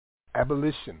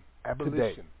Abolition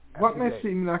Today. What may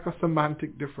seem like a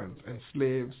semantic difference,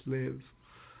 slaves,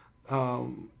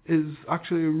 is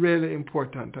actually really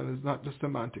important, and it's not just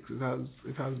semantics, it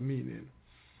has meaning.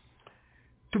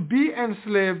 To be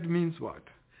enslaved means what?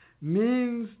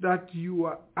 Means that you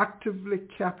are actively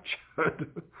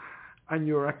captured and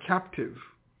you're a captive,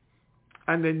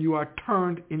 and then you are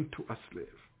turned into a slave.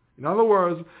 In other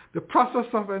words, the process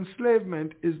of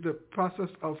enslavement is the process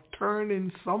of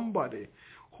turning somebody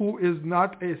who is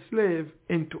not a slave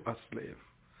into a slave.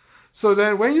 So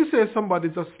then when you say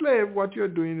somebody's a slave, what you're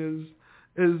doing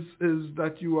is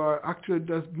that you are actually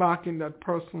just marking that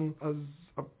person as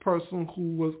a person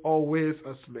who was always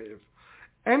a slave.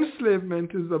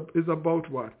 Enslavement is about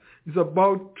what? It's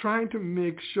about trying to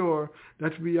make sure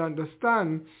that we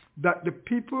understand that the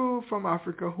people from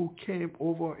Africa who came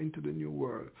over into the New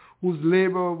World, whose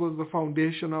labor was the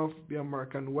foundation of the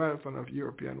American wealth and of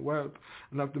European wealth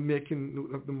and of the making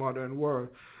of the modern world,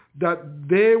 that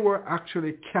they were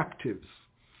actually captives.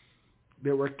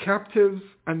 They were captives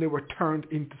and they were turned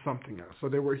into something else. So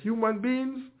they were human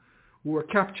beings who were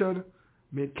captured,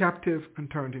 made captive, and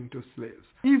turned into slaves.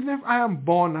 Even if I am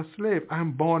born a slave, I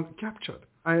am born captured.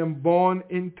 I am born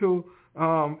into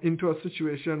a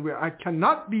situation where I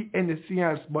cannot be anything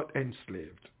else but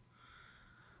enslaved.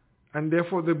 And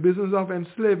therefore the business of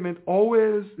enslavement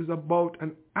always is about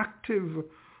an active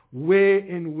way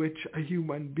in which a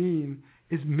human being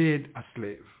is made a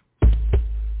slave.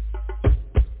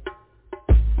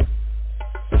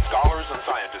 Scholars and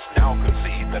scientists now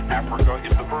concede that Africa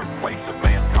is the birthplace of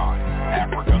mankind.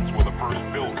 Africans were the first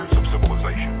builders of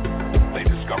civilization. They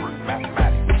discovered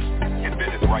mathematics,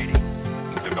 invented writing,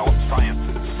 developed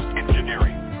sciences,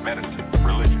 engineering, medicine,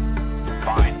 religion,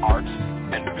 fine arts,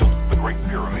 and built the Great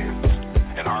Pyramids,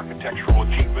 an architectural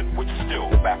achievement which still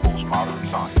baffles modern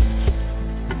science.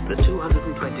 The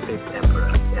 225th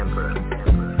Emperor,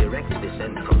 direct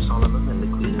descent from Solomon and the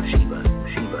Queen of Sheba.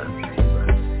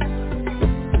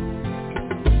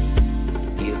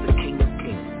 He is the King of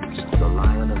Kings, the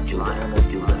Lion of Judah.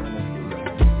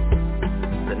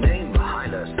 The name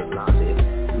Haile Selassie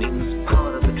means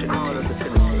power of the Trinity.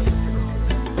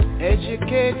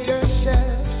 Educate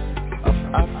yourself of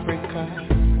Africa,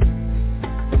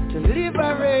 to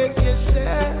liberate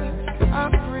yourself,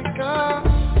 Africa.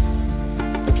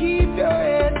 Keep your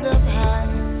head up high,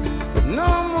 no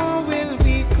more will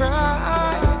we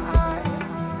cry.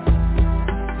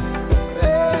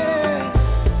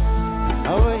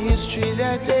 Our history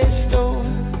that they stole,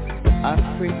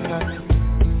 Africa,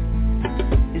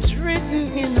 is written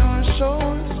in our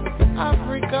souls,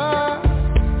 Africa.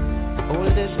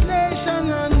 Oldest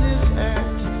nation on this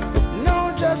earth, know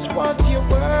just what you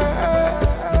were.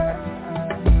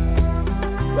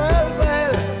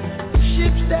 Well,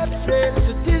 ships that sail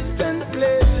to distant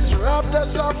places robbed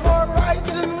us of our rights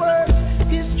and words.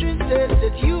 History says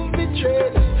that you've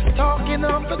betrayed us, talking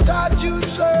of the God you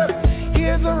serve.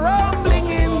 Hear the rumbling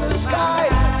in the sky,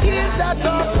 hear that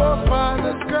our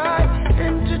forefathers cry.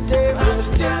 And today we're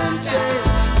still in chains,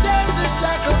 there's a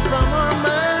shackle from our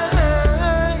mind.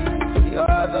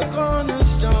 You're the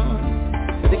cornerstone,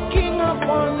 the King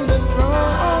upon the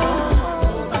throne.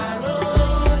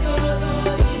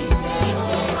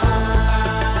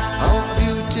 How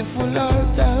beautiful art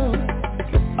thou,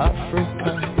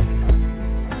 Africa.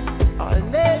 Our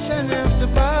nation has to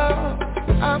bow,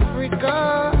 Africa.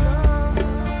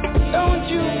 Don't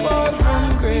you fall from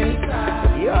grace,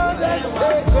 you're the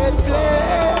sacred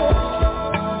place.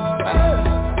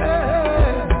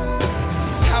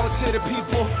 Power to the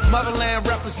people, motherland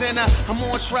representative. I'm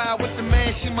on trial with the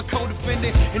man, she my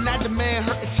co-defendant, and I demand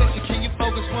her attention. Can you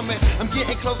focus, woman? I'm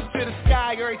getting closer to the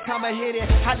sky every time I hit it.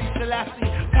 Haile Selassie,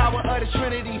 power of the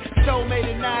Trinity. Soul made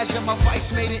in Niger, my vice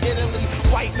made in Italy.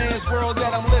 White man's world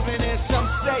that I'm living in, some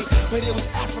say, but it was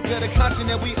Africa, the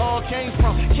continent we all came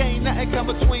from. Can't nothing come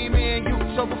between me and you.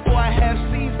 So before I have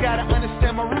seeds, gotta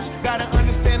understand my roots, gotta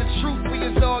understand the truth. We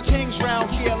is all kings round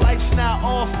here. Life's not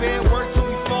all fair, work till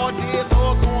we fall dead.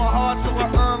 All going hard till I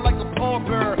earn like a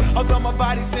pauper. Although my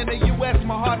body's in the U.S.,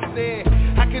 my heart's there.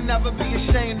 I can never be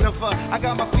ashamed of her. I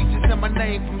got my features and my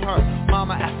name from her,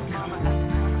 Mama Africa.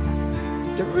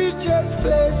 The richest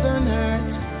place on earth,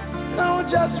 know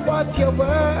just what you're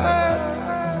worth.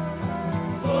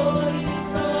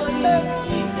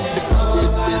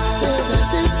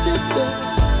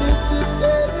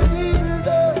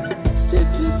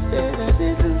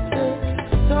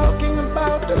 Talking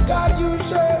about the God you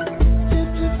serve.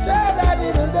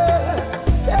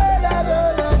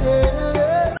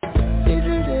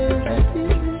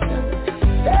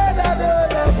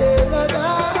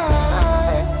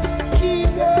 Keep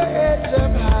your heads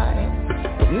up high,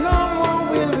 no more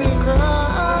will we cry.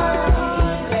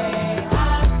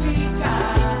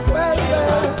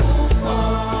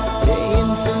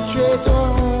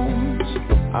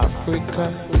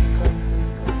 Africa.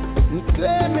 And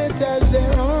claim it as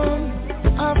their own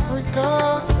Africa.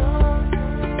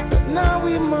 But now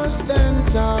we must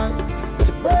stand tall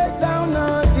to break down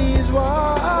all these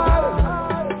walls.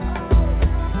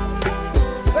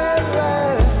 Well,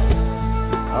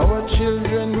 our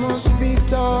children must be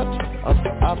taught of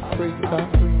Africa,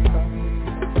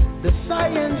 the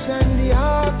science and the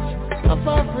art of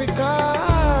Africa.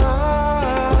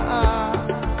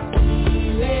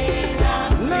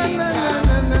 Na, na, na,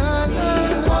 na, na, na.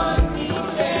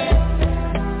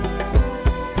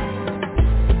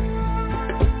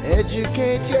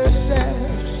 Educate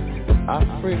yourselves,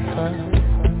 Africa,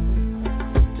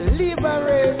 to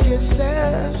liberate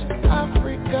yourselves,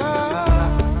 Africa.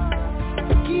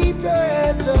 Keep your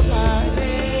heads up high,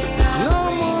 no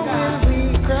more will we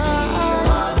cry.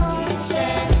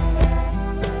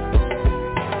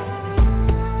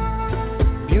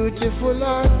 Beautiful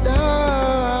art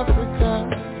Africa,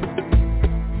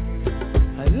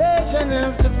 a legend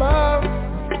of the bow,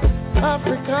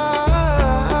 Africa.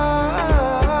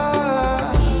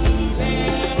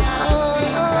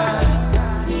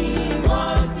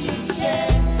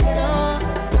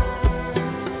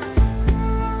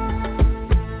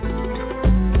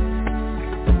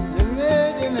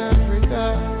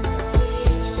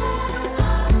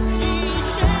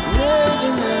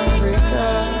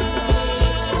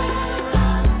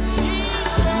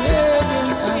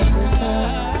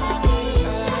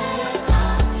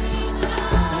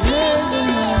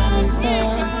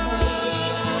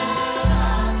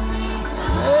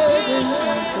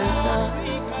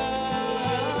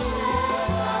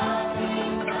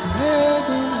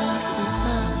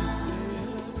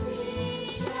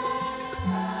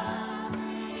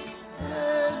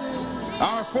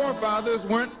 Our forefathers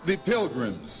weren't the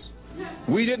pilgrims.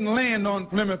 We didn't land on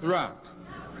Plymouth Rock.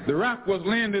 The rock was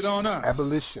landed on us.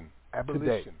 Abolition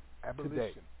Today.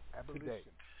 Abolition Today.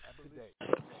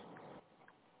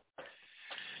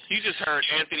 You just heard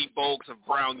Anthony Bogues of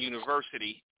Brown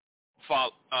University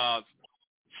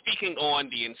speaking on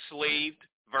the enslaved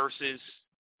versus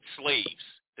slaves,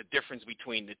 the difference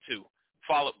between the two,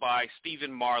 followed by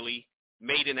Stephen Marley,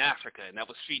 Made in Africa, and that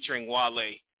was featuring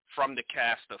Wale from the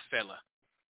cast of Fela.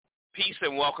 Peace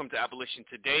and welcome to Abolition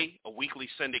Today, a weekly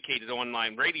syndicated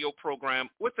online radio program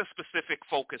with a specific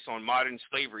focus on modern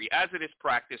slavery as it is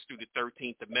practiced through the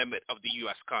 13th Amendment of the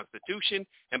U.S. Constitution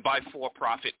and by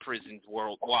for-profit prisons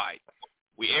worldwide.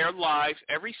 We air live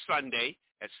every Sunday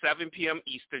at 7 p.m.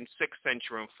 Eastern, 6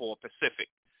 Central, and 4 Pacific.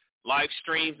 Live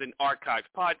streams and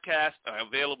archived podcasts are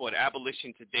available at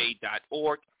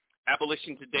abolitiontoday.org.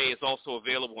 Abolition Today is also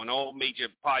available on all major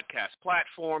podcast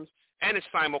platforms and is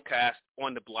simulcast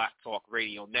on the Black Talk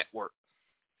Radio Network.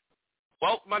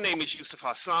 Well, my name is Yusuf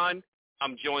Hassan.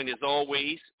 I'm joined, as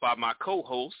always, by my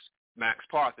co-host, Max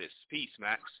Parthas. Peace,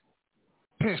 Max.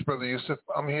 Peace, Brother Yusuf.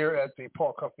 I'm here at the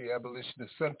Paul Cuffey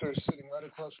Abolitionist Center, sitting right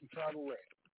across from Tribal Ray.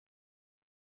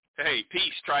 Hey,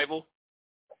 peace, Tribal.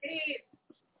 Peace.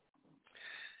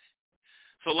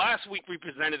 So last week we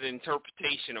presented an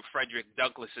interpretation of Frederick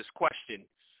Douglass's question,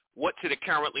 what to the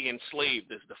currently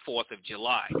enslaved is the 4th of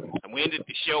July? And we ended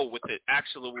the show with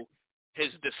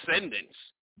his descendants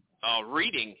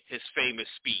reading his famous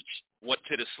speech, what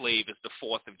to the slave is the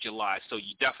 4th of July. So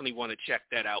you definitely want to check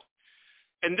that out.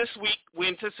 And this week we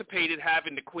anticipated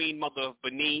having the Queen Mother of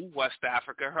Benin, West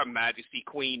Africa, Her Majesty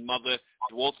Queen Mother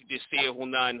Dòwòti Désir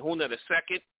Huna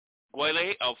II,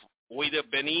 Gwele of Ouida,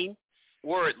 Benin.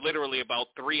 Word literally about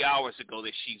 3 hours ago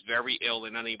that she's very ill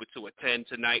and unable to attend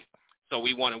tonight. So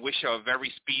we want to wish her a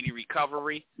very speedy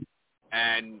recovery,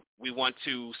 and we want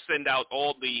to send out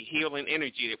all the healing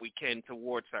energy that we can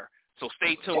towards her. So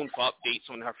stay tuned for updates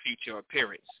on her future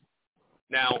appearance.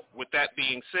 Now, with that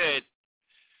being said,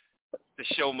 the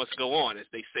show must go on, as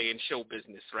they say in show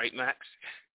business, right, Max?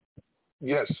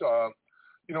 Yes.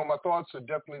 My thoughts are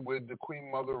definitely with the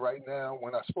Queen Mother right now.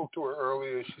 When I spoke to her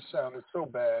earlier, she sounded so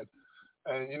bad.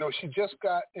 And, she just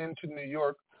got into New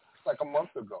York like a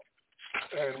month ago.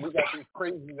 And we got these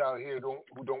crazies out here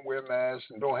who don't wear masks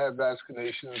and don't have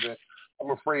vaccinations. And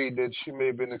I'm afraid that she may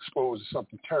have been exposed to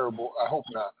something terrible. I hope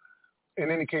not.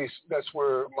 In any case, that's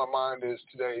where my mind is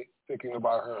today, thinking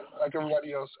about her. Like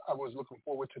everybody else, I was looking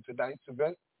forward to tonight's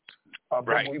event. But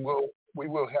we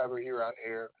will have her here on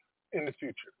air in the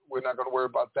future. We're not going to worry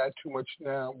about that too much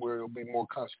now. We'll be more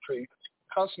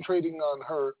concentrating on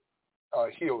her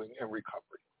healing and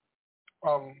recovery.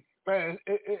 Man,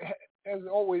 as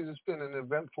always, it's been an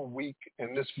eventful week,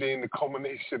 and this being the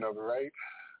culmination of it, right?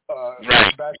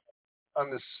 Back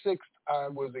on the 6th, I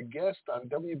was a guest on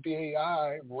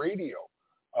WBAI radio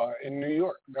in New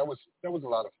York. That was a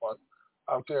lot of fun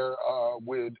out there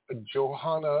with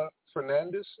Johanna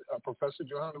Fernandez, Professor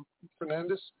Johanna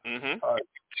Fernandez. Mm-hmm.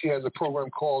 She has a program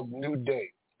called New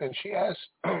Day, and she asked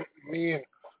me and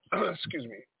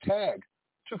Tag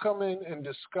to come in and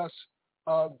discuss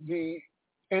the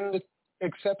End the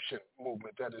Exception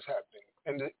movement that is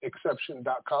happening,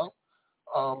 endtheexception.com.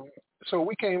 So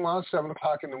we came on 7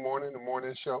 o'clock in the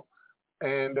morning show,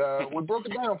 and we broke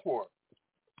it down for her.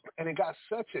 And it got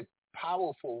such a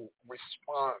powerful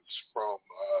response from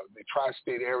the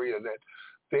tri-state area that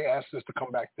they asked us to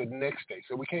come back the next day.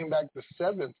 So we came back the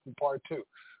 7th in part 2,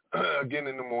 again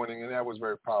in the morning, and that was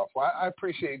very powerful. I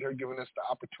appreciate her giving us the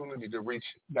opportunity to reach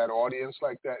that audience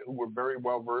like that who were very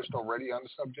well-versed already on the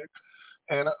subject.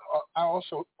 And I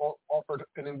also offered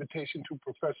an invitation to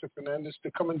Professor Fernandez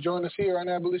to come and join us here on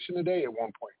Abolition Today at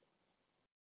one point.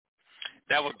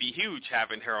 That would be huge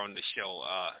having her on the show.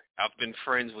 I've been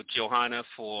friends with Johanna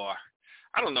for,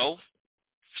 I don't know,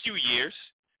 a few years.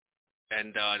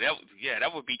 And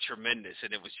that would be tremendous.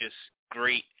 And it was just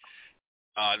great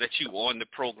that you were on the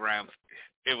program.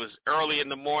 It was early in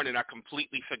the morning. I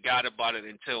completely forgot about it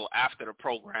until after the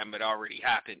program had already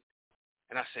happened.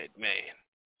 And I said, man,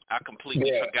 I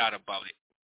completely forgot about it.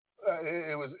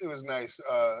 It was nice,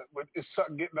 but it's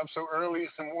getting up so early in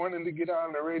the morning to get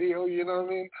on the radio. You know what I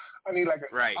mean? I need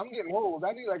I'm getting old.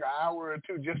 I need like an hour or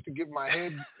two just to get my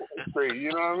head straight. You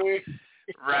know what I mean?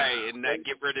 Right, and then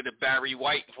get rid of the Barry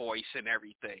White voice and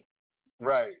everything.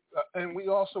 Right, and we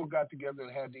also got together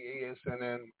and had the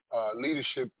ASNN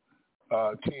leadership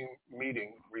team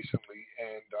meeting recently,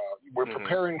 and we're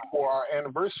preparing for our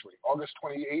anniversary. August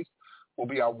 28th. Will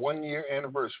be our 1-year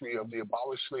anniversary of the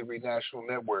Abolish Slavery National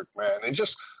Network, man. And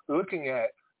just looking at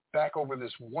back over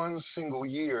this one single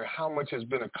year, how much has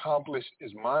been accomplished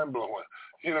is mind-blowing.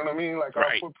 You know what I mean? Like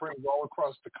our footprint is all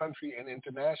across the country and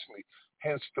internationally.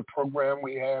 Hence the program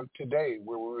we have today,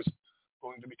 where we're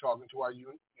going to be talking to our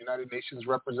United Nations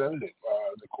representative,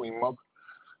 the Queen Mother.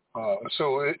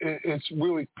 So it's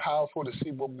really powerful to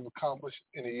see what we've accomplished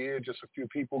in a year. Just a few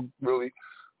people really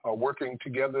working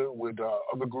together with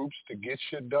other groups to get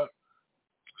shit done.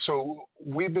 So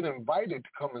we've been invited to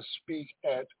come and speak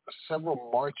at several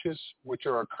marches, which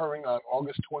are occurring on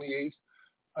August 28th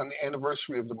on the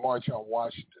anniversary of the March on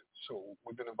Washington. So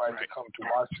we've been invited to come to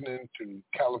Washington, to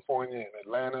California, and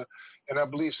Atlanta. And I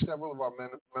believe several of our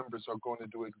members are going to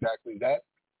do exactly that.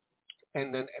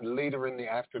 And then later in the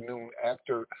afternoon,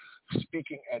 after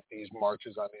speaking at these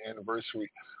marches on the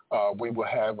anniversary, we will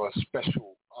have a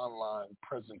special online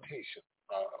presentation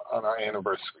on our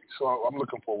anniversary. So I'm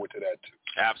looking forward to that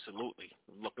too. Absolutely,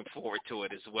 looking forward to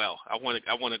it as well. I want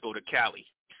to go to Cali.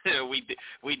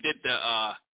 we did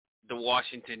the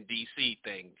Washington D.C.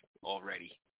 thing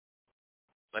already.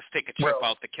 Let's take a trip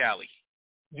out to Cali.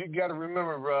 You got to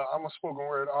remember, bro, I'm a spoken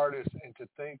word artist, and to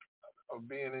think of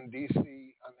being in D.C.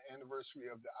 on the anniversary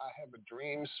of the I Have a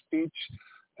Dream speech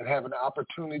and have an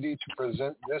opportunity to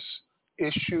present this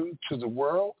issue to the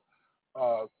world,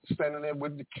 standing there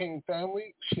with the King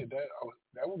family, shit,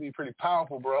 that would be pretty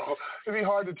powerful, bro. It'd be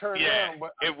hard to turn down.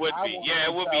 But it would be. Yeah,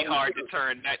 it would be hard to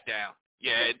turn that down.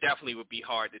 Yeah, it definitely would be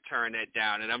hard to turn that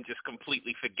down. And I'm just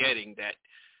completely forgetting that,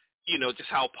 just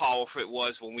how powerful it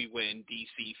was when we were in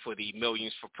D.C. for the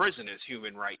Millions for Prisoners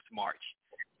Human Rights March,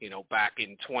 back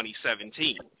in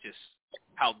 2017. Just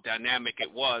how dynamic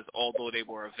it was, although there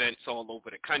were events all over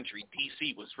the country.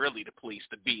 D.C. was really the place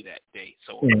to be that day.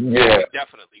 So you're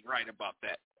definitely right about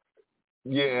that.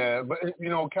 Yeah, but,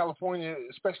 California,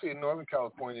 especially in Northern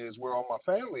California, is where all my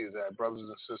family is at, brothers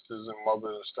and sisters and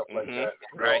mothers and stuff like that,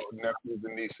 nephews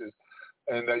and nieces.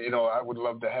 And, I would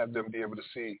love to have them be able to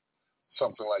see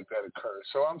something like that occur.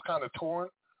 So I'm kind of torn.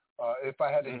 If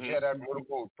I had a jet, I'd go to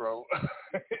boat, bro.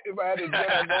 If I had a jet,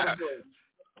 I'd go to boat.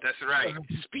 That's right.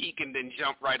 Speak and then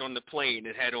jump right on the plane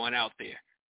and head on out there.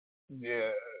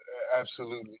 Yeah,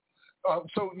 absolutely.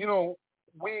 So,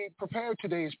 we prepared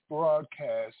today's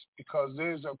broadcast because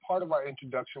there's a part of our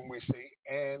introduction we say,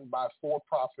 and by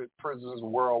for-profit prisons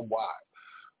worldwide.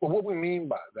 But what we mean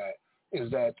by that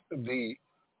is that the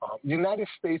United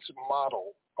States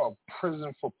model of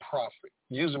prison for profit,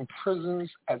 using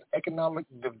prisons as economic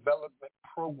development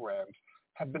programs,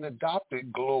 have been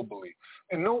adopted globally,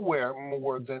 and nowhere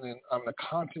more than on the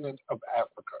continent of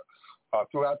Africa.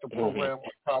 Throughout the program,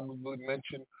 we probably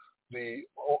mentioned the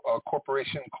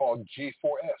corporation called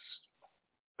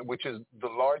G4S, which is the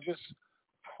largest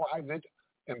private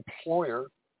employer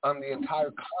on the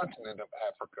entire continent of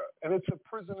Africa, and it's a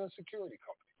prison and security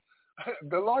company,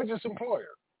 the largest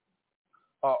employer.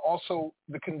 Also,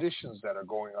 the conditions that are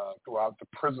going on throughout the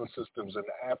prison systems in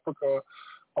Africa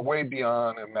are way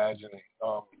beyond imagining.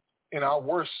 In our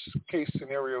worst case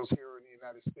scenarios here in the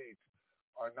United States,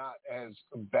 are not as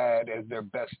bad as their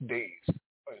best days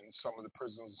in some of the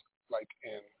prisons, like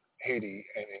in Haiti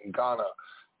and in Ghana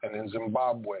and in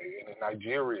Zimbabwe and in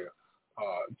Nigeria.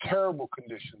 Terrible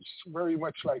conditions, very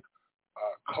much like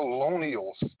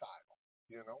colonial style,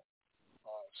 you know.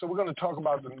 So we're going to talk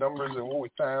about the numbers and what we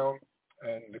found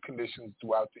and the conditions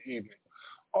throughout the evening.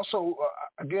 Also,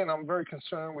 again, I'm very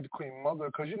concerned with the Queen Mother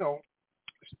because, you know,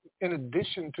 in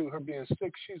addition to her being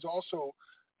sick, she's also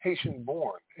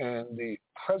Haitian-born, and the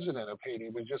president of Haiti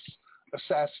was just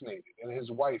assassinated, and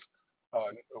his wife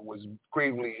was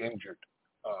gravely injured.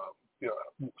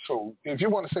 So if you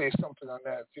want to say something on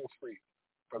that, feel free,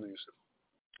 Brother Yusuf.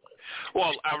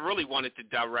 Well, I really wanted to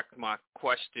direct my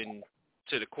question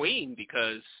to the Queen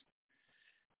because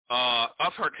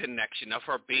of her connection, of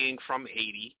her being from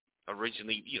Haiti,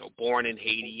 originally, you know, born in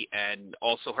Haiti, and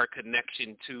also her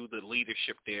connection to the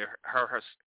leadership there,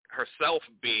 herself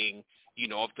being, you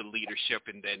know, of the leadership,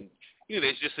 and then, you know,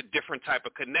 there's just a different type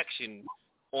of connection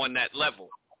on that level.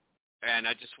 And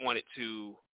I just wanted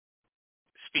to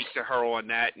speak to her on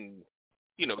that. And,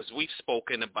 you know, as we've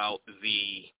spoken about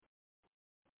the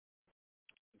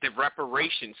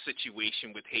reparations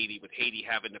situation with Haiti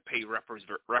having to pay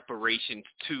reparations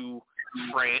to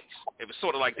France. It was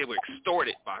sort of like they were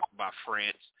extorted by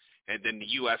France, and then the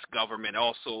U.S. government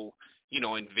also, you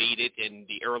know, invaded in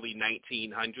the early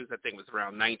 1900s. I think it was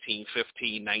around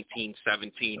 1915,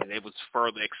 1917, and there was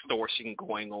further extortion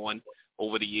going on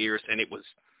over the years, and it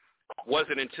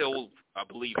wasn't until, I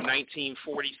believe,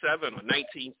 1947 or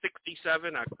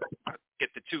 1967, I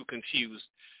get the two confused,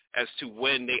 as to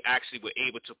when they actually were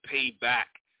able to pay back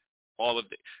all of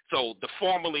the. So the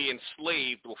formerly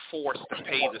enslaved were forced to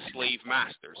pay the slave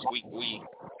masters. We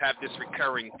have this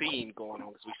recurring theme going on,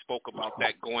 because we spoke about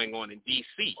that going on in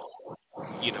D.C.,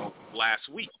 you know, last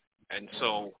week. And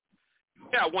so,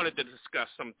 yeah, I wanted to discuss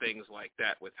some things like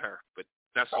that with her. But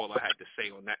that's all I had to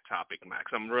say on that topic,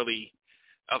 Max. I'm really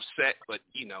upset, but,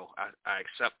 you know, I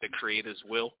accept the Creator's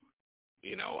will.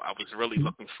 You know, I was really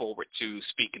looking forward to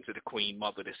speaking to the Queen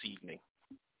Mother this evening.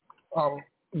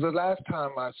 The last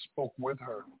time I spoke with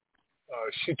her,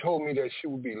 she told me that she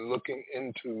would be looking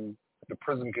into the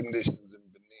prison conditions in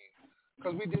Benin,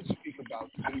 because we did speak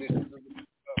about the conditions of the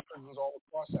prisons all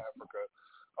across Africa.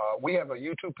 We have a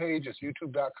YouTube page. It's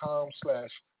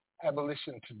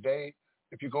youtube.com/Abolition Today.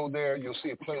 If you go there, you'll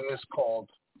see a playlist called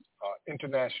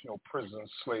International Prison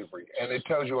Slavery, and it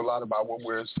tells you a lot about what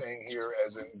we're saying here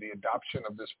as in the adoption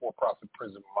of this for-profit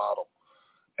prison model.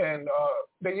 And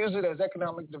they use it as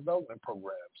economic development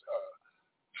programs.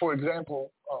 For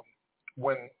example,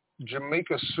 when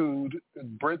Jamaica sued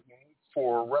Britain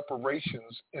for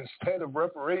reparations, instead of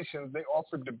reparations, they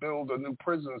offered to build a new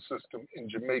prison system in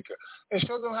Jamaica and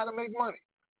show them how to make money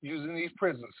using these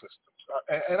prison systems.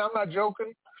 And I'm not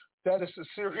joking. That is a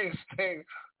serious thing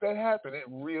that happened. It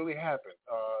really happened.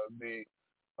 The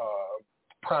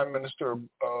Prime Minister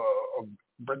of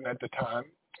Britain at the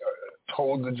time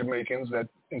told the Jamaicans that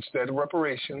instead of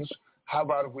reparations, how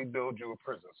about if we build you a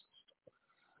prison system?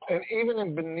 And even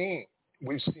in Benin,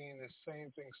 we've seen the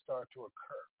same thing start to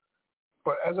occur.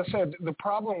 But as I said, the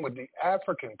problem with the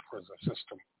African prison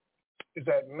system is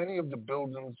that many of the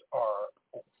buildings are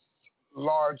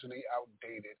largely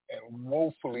outdated and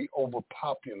woefully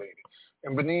overpopulated.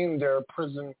 In Benin, their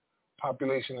prison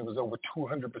population was over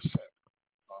 200%.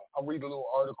 I'll read a little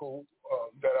article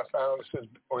that I found, that says,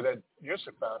 or that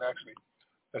Yusuf found actually,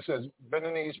 that says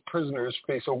Beninese prisoners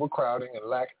face overcrowding and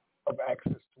lack of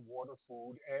access to water,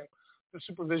 food, and the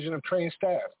supervision of trained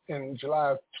staff. In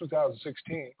July of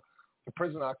 2016, the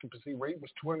prison occupancy rate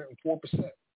was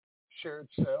 204%. Shared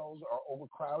cells are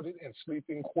overcrowded, and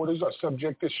sleeping quarters are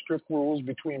subject to strict rules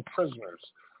between prisoners.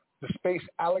 The space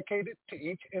allocated to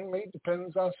each inmate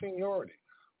depends on seniority.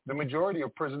 The majority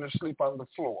of prisoners sleep on the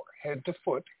floor, head to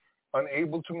foot,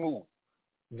 unable to move.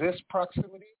 This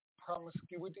promiscuity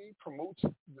promotes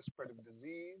the spread of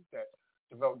disease that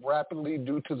develop rapidly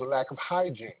due to the lack of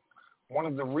hygiene. One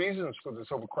of the reasons for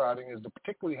this overcrowding is the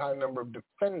particularly high number of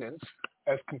defendants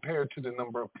as compared to the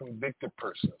number of convicted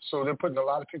persons. So they're putting a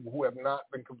lot of people who have not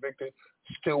been convicted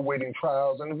still waiting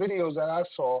trials. And the videos that I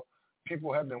saw,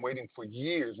 people have been waiting for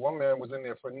years. One man was in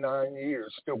there for 9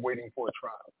 years still waiting for a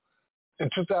trial. In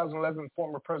 2011,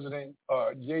 former President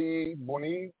Yeye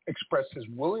Boni expressed his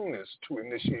willingness to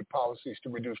initiate policies to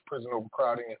reduce prison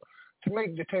overcrowding and to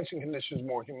make detention conditions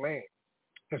more humane.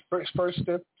 His first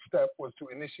step was to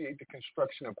initiate the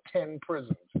construction of 10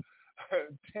 prisons.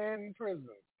 10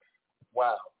 prisons.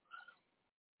 Wow.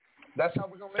 That's how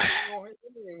we're going to make it.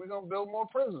 We're going to build more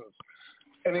prisons.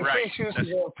 And in case use of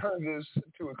alternatives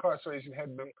to incarceration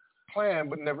had been planned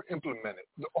but never implemented.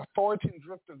 The authority and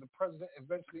drift of the president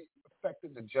eventually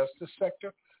affected the justice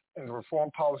sector and the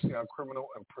reform policy on criminal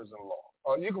and prison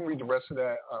law. You can read the rest of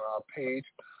that on our page,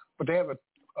 but they have a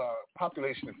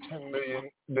population of 10 million.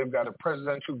 They've got a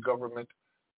presidential government,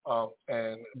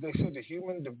 and they say the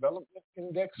Human Development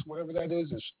Index, whatever that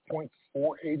is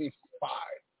 0.485.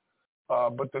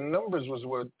 But the numbers was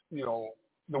what,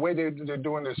 the way they're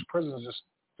doing this prisons just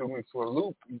threw me for a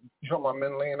loop. You talking about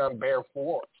men laying on bare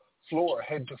floor,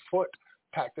 head to foot,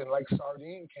 packed in like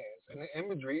sardine cans. And the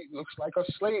imagery looks like a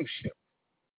slave ship.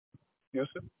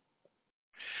 Yusuf?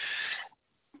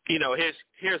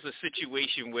 Here's a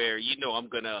situation where, I'm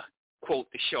going to quote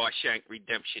the Shawshank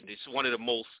Redemption. It's one of the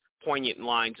most poignant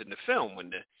lines in the film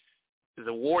when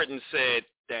the warden said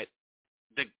that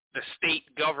the state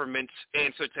government's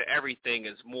answer to everything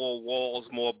is more walls,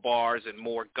 more bars, and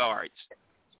more guards.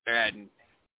 And,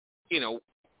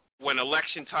 when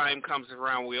election time comes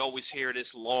around, we always hear this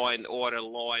law and order.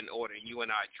 You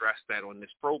and I addressed that on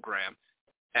this program.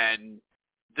 And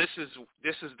this is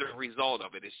the result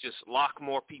of it. It's just lock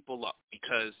more people up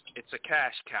because it's a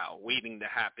cash cow waiting to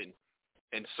happen.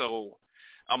 And so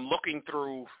I'm looking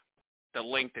through the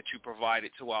link that you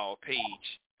provided to our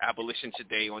page, Abolition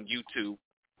Today on YouTube,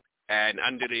 and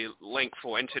under the link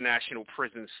for international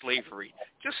prison slavery,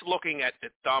 just looking at the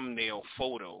thumbnail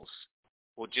photos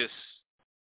will just,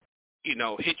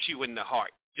 hit you in the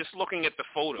heart. Just looking at the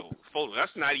photo.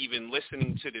 That's not even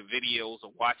listening to the videos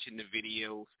or watching the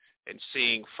videos and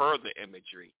seeing further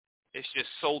imagery. It's just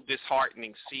so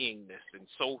disheartening seeing this and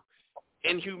so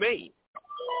inhumane.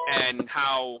 And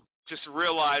how just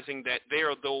realizing that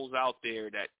there are those out there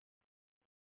that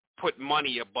put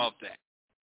money above that.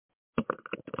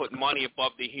 Put money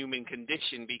above the human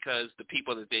condition because the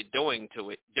people that they're doing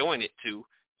it to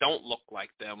don't look like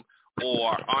them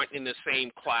or aren't in the same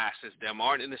class as them,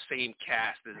 aren't in the same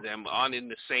caste as them, aren't in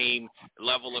the same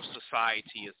level of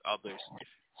society as others.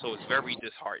 So it's very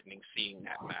disheartening seeing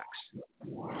that, Max.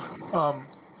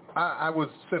 I was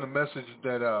sent a message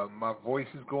that my voice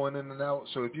is going in and out.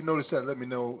 So if you notice that, let me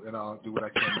know, and I'll do what I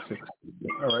can to fix it.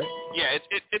 All right? Yeah,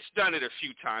 it's done it a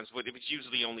few times, but it's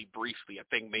usually only briefly. I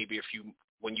think maybe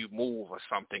when you move or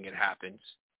something, it happens.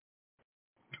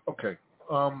 Okay.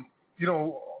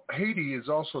 Haiti is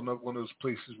also another one of those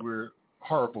places where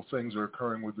horrible things are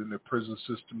occurring within their prison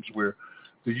systems, where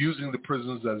they're using the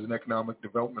prisons as an economic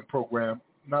development program.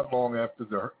 Not long after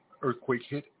the earthquake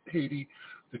hit Haiti,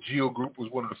 the GEO Group was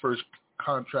one of the first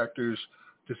contractors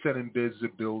to send in bids to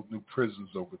build new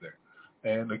prisons over there.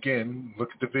 And again,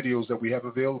 look at the videos that we have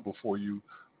available for you.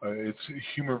 It's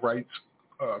human rights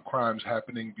crimes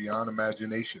happening beyond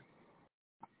imagination.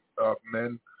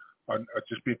 Men are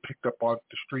just being picked up off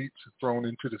the streets and thrown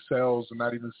into the cells and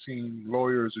not even seeing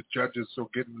lawyers or judges or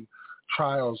getting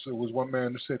trials. There was one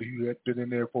man who said he had been in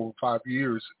there for over 5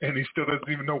 years and he still doesn't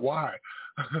even know why.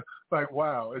 Like,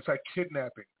 wow, it's like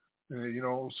kidnapping,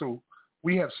 So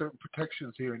we have certain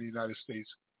protections here in the United States.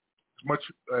 As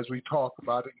much as we talk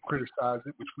about it and criticize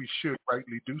it, which we should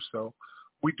rightly do so,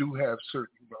 we do have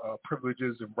certain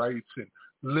privileges and rights and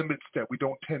limits that we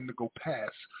don't tend to go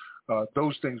past.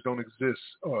 Those things don't exist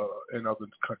in other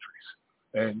countries.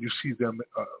 And you see them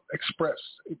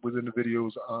expressed within the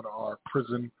videos on our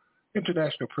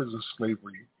International Prison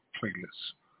Slavery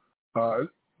playlist.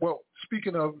 Well,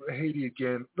 speaking of Haiti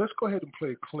again, let's go ahead and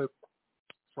play a clip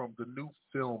from the new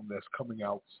film that's coming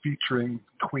out featuring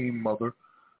Queen Mother.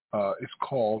 It's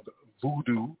called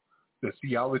Voodoo, the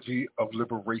Theology of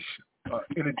Liberation.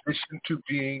 In addition to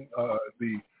being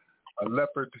the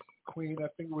leopard queen, I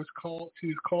think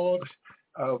she's called,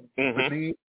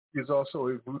 Benin is also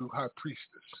a voodoo high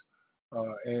priestess.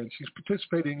 And she's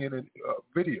participating in a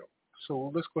video.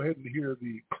 So let's go ahead and hear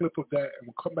the clip of that, and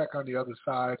we'll come back on the other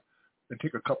side and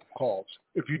take a couple calls.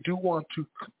 If you do want to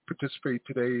participate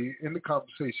today in the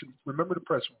conversation, remember to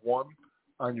press 1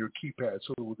 on your keypad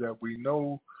so that we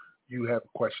know you have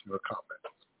a question or comment.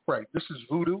 Right, this is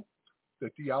Voodoo, the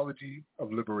Theology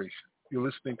of Liberation. You're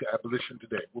listening to Abolition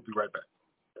Today. We'll be right back.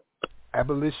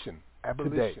 Abolition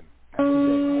Today.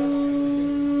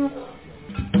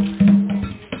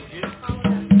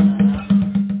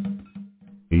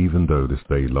 Even though this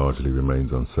day largely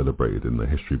remains uncelebrated in the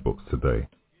history books today,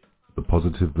 the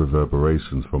positive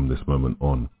reverberations from this moment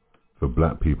on for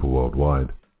black people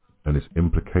worldwide and its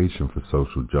implication for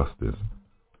social justice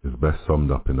is best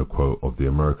summed up in a quote of the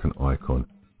American icon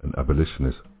and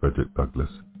abolitionist Frederick Douglass,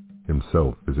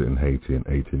 himself visiting Haiti in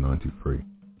 1893.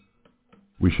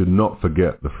 We should not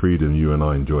forget the freedom you and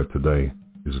I enjoy today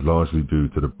is largely due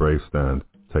to the brave stand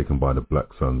taken by the black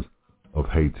sons of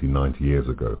Haiti 90 years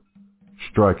ago,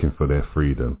 striking for their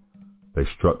freedom they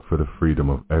struck for the freedom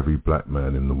of every black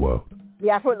man in the world. The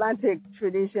Afro-Atlantic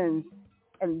traditions,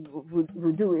 and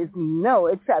voodoo is no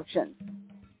exception,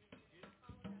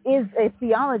 is a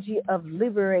theology of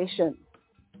liberation.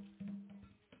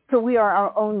 So we are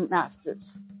our own masters.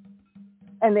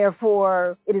 And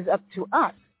therefore, it is up to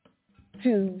us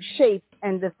to shape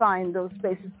and define those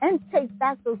spaces and take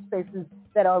back those spaces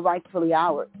that are rightfully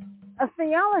ours. A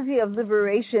theology of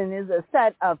liberation is a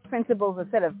set of principles, a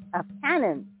set of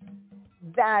canons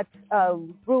that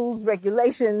rules,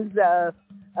 regulations,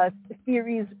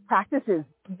 theories, practices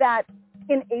that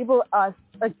enable us,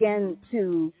 again,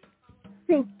 to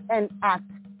think and act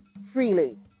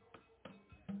freely,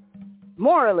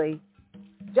 morally,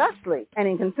 justly, and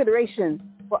in consideration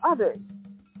for others.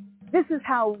 This is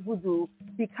how voodoo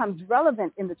becomes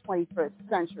relevant in the 21st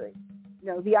century. You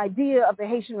know, the idea of the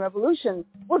Haitian Revolution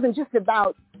wasn't just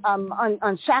about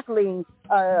unshackling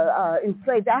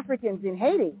enslaved Africans in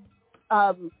Haiti,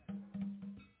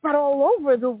 but all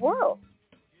over the world.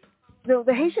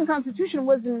 The Haitian Constitution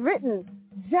wasn't written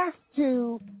just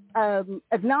to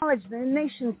acknowledge the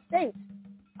nation state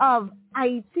of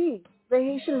Haiti, the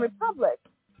Haitian Republic,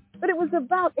 but it was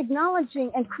about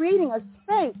acknowledging and creating a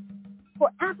space for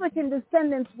African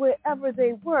descendants wherever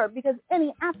they were, because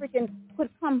any African could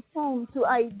come home to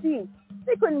Haiti.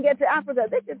 They couldn't get to Africa.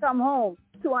 They could come home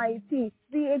to Haiti,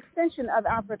 the extension of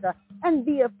Africa, and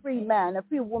be a free man, a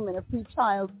free woman, a free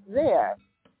child there.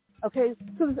 Okay,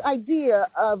 so this idea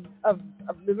of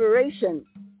liberation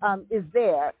is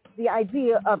there. The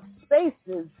idea of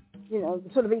spaces, the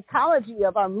sort of ecology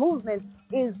of our movement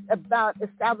is about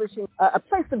establishing a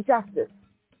place of justice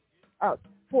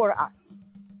for us.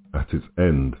 At its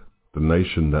end, the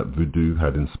nation that voodoo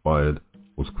had inspired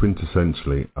was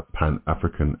quintessentially a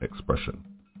Pan-African expression,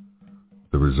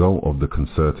 the result of the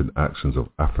concerted actions of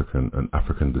African and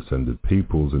African-descended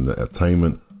peoples in the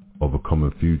attainment of a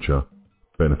common future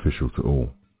beneficial to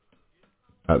all.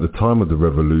 At the time of the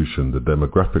revolution, the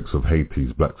demographics of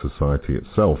Haiti's black society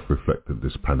itself reflected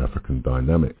this Pan-African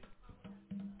dynamic.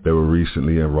 There were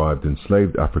recently arrived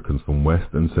enslaved Africans from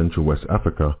West and Central West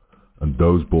Africa, and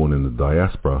those born in the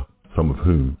diaspora, some of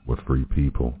whom were free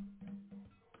people.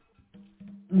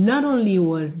 Not only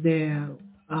was there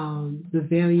the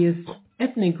various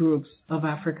ethnic groups of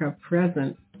Africa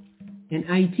present in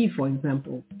Haiti, for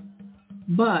example,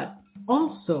 but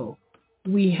also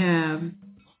we have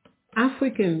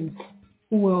Africans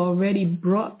who were already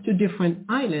brought to different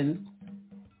islands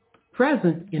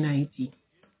present in Haiti.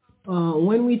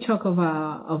 When we talk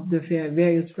of the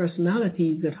various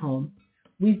personalities at home,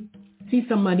 we see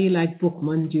somebody like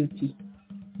Bookman Duty.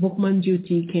 Bookman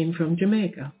Duty came from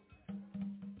Jamaica,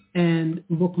 and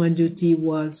Bookman Duty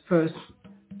was first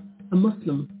a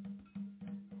Muslim,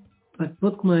 but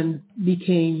Bookman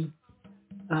became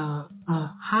a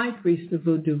high priest of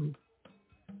voodoo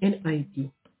in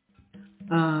Haiti.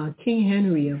 King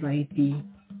Henry of Haiti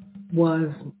was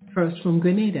first from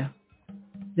Grenada,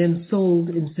 then sold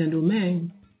in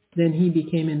Saint-Domingue. Then he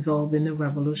became involved in the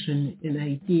revolution in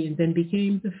Haiti and then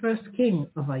became the first king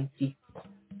of Haiti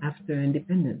after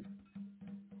independence.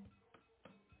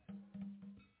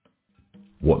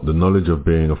 What the knowledge of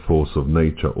being a force of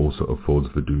nature also affords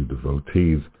voodoo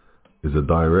devotees is a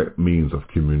direct means of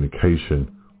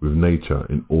communication with nature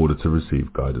in order to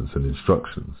receive guidance and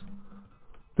instructions.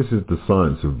 This is the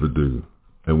science of voodoo,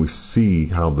 and we see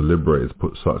how the liberators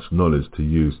put such knowledge to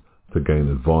use to gain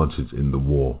advantage in the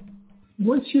war.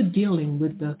 Once you're dealing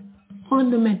with the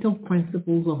fundamental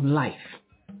principles of life,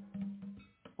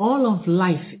 all of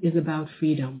life is about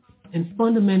freedom, and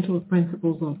fundamental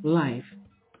principles of life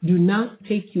do not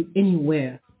take you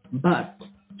anywhere but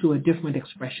to a different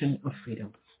expression of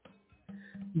freedom.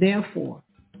 Therefore,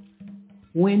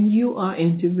 when you are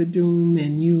into voodoo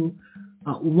and you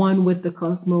are one with the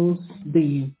cosmos,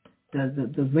 the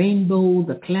rainbow,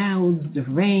 the clouds, the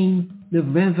rain, the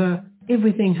river,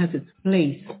 everything has its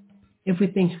place.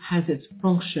 Everything has its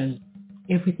function.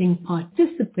 Everything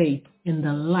participates in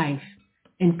the life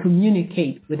and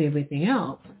communicates with everything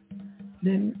else.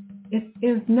 Then it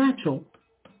is natural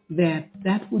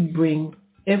that would bring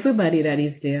everybody that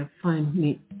is there, finding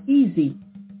it easy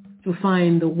to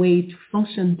find the way to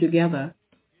function together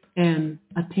and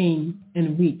attain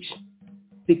and reach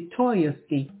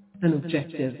victoriously an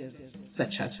objective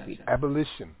such as freedom.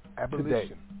 Abolition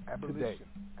Today.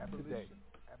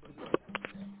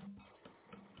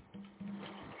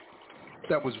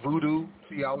 That was Voodoo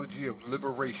Theology of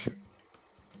Liberation.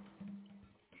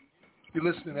 You're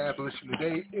listening to Abolition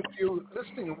Today. If you're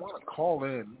listening and want to call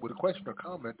in with a question or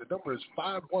comment, the number is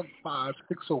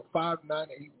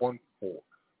 515-605-9814.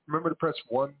 Remember to press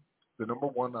 1, the number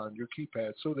 1 on your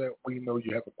keypad so that we know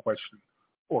you have a question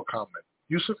or comment.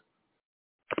 Yusuf?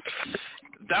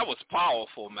 That was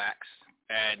powerful, Max.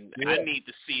 And I need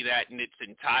to see that in its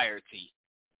entirety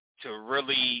to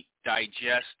really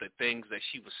digest the things that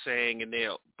she was saying in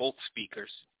there, both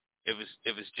speakers. It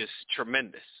was just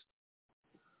tremendous.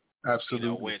 Absolutely.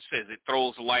 You know, where it says it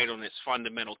throws light on its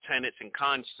fundamental tenets and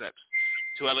concepts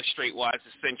to illustrate why it's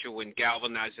essential in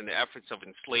galvanizing the efforts of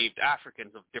enslaved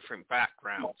Africans of different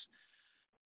backgrounds.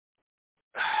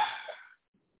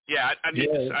 I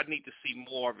need to see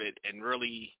more of it and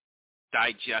really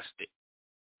digest it.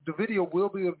 The video will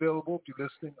be available if you're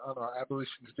listening on our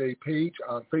Abolition Today page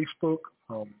on Facebook.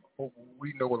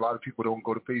 We know a lot of people don't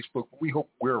go to Facebook, but we hope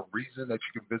we're a reason that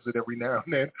you can visit every now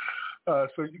and then.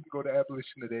 So you can go to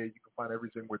Abolition Today. You can find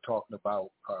everything we're talking about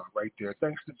right there.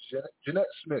 Thanks to Jeanette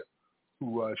Smith,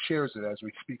 who shares it as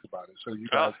we speak about it. So you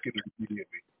guys get it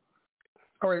immediately.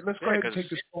 All right, let's go ahead and take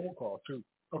this phone call, too.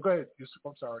 Oh, go ahead, Yusuf.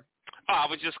 I'm sorry. I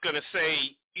was just going to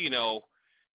say,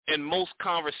 in most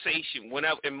conversations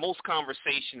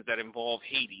that involve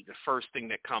Haiti, the first thing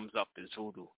that comes up is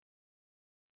voodoo.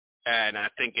 And I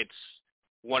think it's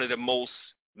one of the most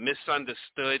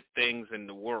misunderstood things in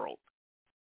the world,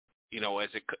 as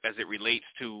it relates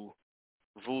to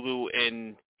voodoo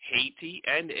in Haiti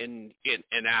and in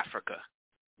Africa.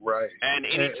 Right. And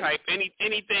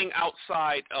anything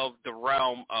outside of the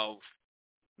realm of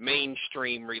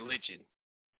mainstream religion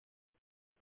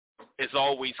is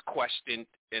always questioned,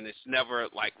 and it's never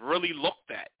really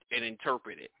looked at and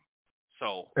interpreted.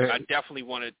 So I definitely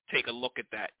want to take a look at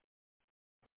that.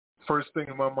 First thing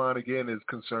in my mind again is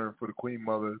concern for the Queen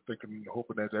Mother,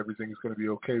 hoping that everything is going to be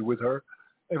okay with her,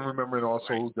 and remembering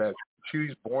also that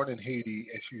she's born in Haiti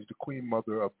and she's the Queen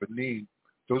Mother of Benin.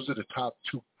 Those are the top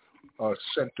 2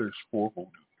 centers for voodoo,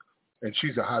 and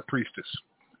she's a high priestess,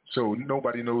 so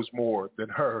nobody knows more than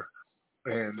her.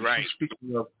 And she's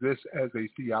speaking of this as a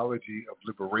theology of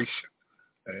liberation.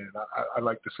 And I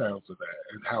like the sounds of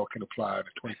that and how it can apply in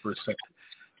the 21st century.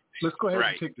 Let's go ahead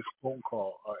and take this phone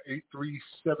call.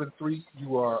 8373,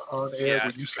 you are on air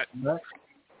with Yusuf Max.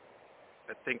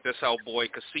 I think that's our boy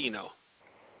Casino.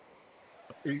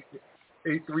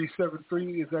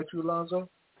 8373, is that you, Alonzo?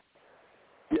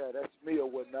 Yeah, that's me or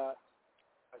whatnot.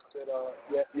 I said,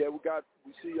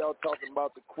 we see y'all talking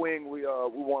about the Queen. We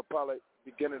want to probably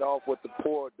begin it off with the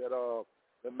port that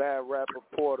the mad rapper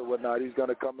Port or whatnot. He's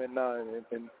gonna come in now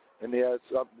and he has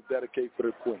something to dedicate for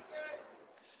the Queen.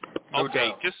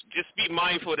 Okay, just be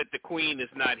mindful that the Queen is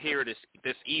not here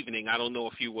this evening. I don't know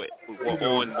if you were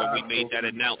on when we made that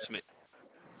announcement.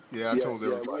 Yeah, I told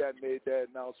everybody. We had made that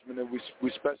announcement, and we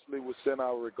especially would send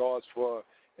our regards for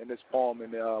her in this poem,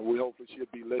 and we hopefully she'll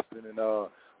be listening, and her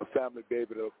family be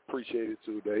able to appreciate it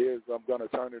too. I'm gonna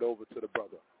turn it over to the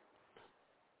brother.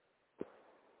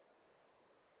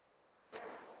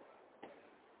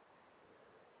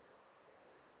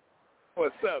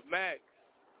 What's up, Max?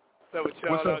 What's up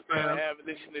with y'all out there in the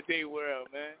Abolition Today world,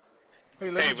 man?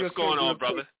 Hey, what's going on,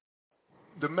 brother?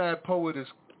 The Mad Poet is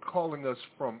calling us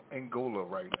from Angola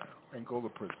right now, Angola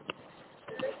prison.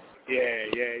 Yeah,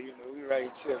 we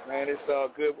right shit, man. It's all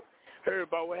good. Heard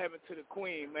about what happened to the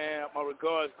Queen, man. My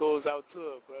regards goes out to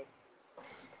her, bro.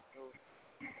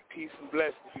 Peace and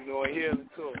blessings, and healing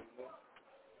to her.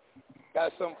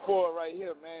 Got something for her right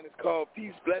here, man. It's called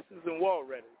Peace, Blessings, and War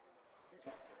Ready.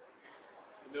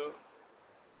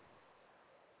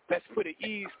 Let's put at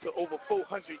ease to over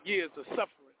 400 years of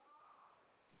suffering.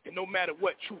 And no matter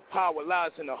what, true power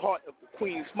lies in the heart of the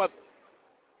Queen's mother.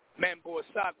 Man-born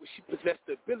Sagwa, she possessed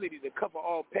the ability to cover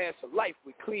all paths of life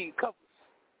with clean covers.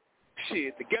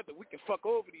 Shit, together we can fuck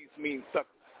over these mean suckers.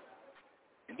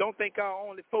 And don't think our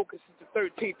only focus is the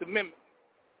 13th Amendment.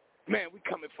 Man, we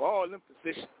coming for all them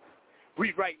positions.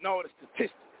 Rewriting all the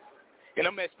statistics. And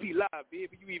I'm SP Live,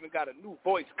 baby. You even got a new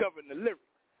voice covering the lyrics.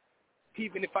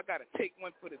 Even if I got to take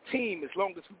one for the team, as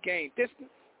long as we gain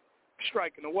distance,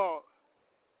 striking the wall.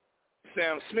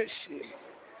 Sam Smith shit.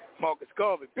 Marcus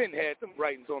Garvey been had them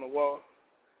writings on the wall.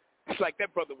 It's like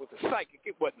that brother was a psychic.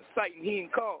 It wasn't citing, he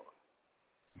ain't called.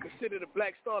 Consider the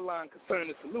Black Star Line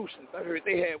concerning solutions. I heard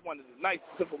they had one of the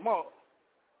nicest of them all.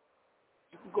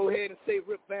 You can go ahead and say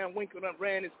Rip Van Winkle done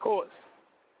ran his course.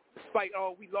 Despite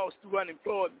all we lost through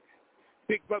unemployment,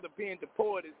 Big Brother being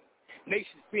deported,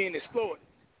 nations being exploited.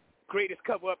 Greatest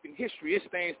cover-up in history, it's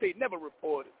things they never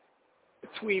reported.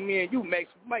 Between me and you, Max,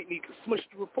 we might need to smush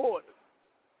the reporter.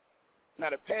 Now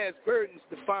the past burdens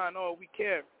define all we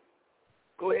carry.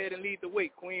 Go ahead and lead the way,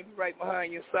 Queen. We right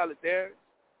behind you in solidarity.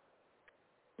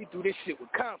 We do this shit with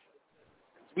confidence.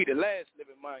 We the last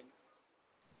living mind.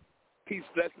 Peace,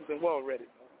 blessings, and war ready.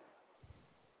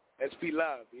 SP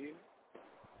Live, baby.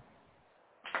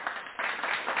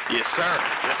 Yes, sir.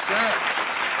 Yes, sir.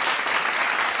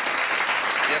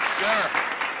 Yes, sir.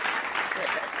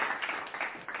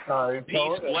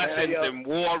 Peace, blessings, and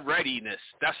war readiness.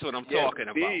 That's what I'm talking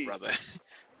about, brother.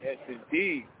 Yes,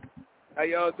 indeed. How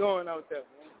y'all doing out there,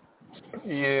 man?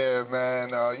 Yeah, man.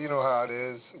 You know how it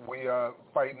is. We are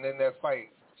fighting in that fight,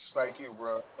 just like you,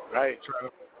 bro. Right.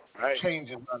 Trying to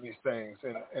change on these things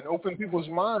and open people's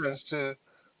minds to,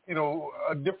 you know,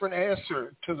 a different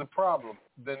answer to the problem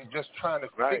than just trying to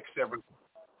fix everything.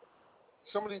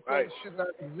 Some of these things should not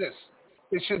exist.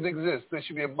 They shouldn't exist. They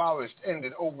should be abolished,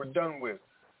 ended, over, done with,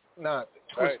 not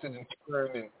twisted and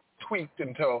turned and tweaked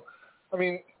until, I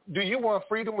mean, do you want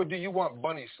freedom or do you want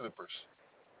bunny slippers?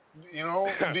 You know,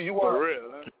 do you want, for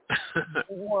real, huh?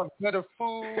 Do you want better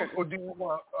food or do you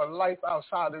want a life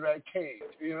outside of that cage,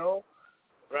 you know?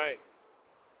 Right.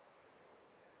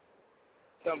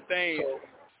 Some things,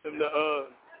 the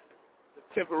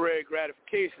temporary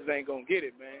gratifications ain't going to get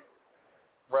it, man.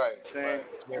 Right. Saying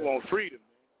we want freedom,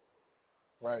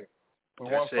 man. Right. We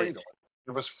want freedom.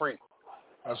 It was free.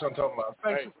 That's what I'm talking about.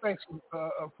 Thanks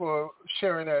for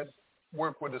sharing that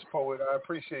work with us, poet. I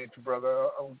appreciate you, brother.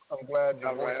 I'm glad you're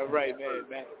all right,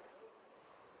 man.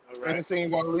 All right. Anything you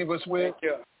want to leave us with? Thank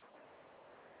you.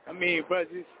 I mean, bro,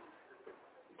 just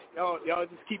y'all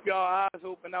just keep y'all eyes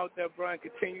open out there, bro, and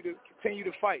continue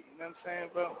to fight. You know what I'm saying,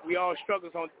 bro? We all struggle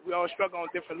on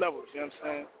different levels. You know what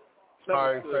I'm saying?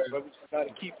 All right, good, bro. We just gotta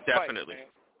keep the definitely.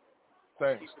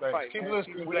 Fight, man. Thanks. Keep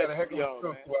listening. We had a heck of a show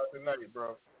throughout the night,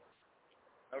 bro.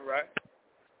 All right.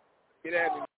 Get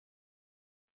at me.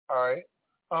 All right.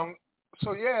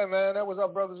 So yeah, man, that was our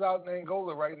brothers out in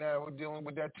Angola right now. We're dealing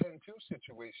with that 10-2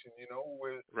 situation, you know,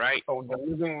 with the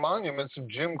living monuments of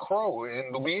Jim Crow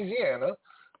in Louisiana,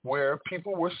 where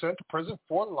people were sent to prison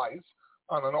for life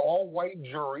on an all-white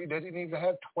jury. They didn't even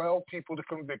have 12 people to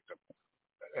convict them.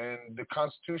 And the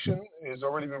Constitution has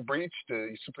already been breached.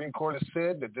 The Supreme Court has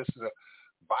said that this is a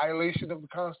violation of the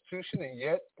Constitution, and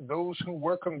yet those who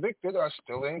were convicted are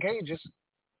still in cages.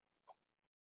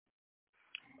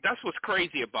 That's what's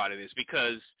crazy about it, is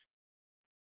because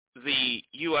the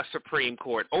U.S. Supreme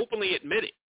Court openly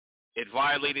admitted it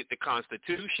violated the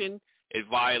Constitution, it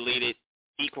violated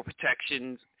their equal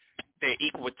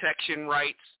protection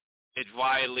rights, it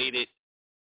violated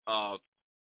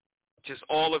just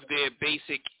all of their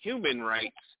basic human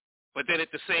rights. But then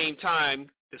at the same time,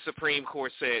 the Supreme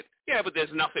Court said, yeah, but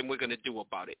there's nothing we're going to do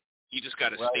about it. You just got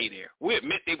to stay there. We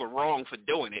admit they were wrong for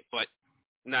doing it, but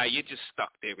now you're just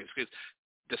stuck there because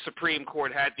the Supreme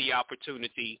Court had the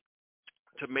opportunity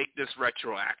to make this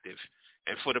retroactive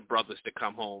and for the brothers to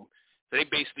come home. They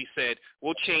basically said,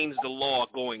 we'll change the law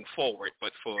going forward,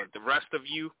 but for the rest of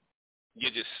you,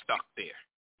 you're just stuck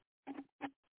there.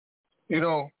 You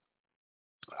know,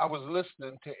 I was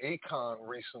listening to Akon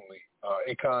recently.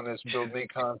 Akon is building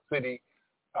Akon City.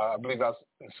 I believe I was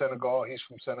in Senegal. He's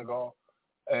from Senegal.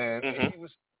 And he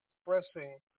was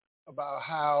expressing about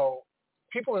how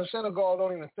people in Senegal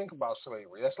don't even think about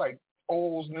slavery. That's like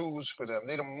old news for them.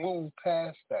 They don't move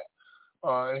past that.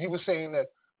 And he was saying that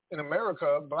in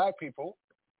America, black people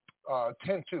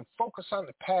tend to focus on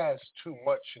the past too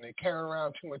much, and they carry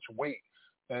around too much weight,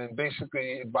 and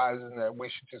basically advising that we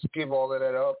should just give all of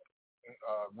that up,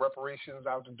 reparations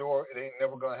out the door. It ain't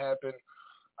never going to happen,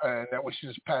 and that we should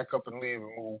just pack up and leave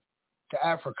and move to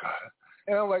Africa.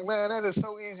 And I'm like, man, that is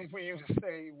so easy for you to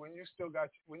say when you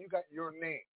got your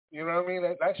name. You know what I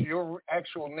mean? That's your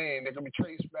actual name that can be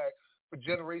traced back for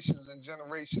generations and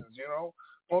generations, you know?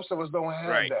 Most of us don't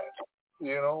have that,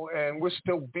 you know, and we're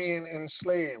still being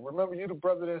enslaved. Remember, you the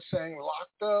brother that sang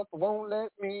Locked Up, Won't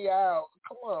Let Me Out.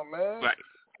 Come on, man. Right.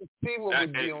 See what we're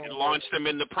dealing it launched them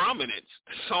into prominence.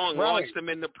 The song launched them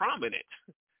into prominence.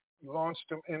 Launched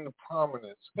them into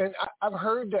prominence. And I've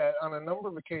heard that on a number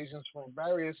of occasions from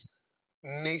various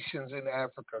nations in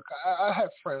Africa. I have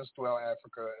friends throughout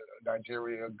Africa,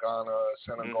 Nigeria, Ghana,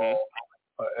 Senegal,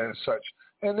 and such.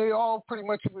 And they all pretty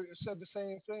much said the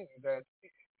same thing, that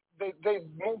they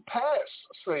moved past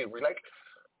slavery. Like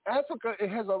Africa, it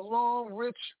has a long,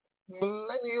 rich,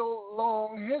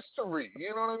 millennial-long history.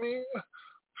 You know what I mean?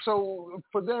 So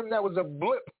for them, that was a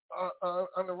blip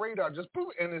on the radar, just boom,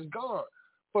 and it's gone.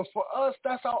 But for us,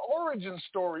 that's our origin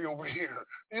story over here.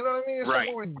 You know what I mean? It's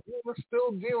something we're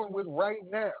still dealing with right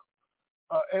now.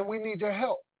 And we need their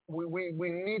help. We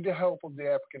need the help of the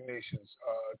African nations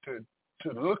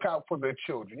to look out for their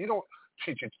children. You don't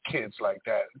treat your kids like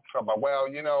that. Talk about, well,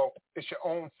 you know, it's your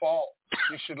own fault.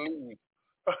 You should leave.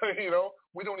 You know,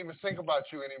 we don't even think about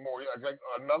you anymore. Like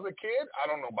another kid? I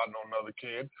don't know about no another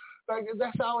kid. Like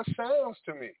that's how it sounds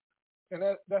to me. And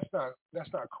that's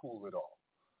not cool at all.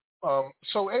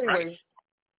 So anyway,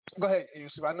 Go ahead,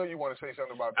 Yusuf. I know you want to say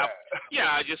something about that.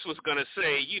 I just was going to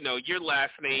say, your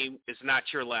last name is not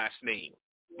your last name.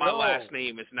 My last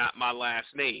name is not my last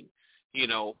name. We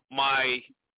don't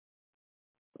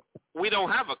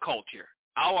have a culture.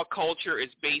 Our culture is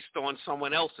based on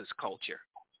someone else's culture.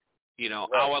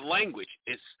 Our language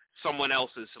is someone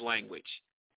else's language.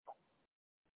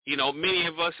 Many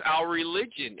of us, our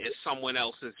religion is someone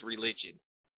else's religion.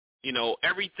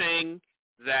 Everything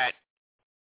that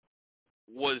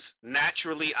was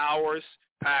naturally ours,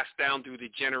 passed down through the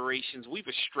generations, we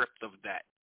were stripped of that.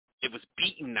 It was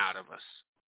beaten out of us.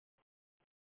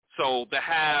 So to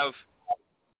have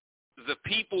the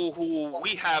people who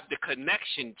we have the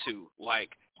connection to, like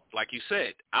you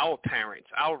said, our parents,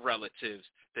 our relatives,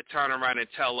 that turn around and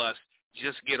tell us,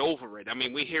 just get over it. I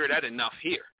mean, we hear that enough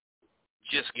here.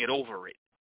 Just get over it.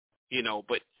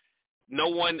 But no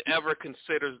one ever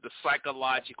considers the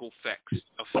psychological effects,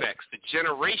 the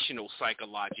generational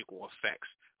psychological effects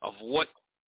of what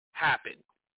happened.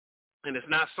 And it's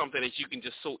not something that you can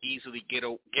just so easily get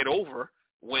over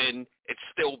when it's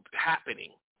still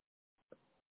happening.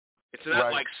 It's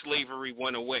not like slavery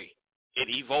went away. It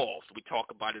evolved. We talk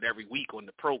about it every week on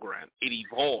the program. It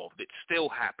evolved. It's still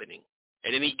happening.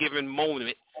 At any given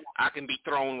moment, I can be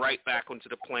thrown right back onto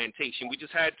the plantation. We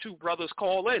just had 2 brothers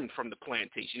call in from the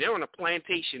plantation. They're on a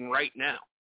plantation right now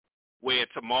where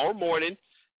tomorrow morning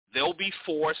they'll be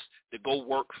forced to go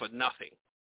work for nothing.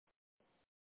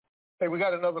 Hey, we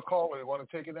got another caller. You want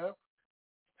to take it now?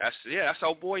 That's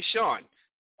our boy Sean.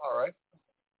 All right.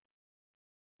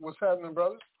 What's happening,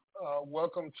 brother?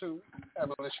 Welcome to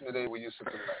Abolition Today with Yusuf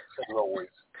and Max, as always.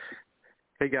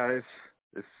 Hey, guys.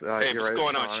 Hey, what's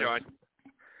going on, Sean?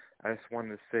 I just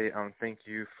wanted to say thank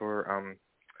you for,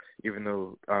 even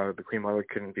though the Queen Mother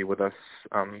couldn't be with us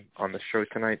on the show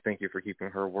tonight, thank you for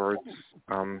keeping her words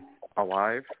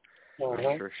alive. Mm-hmm.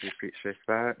 I'm sure she appreciates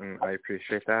that, and I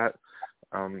appreciate that.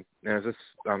 And I was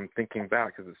just thinking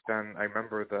back, because it's been, I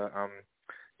remember the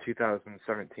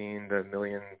 2017, the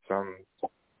Millions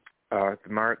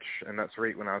March, and that's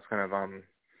right when I was kind of,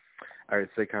 I would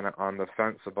say kind of on the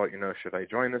fence about, should I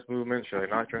join this movement? Should I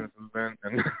not join this movement?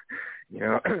 And,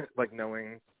 like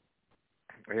knowing,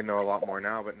 I know a lot more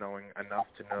now, but knowing enough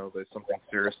to know there's something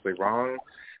seriously wrong.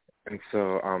 And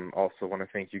so also want to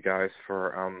thank you guys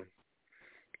for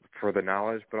the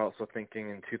knowledge, but also thinking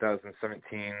in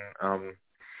 2017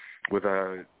 with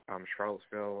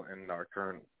Charlottesville and our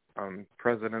current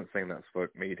president saying that's what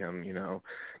made him,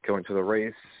 go into the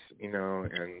race, and,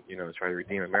 try to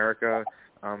redeem America.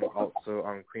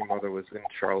 Also, Queen Mother was in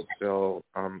Charlottesville,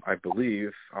 I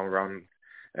believe, around,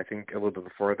 I think a little bit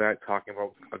before that, talking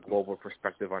about a global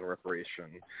perspective on reparation.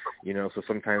 So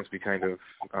sometimes we kind of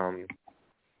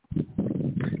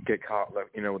get caught, with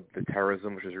the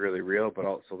terrorism, which is really real, but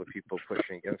also the people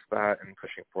pushing against that and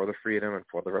pushing for the freedom and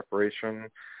for the reparation.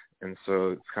 And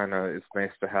so it's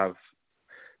nice to have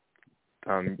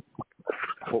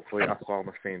hopefully us all on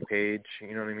the same page,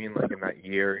 you know what I mean? Like in that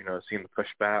year, seeing the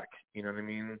pushback, you know what I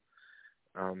mean?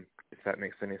 If that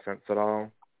makes any sense at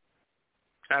all.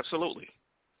 Absolutely.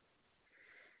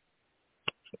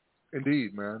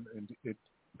 Indeed, man. It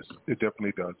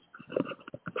definitely does.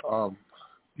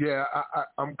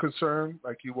 I'm concerned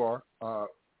like you are.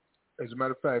 As a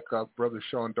matter of fact, Brother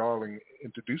Sean Darling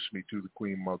introduced me to the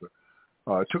Queen Mother.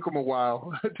 It took him a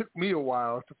while. It took me a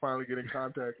while to finally get in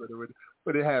contact with her,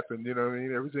 but it happened. You know what I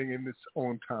mean? Everything in its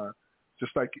own time,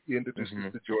 just like he introduced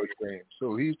us to George James.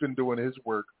 So he's been doing his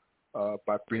work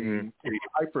by being a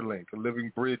hyperlink, a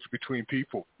living bridge between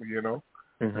people, and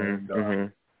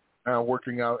now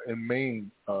working out in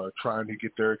Maine, trying to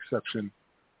get their exception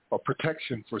or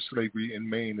protection for slavery in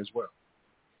Maine as well.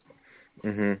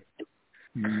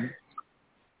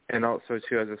 And also,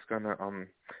 too, I was just gonna, I'm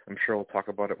sure we'll talk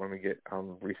about it when we get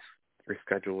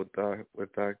rescheduled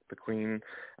with the Queen.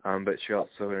 But she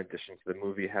also, in addition to the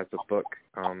movie, has a book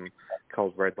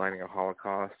called Redlining a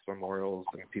Holocaust: Memorials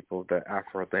and People of the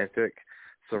Afro-Atlantic.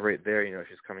 So right there,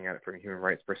 she's coming at it from a human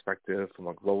rights perspective, from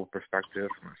a global perspective,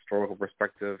 from a historical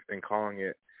perspective, and calling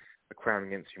it a crime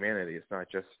against humanity. It's not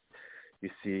just you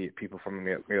see people from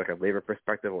maybe like a labor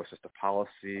perspective, or it's just a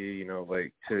policy,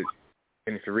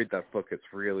 And if you read that book,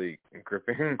 it's really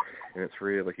gripping, and it's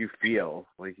really like you feel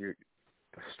like the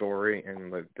story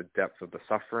and the depth of the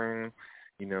suffering,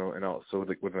 and also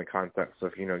within the context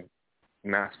of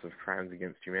massive crimes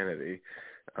against humanity.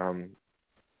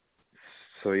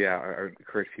 So yeah, I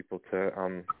encourage people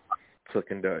to look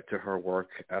into her work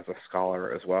as a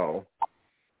scholar as well.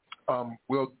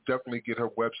 We'll definitely get her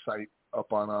website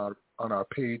up on our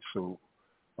page, so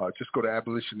Just go to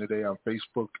Abolition Today on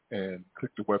Facebook and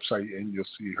click the website, and you'll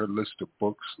see her list of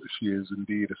books. She is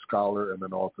indeed a scholar and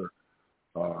an author,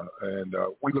 and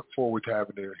we look forward to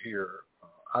having her here.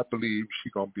 I believe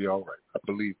she's going to be all right. I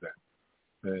believe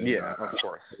that. And, yeah, of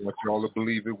course. I want you all to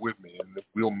believe it with me, and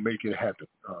we'll make it happen.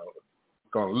 We're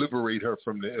going to liberate her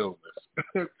from the illness.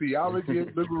 Theology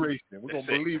of liberation. We're going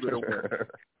to believe it over.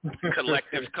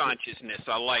 Collective consciousness.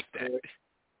 I like that.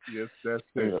 Yes, that's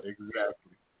it.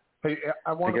 Exactly. Hey,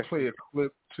 I want to play a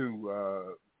clip too,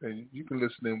 and you can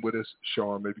listen in with us,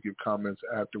 Sean, maybe give comments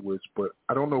afterwards, but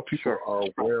I don't know if people are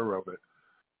aware of it.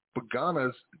 But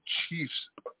Ghana's chiefs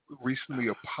recently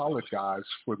apologized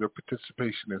for their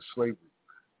participation in slavery,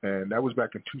 and that was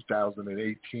back in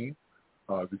 2018.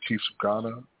 The chiefs of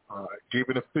Ghana gave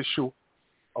an official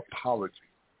apology.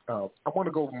 I want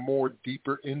to go more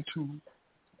deeper into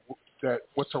that,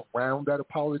 what's around that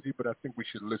apology, but I think we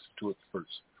should listen to it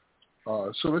first.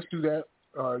 So let's do that.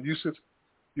 Yusuf,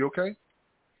 you okay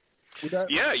with that?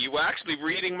 Yeah, you were actually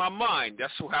reading my mind.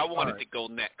 That's how I wanted to go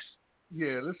next.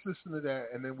 Yeah, let's listen to that,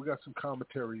 and then we got some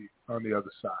commentary on the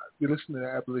other side. You're listening to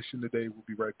Abolition Today. We'll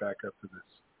be right back after this.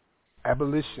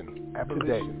 Abolition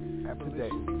Today.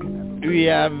 We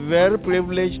are very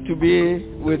privileged to be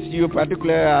with you,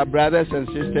 particularly our brothers and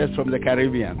sisters from the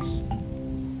Caribbean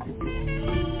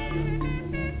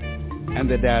and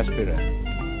the diaspora,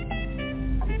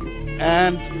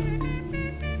 and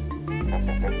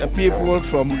the people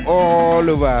from all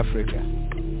over Africa,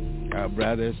 our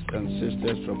brothers and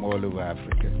sisters from all over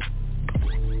Africa.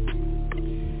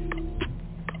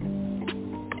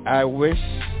 I wish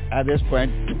at this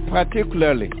point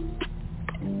particularly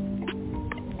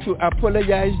to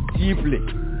apologize deeply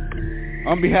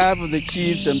on behalf of the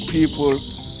chiefs and people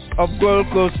of Gold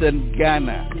Coast and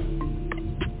Ghana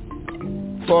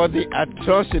for the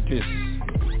atrocities,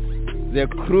 the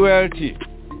cruelty,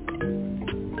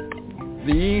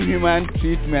 the inhuman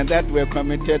treatment that were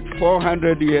committed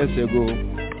 400 years ago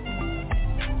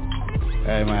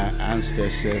by my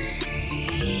ancestors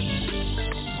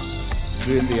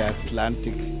during the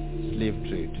Atlantic slave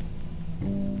trade,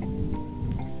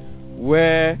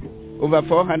 where over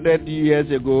 400 years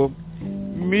ago,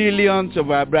 millions of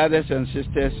our brothers and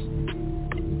sisters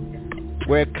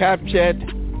were captured,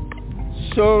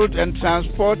 sold and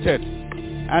transported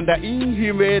under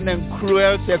inhumane and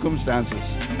cruel circumstances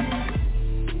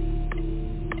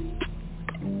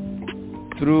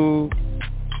through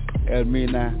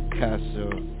Elmina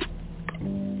Castle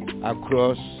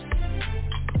across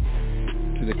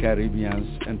to the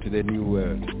Caribbean and to the New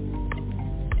World.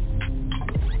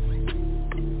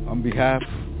 On behalf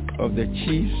of the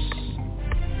chiefs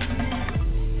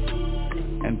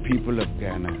and people of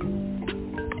Ghana,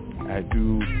 I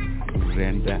do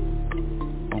render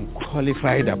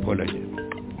unqualified apology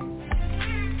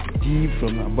deep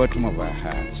from the bottom of our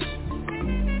hearts.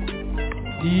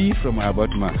 Deep from our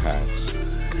bottom of our hearts.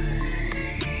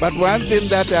 But one thing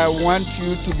that I want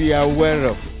you to be aware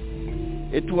of,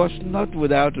 it was not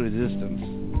without resistance.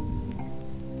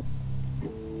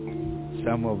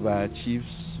 Some of our chiefs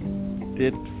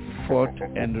did fought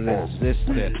and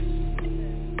resisted.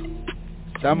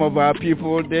 Some of our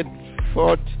people did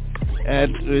fought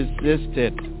and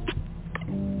resisted.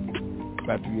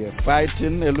 But we are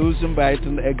fighting a losing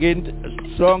battle against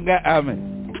a stronger army.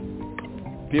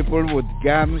 People with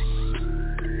guns,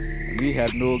 we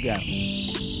had no guns.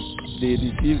 They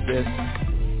deceived us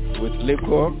with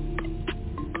liquor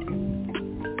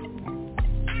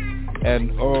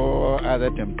and all other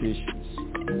temptations.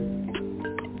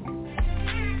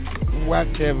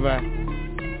 Whatever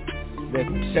the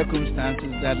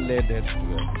circumstances that led us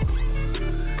to it,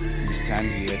 we stand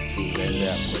here to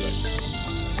render apology.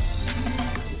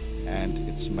 And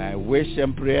it's my wish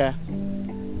and prayer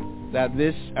that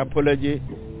this apology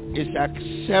is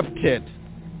accepted.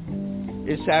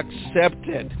 It's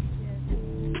accepted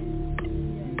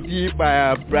deep by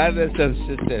our brothers and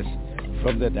sisters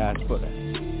from the diaspora.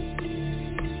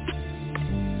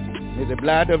 May the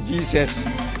blood of Jesus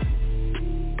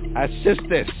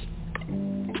assist us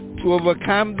to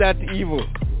overcome that evil,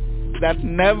 that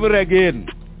never again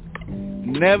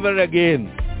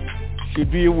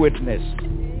should we witness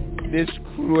this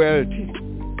cruelty,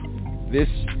 this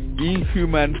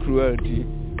inhuman cruelty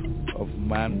of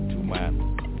man to man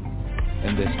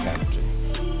in this country.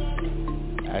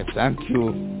 I thank you,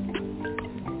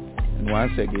 and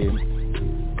once again,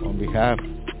 on behalf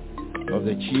of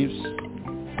the chiefs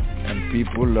and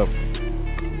people of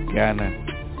Ghana,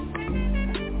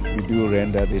 we do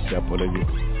render this apology.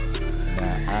 And I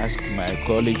ask my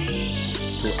colleague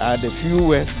to add a few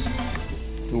words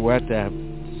to what I have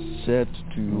said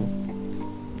to you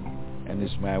And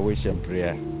it's my wish and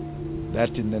prayer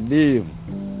that in the name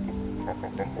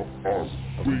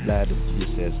of the blood of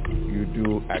Jesus, you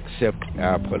do accept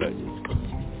our apology.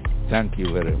 Thank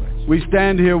you very much. We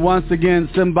stand here once again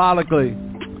symbolically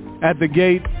at the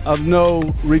gate of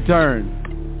no return.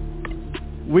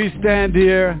 We stand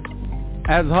here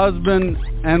as husband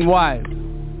and wife.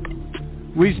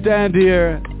 We stand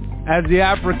here as the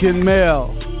African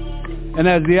male and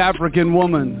as the African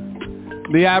woman,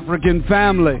 the African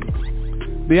family,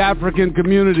 the African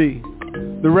community,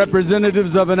 the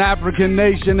representatives of an African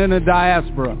nation in a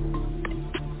diaspora.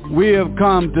 We have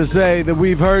come to say that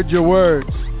we've heard your words.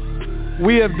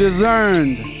 We have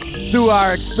discerned through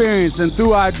our experience and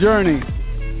through our journey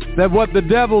that what the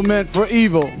devil meant for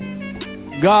evil,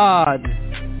 God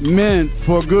meant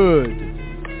for good.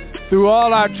 Through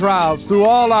all our trials, through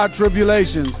all our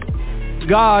tribulations,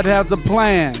 God has a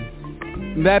plan.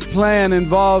 That plan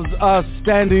involves us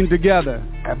standing together.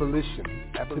 Abolition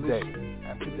Today.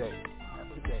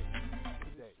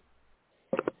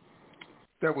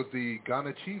 That was the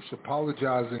Ghana Chiefs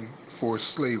apologizing for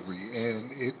slavery,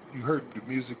 and you heard the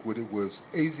music with it was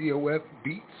AZOF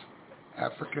Beats,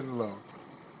 African Love.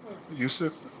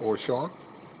 Yusuf or Sean?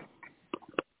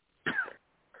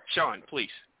 Sean, please.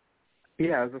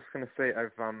 Yeah, I was just gonna say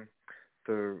I've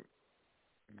the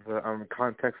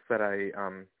context that I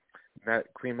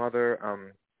met Queen Mother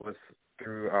was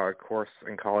through a course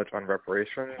in college on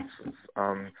reparations.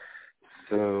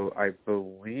 So I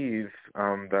believe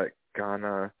that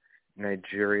Ghana,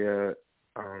 Nigeria,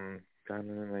 I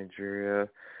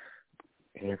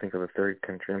can't think of a third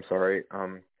country, I'm sorry,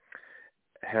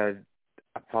 had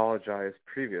apologized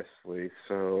previously,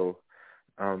 so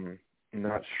I'm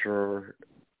not sure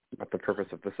what the purpose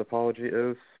of this apology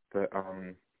is, but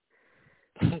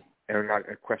and I'm not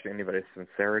questioning anybody's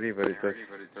sincerity, but it does.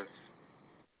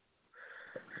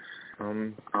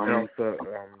 And also,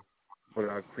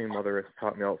 what Queen Mother has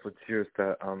taught me also too is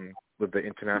that with the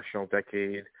International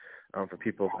Decade for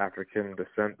people of African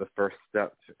descent, the first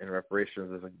step in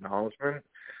reparations is acknowledgement.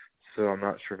 So I'm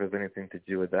not sure if there's anything to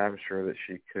do with that. I'm sure that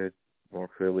she could more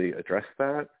clearly address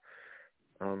that.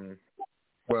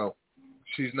 Well,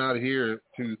 she's not here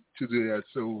to do that,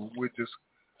 so we're just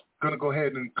going to go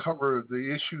ahead and cover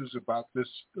the issues about this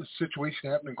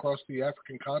situation happening across the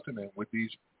African continent with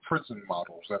these prison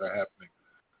models that are happening.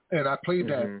 And I played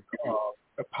that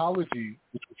apology,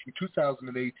 which was from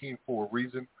 2018 for a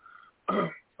reason.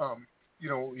 The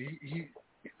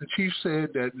chief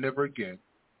said that never again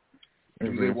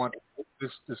do they want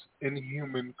this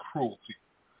inhuman cruelty.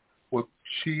 Well,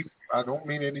 Chief, I don't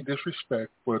mean any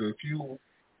disrespect, but if you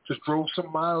just drove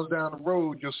some miles down the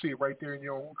road, you'll see it right there in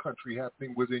your own country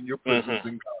happening within your prisons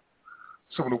in Ghana.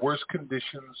 Some of the worst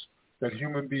conditions that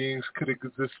human beings could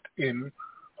exist in,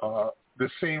 the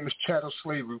same as chattel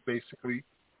slavery, basically,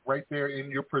 right there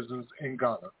in your prisons in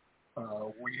Ghana.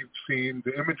 We've seen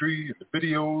the imagery and the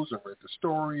videos and read the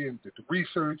story and did the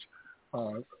research.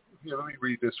 Let me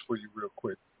read this for you real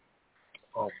quick.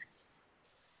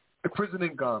 The prison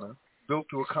in Ghana, built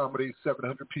to accommodate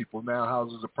 700 people, now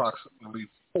houses approximately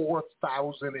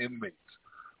 4,000 inmates,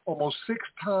 almost 6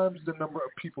 times the number of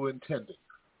people intended.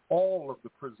 All of the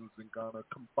prisons in Ghana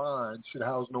combined should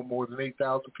house no more than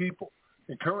 8,000 people.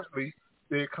 And currently,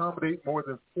 they accommodate more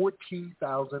than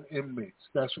 14,000 inmates.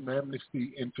 That's from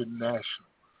Amnesty International.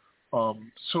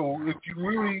 So if you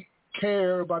really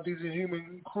care about these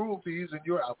inhuman cruelties and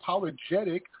you're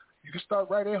apologetic, you can start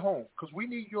right at home because we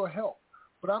need your help.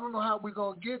 But I don't know how we're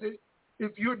going to get it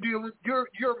if you're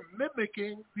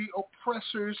mimicking the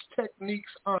oppressor's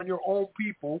techniques on your own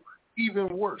people, even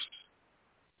worse.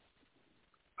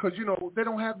 Because, they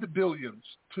don't have the billions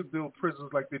to build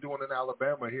prisons like they're doing in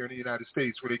Alabama here in the United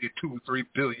States where they get $2 or $3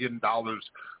 billion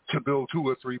to build 2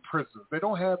 or 3 prisons. They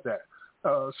don't have that.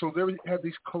 So they have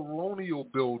these colonial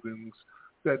buildings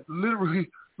that literally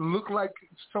look like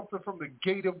something from the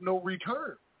gate of no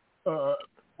return,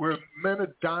 where men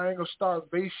are dying of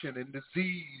starvation and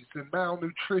disease and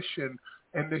malnutrition,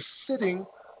 and they're sitting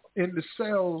in the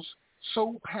cells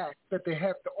so packed that they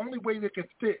have, the only way they can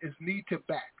fit is knee to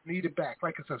back,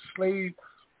 like it's a slave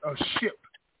ship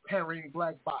carrying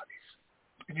black bodies.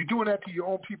 And you're doing that to your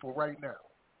own people right now.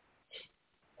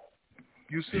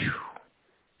 You see?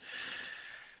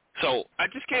 So I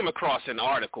just came across an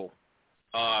article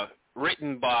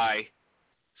written by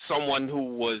someone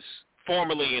who was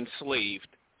formerly enslaved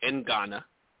in Ghana.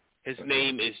 His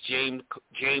name is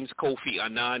James Kofi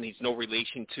Annan. He's no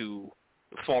relation to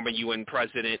the former UN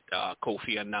President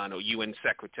Kofi Annan or UN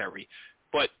Secretary.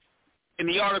 But in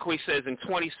the article he says in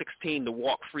 2016, the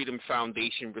Walk Freedom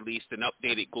Foundation released an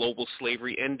updated global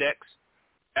slavery index.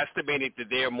 estimated that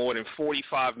there are more than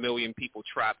 45 million people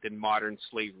trapped in modern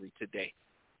slavery today.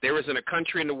 There isn't a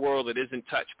country in the world that isn't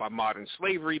touched by modern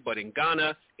slavery, but in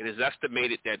Ghana, it is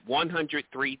estimated that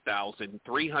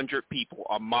 103,300 people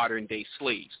are modern-day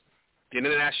slaves. The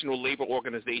International Labor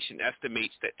Organization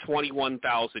estimates that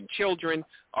 21,000 children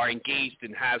are engaged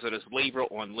in hazardous labor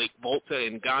on Lake Volta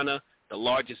in Ghana, the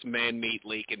largest man-made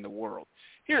lake in the world.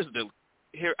 Here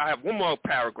I have one more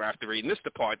paragraph to read, and this is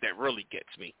the part that really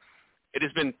gets me. It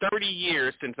has been 30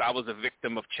 years since I was a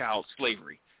victim of child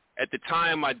slavery. At the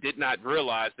time, I did not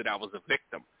realize that I was a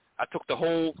victim. I took the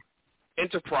whole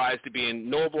enterprise to be a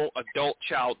noble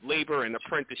adult-child labor and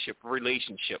apprenticeship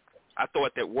relationship. I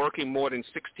thought that working more than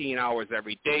 16 hours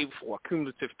every day for a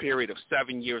cumulative period of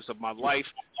 7 years of my life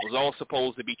was all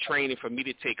supposed to be training for me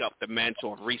to take up the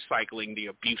mantle of recycling the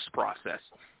abuse process.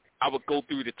 I would go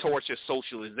through the torture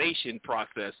socialization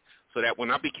process so that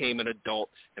when I became an adult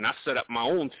and I set up my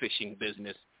own fishing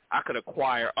business, I could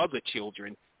acquire other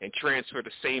children and transfer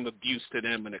the same abuse to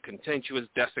them in a contemptuous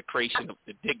desecration of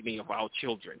the dignity of our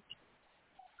children.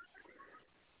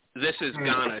 This is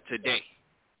Ghana today.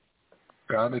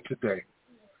 Ghana today.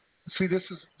 See, this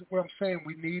is what I'm saying.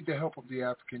 We need the help of the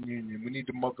African Union. We need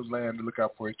the motherland to look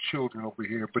out for its children over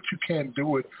here. But you can't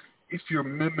do it if you're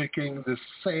mimicking the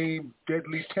same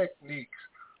deadly techniques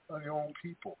on your own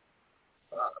people.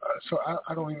 So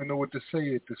I don't even know what to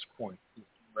say at this point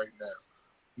right now.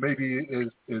 Maybe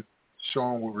as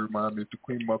Sean would remind me, if the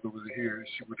Queen Mother was here,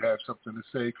 she would have something to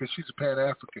say because she's a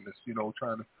Pan-Africanist, you know,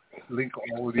 trying to link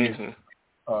all of these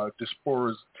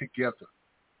diasporas together.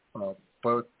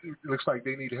 But it looks like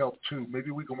they need help too.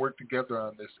 Maybe we can work together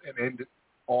on this and end it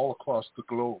all across the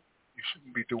globe. You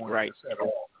shouldn't be doing this at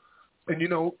all. And you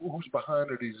know who's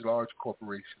behind are these large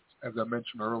corporations. As I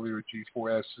mentioned earlier,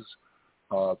 G4S is,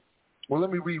 well,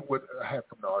 let me read what I have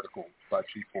from the article about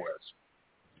G4S.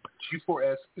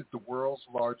 G4S is the world's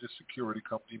largest security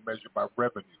company measured by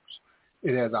revenues.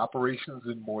 It has operations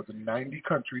in more than 90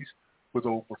 countries with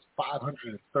over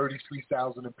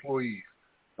 533,000 employees.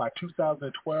 By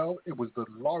 2012, it was the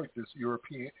largest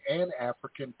European and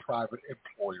African private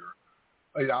employer.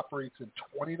 It operates in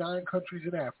 29 countries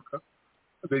in Africa.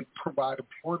 They provide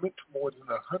employment to more than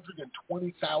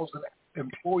 120,000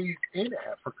 employees in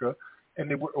Africa, and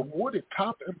they were awarded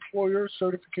top employer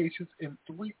certifications in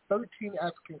 13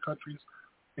 African countries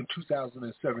in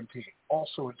 2017,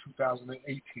 also in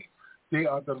 2018. They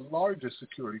are the largest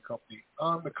security company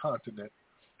on the continent,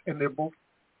 and they're both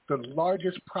the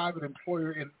largest private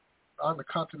employer on the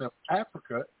continent of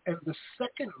Africa and the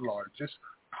second largest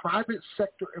private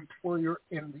sector employer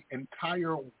in the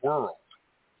entire world.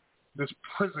 This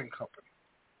prison company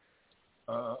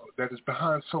that is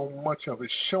behind so much of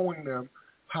it, showing them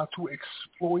how to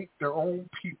exploit their own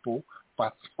people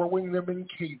by throwing them in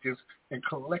cages and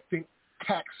collecting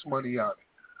tax money on it.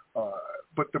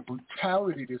 But the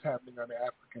brutality that's happening on the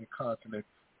African continent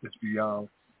is beyond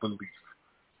belief.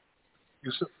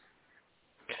 Yusuf?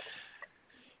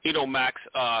 You know, Max,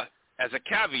 as a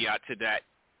caveat to that,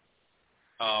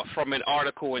 from an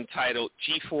article entitled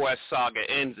G4S Saga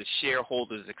Ends as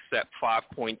Shareholders Accept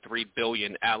 $5.3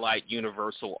 Billion Allied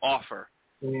Universal Offer.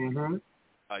 Mm-hmm.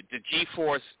 The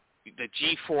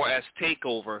G4S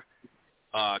takeover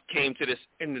came to this,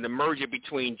 and the merger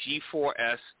between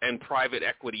G4S and private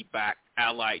equity-backed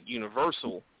Allied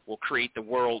Universal will create the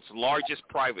world's largest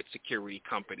private security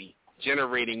company,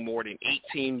 generating more than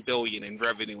 $18 billion in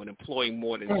revenue and employing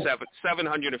more than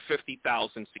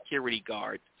 750,000 security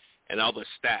guards and other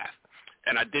staff.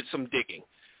 And I did some digging.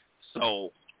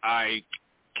 So I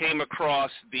came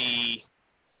across a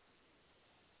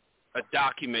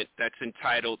document that's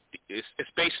entitled, it's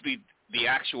basically the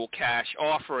actual cash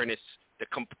offer, and it's the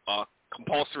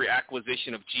compulsory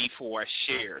acquisition of G4S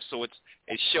shares. So it's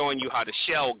showing you how the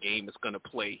shell game is going to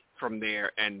play from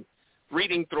there. And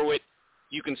reading through it,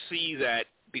 you can see that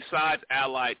besides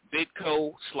Allied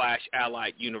Bidco /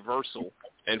 Allied Universal,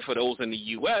 and for those in the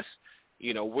U.S.,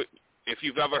 you know, if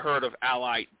you've ever heard of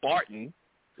Allied Barton,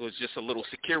 it was just a little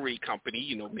security company.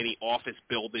 You know, many office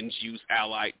buildings use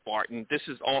Allied Barton. This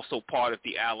is also part of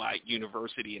the Allied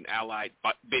University and Allied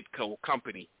Bidco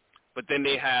company. But then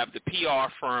they have the PR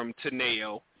firm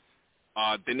Teneo.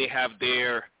 Then they have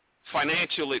their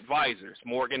financial advisors,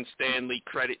 Morgan Stanley,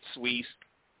 Credit Suisse,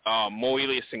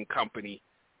 Moelis and Company.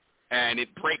 And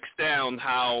it breaks down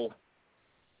how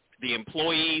the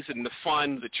employees and the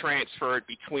funds are transferred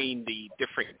between the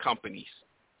different companies.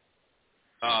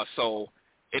 So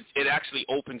it actually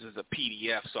opens as a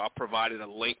PDF, so I provided a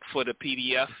link for the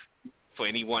PDF for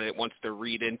anyone that wants to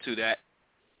read into that.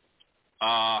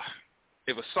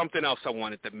 There was something else I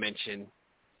wanted to mention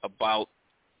about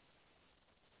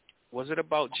Was it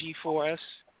about G4S?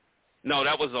 No,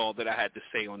 that was all that I had to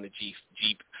say on the G.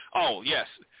 Oh, yes.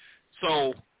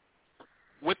 So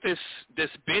with this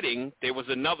bidding, there was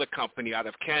another company out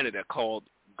of Canada called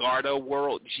Garda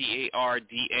World,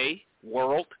 Garda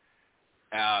World,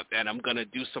 and I'm going to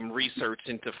do some research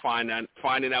into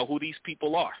finding out who these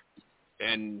people are,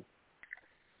 and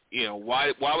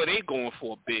why were they going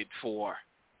for a bid for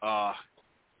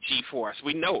G4S?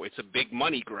 We know it's a big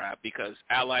money grab because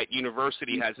Allied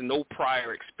University has no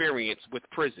prior experience with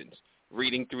prisons.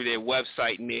 Reading through their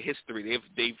website and their history,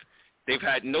 they've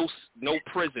had no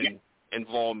prison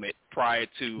involvement prior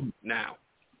to now.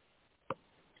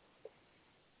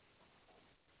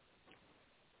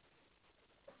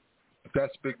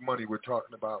 That's big money we're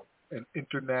talking about. An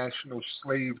international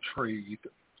slave trade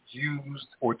used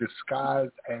or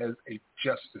disguised as a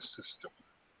justice system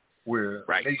where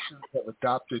nations have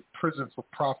adopted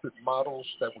prison-for-profit models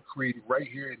that were created right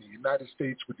here in the United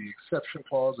States with the exception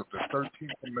clause of the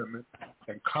 13th Amendment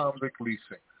and convict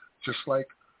leasing. Just like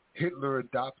Hitler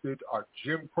adopted our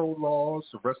Jim Crow laws,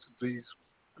 the rest of these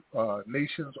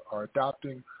nations are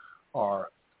adopting our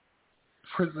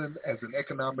prison as an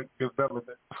economic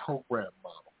development program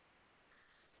model.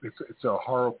 It's a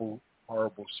horrible,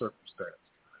 horrible circumstance.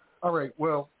 All right,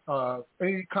 well,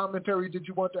 any commentary did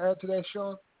you want to add to that,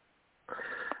 Sean?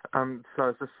 So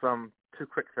it's just two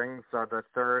quick things. The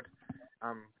third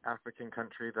African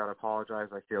country that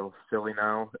apologized, I feel silly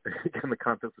now in the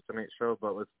context of tonight's show,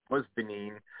 but was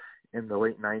Benin in the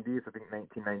late 90s, I think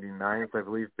 1999. So I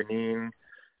believe Benin,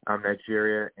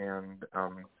 Nigeria, and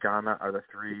Ghana are the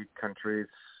three countries,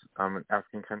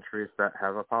 African countries that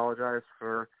have apologized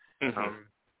for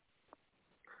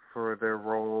their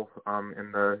role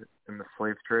in the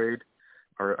slave trade,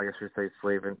 or I guess you should say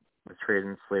the trade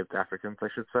in enslaved Africans, I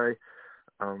should say,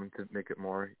 to make it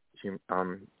more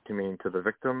humane to the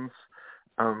victims.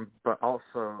 But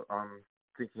also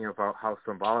thinking about how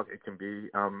symbolic it can be.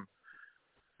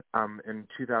 In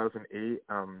 2008,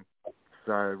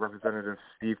 Representative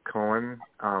Steve Cohen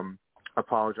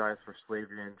apologized for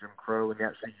slavery and Jim Crow, and he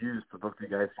actually used the book you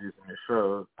guys use in your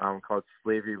show called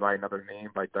Slavery by Another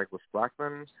Name by Douglas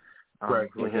Blackman, who I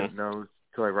didn't know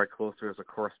until I read closer as a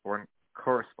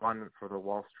correspondent for the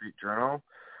Wall Street Journal.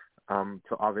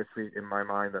 So obviously, in my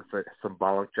mind, that's a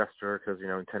symbolic gesture because,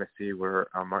 in Tennessee where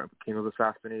Martin Luther King was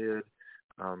assassinated,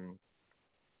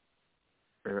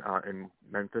 in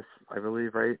Memphis, I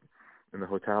believe, right? In the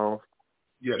hotel.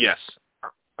 Yes.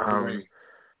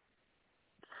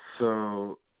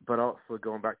 So, but also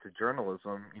going back to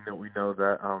journalism, we know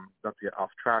that, not to get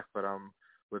off track, but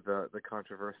with the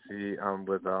controversy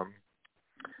with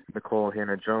Nicole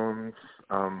Hannah-Jones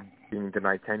being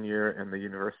denied tenure in the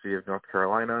University of North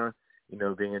Carolina,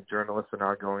 being a journalist and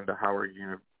now going to Howard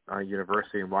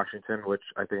University in Washington, which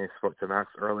I think I spoke to Max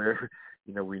earlier,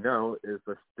 we know is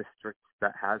the district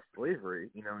that has slavery,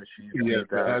 and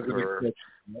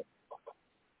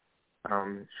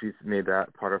she's made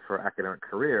that part of her academic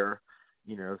career,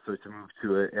 so to move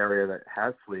to an area that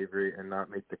has slavery and not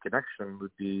make the connection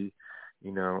would be,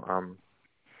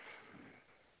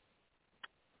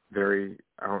 very,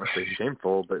 I don't want to say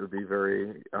shameful, but it would be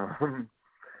very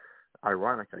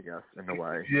ironic, I guess, in a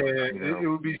way. Yeah, it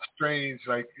would be strange,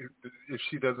 like, if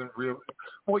she doesn't really...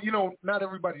 Well, not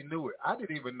everybody knew it. I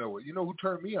didn't even know it. Who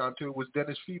turned me on to it was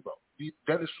Dennis Febo.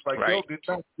 Dennis was like, yo,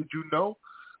 did you know?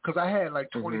 Because I had like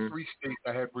 23 states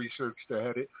I had researched that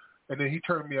had it, and then he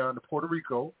turned me on to Puerto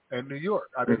Rico and New York.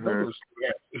 I didn't know this,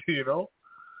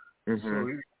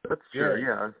 So that's true,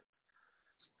 yeah.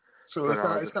 So but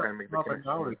it's not common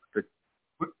knowledge.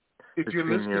 If you're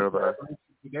listening to Abolition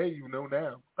Today, you know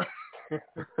now.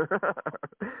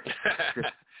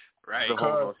 Right. The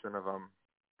whole notion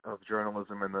of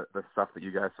journalism and the stuff that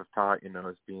you guys have taught,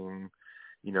 as being,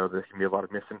 there can be a lot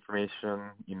of misinformation,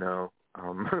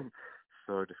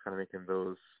 so just kind of making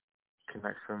those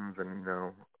connections and,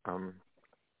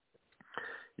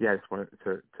 I just wanted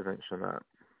to mention that.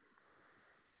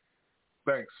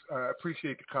 Thanks. I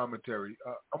appreciate the commentary.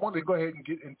 I want to go ahead and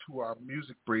get into our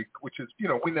music break, which is,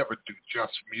 we never do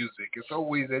just music. It's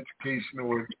always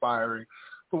educational, inspiring.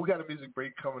 But we got a music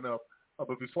break coming up.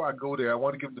 But before I go there, I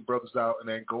want to give the brothers out in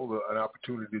Angola an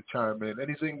opportunity to chime in.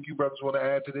 Anything you brothers want to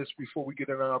add to this before we get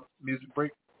in our music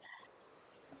break?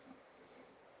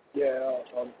 Yeah,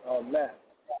 Matt.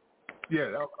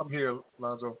 Yeah, I'm here,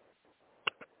 Lonzo.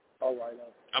 All right.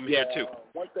 I'm here too.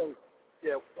 One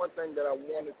thing that I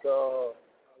wanted to,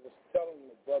 I was telling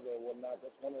the brother or whatnot,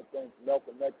 that's one of the things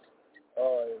Malcolm X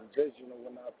envisioned or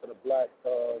whatnot for the black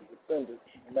descendants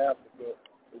in Africa,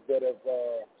 is that if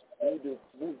we need to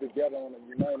move together on a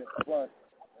united front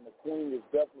and the Queen is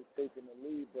definitely taking the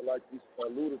lead. But like you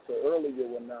alluded to earlier,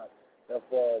 or not, if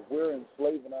we're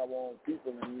enslaving our own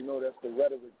people, and you know that's the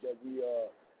rhetoric that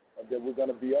we're going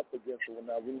to be up against, or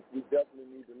not, we definitely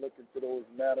need to look into those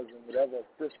matters and whatever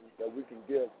assistance that we can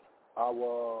give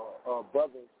our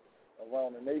brothers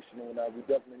around the nation, or not, we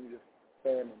definitely need to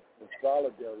stand in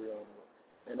solidarity on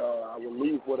it. And I will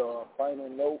leave with a final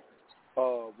note.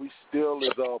 We still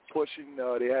is pushing.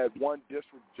 They had one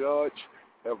district judge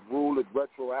have ruled it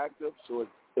retroactive, so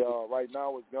right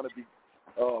now it's going to be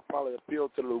probably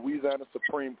appealed to the Louisiana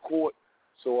Supreme Court.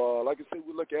 So like I said,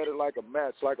 we look at it like a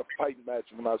match, like a fighting match.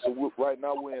 So right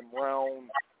now we're in round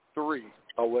 3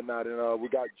 or whatnot, and we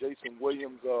got Jason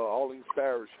Williams, Orleans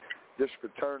Parish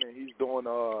District Attorney. He's doing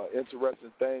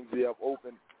interesting things. He have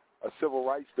opened a civil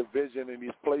rights division, and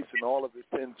he's placing all of his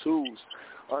 10 tools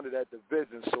under that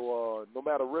division. So no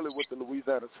matter really what the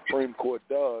Louisiana Supreme Court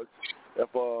does, if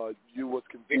you was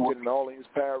convicted in Orleans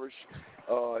Parish,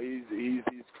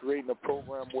 he's creating a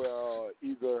program where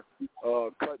either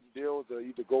cutting deals or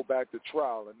either go back to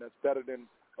trial, and that's better than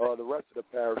the rest of the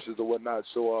parishes or whatnot.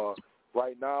 So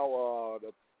right now,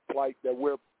 the plight that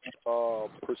we're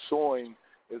pursuing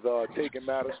is taking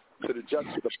matters to the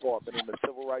Justice Department in the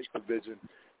Civil Rights Division.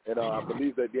 And I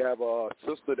believe that they have a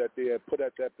sister that they had put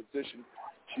at that position.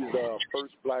 She's the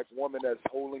first black woman that's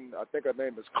holding, I think her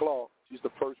name is Claw. She's the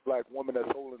first black woman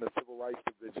that's holding the Civil Rights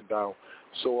Division down.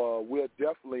 So we'll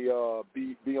definitely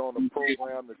be on the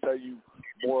program to tell you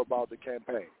more about the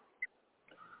campaign.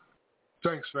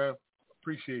 Thanks, man.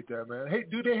 Appreciate that, man. Hey,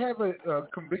 do they have a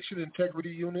conviction integrity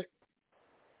unit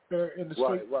there in the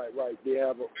state? Right. They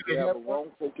have a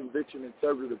wrongful conviction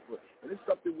integrity, and it's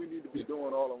something we need to be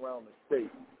doing all around the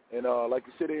state. And like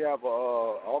you said, they have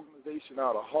an organization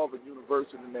out of Harvard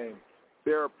University named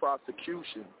Fair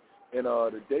Prosecution. And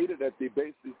the data that they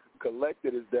basically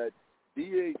collected is that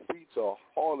DA seats are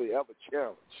hardly ever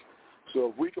challenged.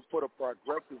 So if we could put a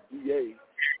progressive DA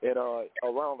in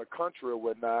around the country or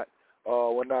whatnot,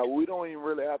 we don't even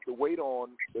really have to wait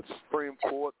on the Supreme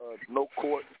Court, no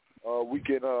court. We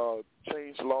can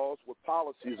change laws with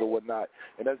policies or whatnot.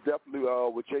 And that's definitely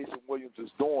what Jason Williams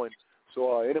is doing.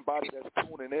 So anybody that's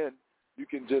tuning in, you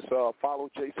can just follow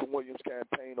Jason Williams'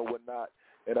 campaign or whatnot.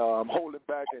 And I'm holding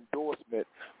back endorsement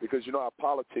because you know how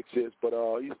politics is, but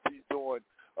he's doing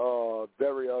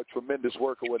very tremendous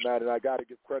work or whatnot, and I got to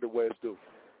give credit where it's due.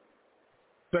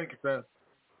 Thank you, man.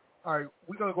 All right,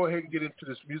 we're going to go ahead and get into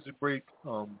this music break.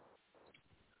 We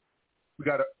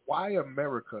got Why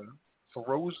America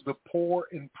Throws the Poor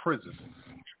in Prison,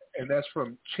 and that's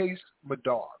from Chase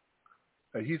Madar.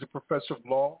 He's a professor of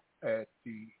law at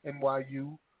the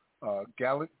NYU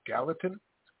Gallatin,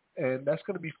 and that's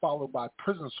going to be followed by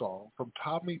Prison Song from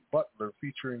Tommy Butler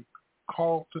featuring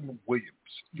Carlton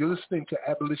Williams. You're listening to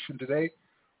Abolition Today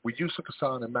with Yusuf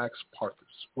Hassan and Max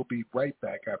Parthas. We'll be right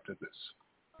back after this.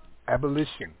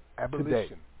 Abolition Today.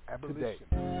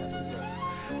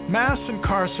 Mass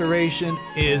incarceration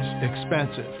is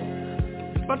expensive.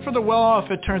 But for the well-off,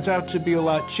 it turns out to be a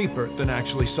lot cheaper than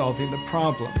actually solving the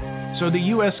problem. So the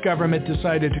U.S. government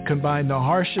decided to combine the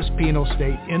harshest penal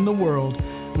state in the world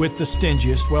with the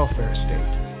stingiest welfare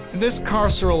state. This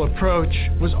carceral approach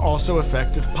was also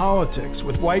affected politics,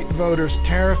 with white voters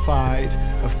terrified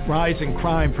of rising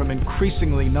crime from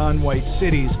increasingly non-white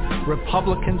cities.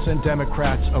 Republicans and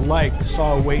Democrats alike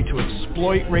saw a way to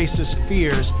exploit racist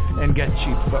fears and get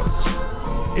cheap votes.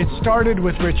 It started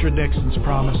with Richard Nixon's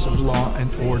promise of law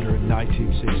and order in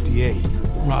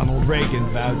 1968. Ronald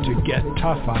Reagan vowed to get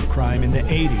tough on crime in the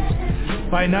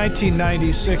 80s. By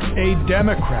 1996, a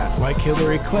Democrat like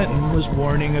Hillary Clinton was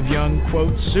warning of young,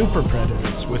 quote, super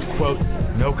predators with, quote,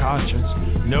 no conscience,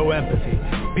 no empathy,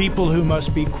 people who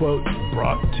must be, quote,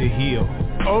 brought to heel.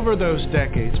 Over those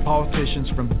decades, politicians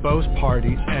from both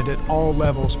parties and at all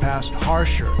levels passed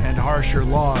harsher and harsher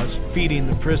laws feeding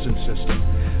the prison system.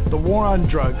 The war on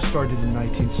drugs started in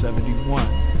 1971.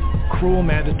 Cruel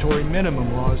mandatory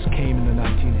minimum laws came in the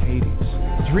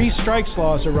 1980s. 3 strikes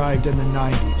laws arrived in the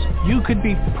 90s. You could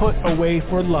be put away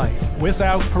for life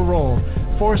without parole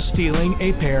for stealing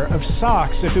a pair of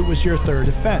socks if it was your 3rd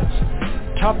offense.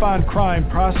 Tough on crime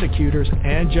prosecutors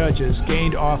and judges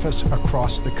gained office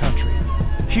across the country.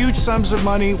 Huge sums of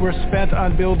money were spent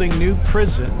on building new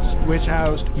prisons, which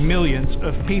housed millions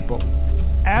of people.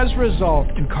 As a result,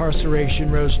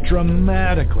 incarceration rose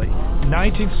dramatically. In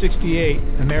 1968,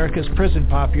 America's prison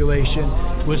population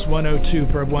was 102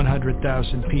 per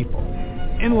 100,000 people,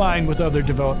 in line with other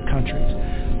developed countries.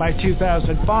 By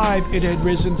 2005, it had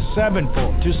risen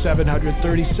 7-fold to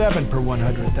 737 per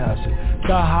 100,000,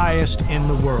 the highest in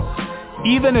the world.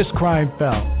 Even as crime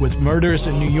fell, with murders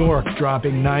in New York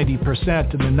dropping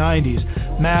 90% in the 90s,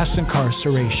 mass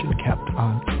incarceration kept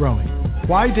on growing.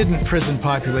 Why didn't prison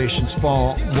populations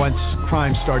fall once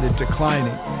crime started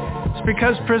declining? It's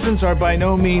because prisons are by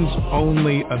no means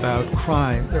only about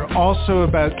crime. They're also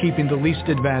about keeping the least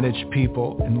advantaged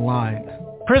people in line.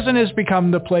 Prison has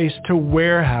become the place to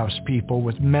warehouse people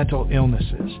with mental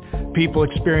illnesses, people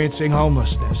experiencing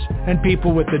homelessness, and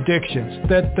people with addictions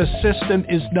that the system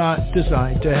is not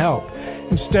designed to help.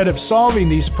 Instead of solving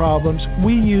these problems,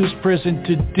 we use prison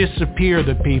to disappear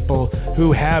the people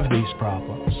who have these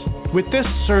problems. With this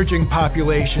surging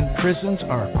population, prisons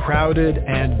are crowded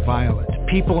and violent.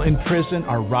 People in prison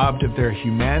are robbed of their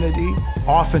humanity,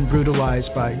 often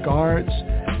brutalized by guards,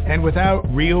 and without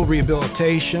real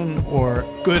rehabilitation or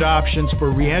good options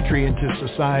for reentry into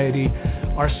society,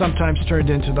 are sometimes turned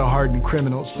into the hardened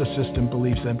criminals the system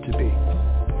believes them to be.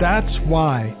 That's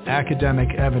why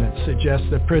academic evidence suggests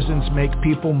that prisons make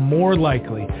people more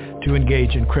likely to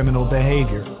engage in criminal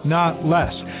behavior, not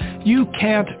less. You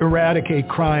can't eradicate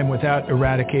crime without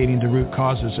eradicating the root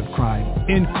causes of crime,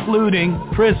 including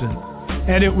prison.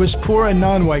 And it was poor and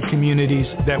non-white communities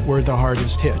that were the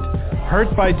hardest hit.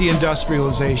 Hurt by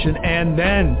deindustrialization and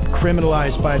then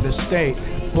criminalized by the state,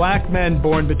 black men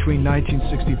born between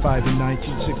 1965 and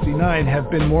 1969 have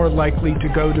been more likely to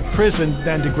go to prison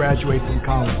than to graduate from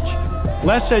college.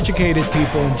 Less educated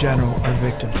people in general are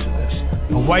victims to this.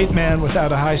 A white man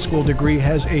without a high school degree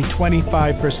has a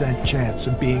 25% chance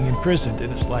of being imprisoned in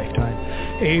his lifetime.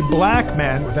 A black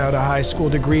man without a high school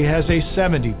degree has a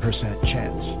 70%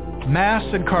 chance. Mass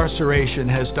incarceration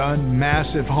has done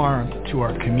massive harm to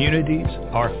our communities,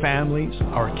 our families,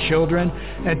 our children,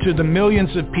 and to the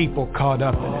millions of people caught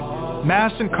up in it.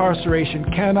 Mass incarceration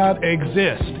cannot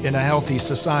exist in a healthy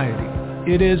society.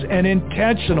 It is an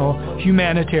intentional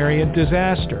humanitarian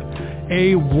disaster,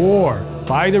 a war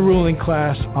by the ruling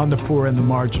class on the poor and the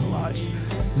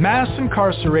marginalized. Mass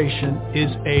incarceration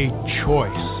is a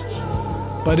choice,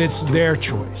 but it's their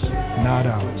choice, not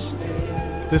ours.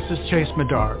 This is Chase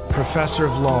Madar, Professor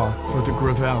of Law for the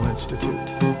Gravel Institute.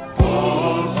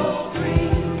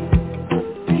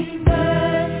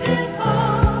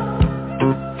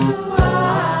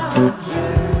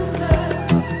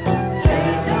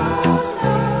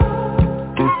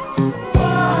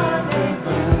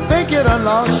 Think you done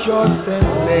lost your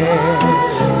senses.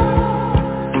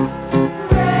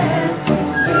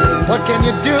 What can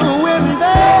you do in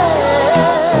there?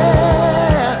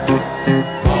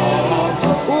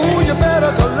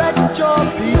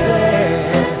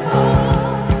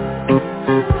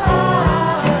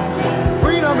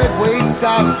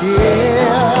 Out here,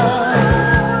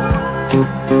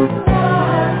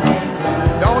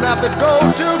 don't have to go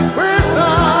to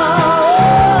prison,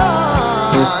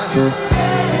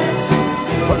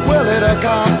 but will it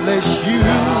accomplish you?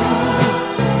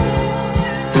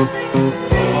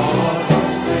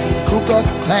 Ku Klux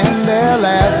Klan, they're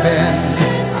laughing,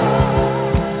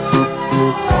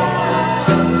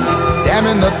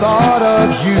 damning the thought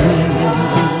of you.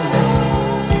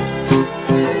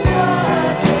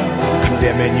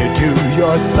 Condemning you to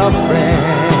your suffering.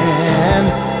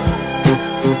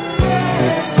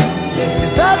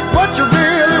 Is that what you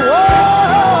really want?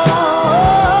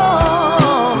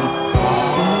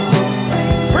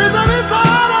 Prison is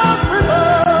out of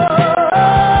prison,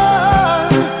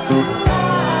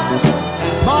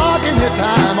 marking your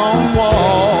time on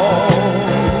walls.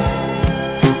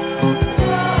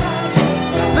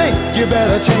 Think you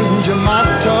better change your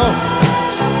motto.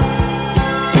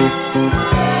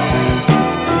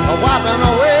 Wiping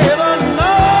away the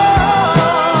night,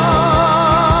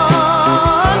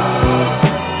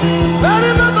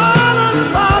 letting the violence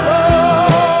follow,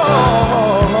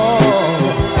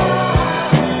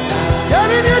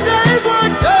 getting your day's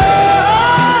work done.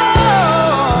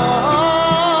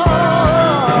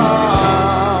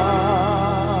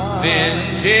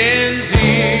 Vengeance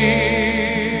is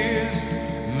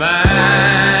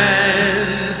mine,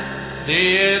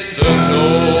 saith the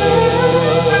Lord.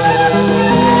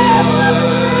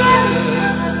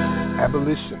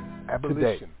 Abolition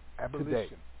today.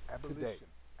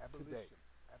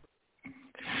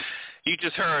 You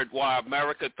just heard Why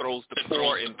America Throws the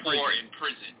Poor in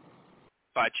Prison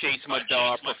by Chase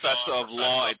Madar, Professor of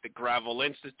Law at the Gravel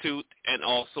Institute and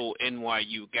also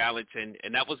NYU Gallatin.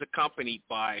 And that was accompanied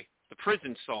by the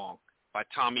Prison Song by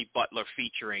Tommy Butler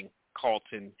featuring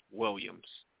Carlton Williams.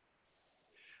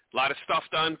 A lot of stuff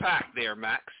to unpack there,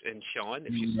 Max and Sean,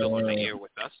 if you're still on the air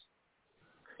with us.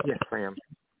 Yes, I am.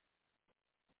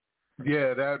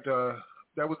 Yeah, that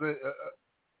was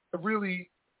a really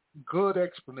good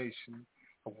explanation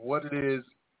of what it is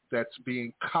that's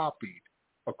being copied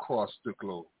across the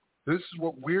globe. This is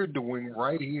what we're doing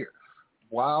right here,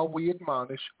 while we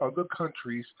admonish other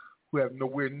countries who have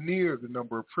nowhere near the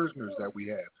number of prisoners that we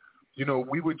have. You know,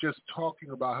 we were just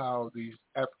talking about how these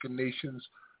African nations'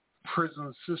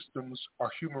 prison systems are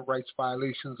human rights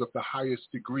violations of the highest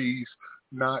degrees,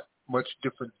 not much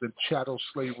different than chattel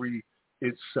slavery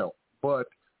itself. But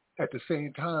at the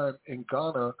same time, in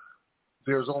Ghana,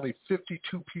 there's only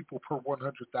 52 people per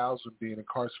 100,000 being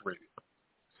incarcerated.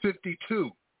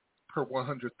 52 per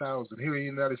 100,000. Here in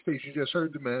the United States, you just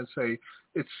heard the man say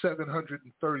it's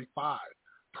 735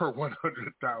 per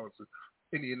 100,000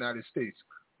 in the United States.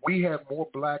 We have more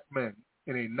black men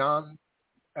in a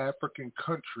non-African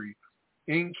country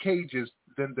in cages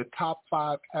than the top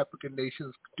 5 African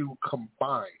nations do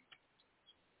combined.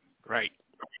 Right.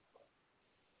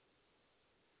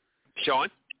 Sean?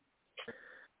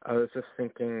 I was just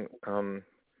thinking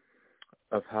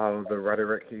of how the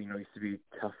rhetoric, used to be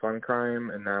tough on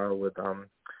crime, and now with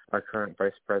our current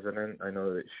vice president, I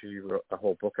know that she wrote a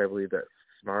whole book, I believe, that's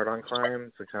smart on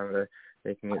crime, so kind of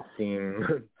making it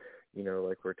seem,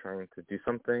 like we're trying to do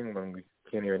something when we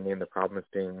can't even name the problem as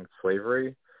being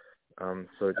slavery.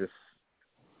 So just,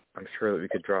 I'm sure that we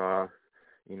could draw,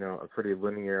 a pretty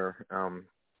linear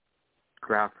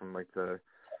graph from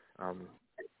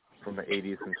from the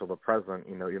 80s until the present,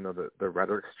 even though the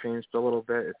rhetoric's changed a little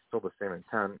bit, it's still the same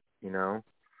intent,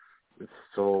 it's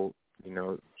still,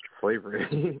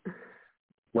 slavery.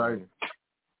 Right.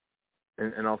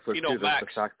 And also, too, Max, the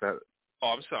fact that... Oh,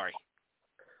 I'm sorry.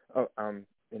 Oh, and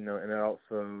it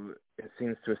also, it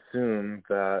seems to assume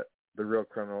that the real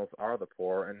criminals are the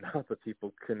poor and not the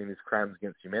people committing these crimes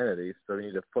against humanity. So we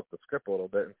need to flip the script a little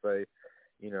bit and say,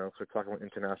 if we're talking about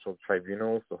international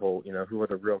tribunals, the whole, who are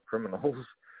the real criminals?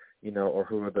 Or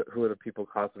who are the people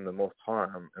causing the most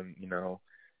harm, and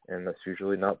and that's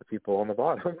usually not the people on the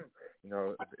bottom.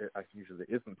 It usually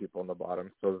isn't people on the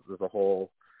bottom. So there's a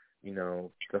whole, the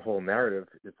whole narrative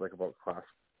is like about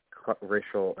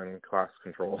racial and class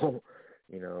control.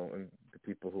 And the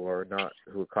people who are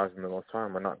causing the most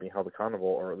harm are not being held accountable,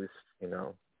 or at least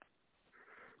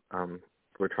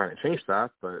we're trying to change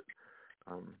that. But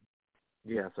so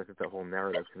I think that whole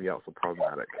narrative can be also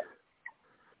problematic.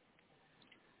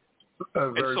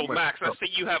 And so, Max, I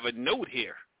see you have a note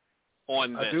here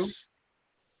on this. I do?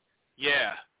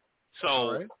 Yeah.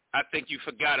 So right. I think you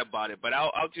forgot about it, but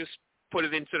I'll just put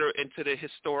it into the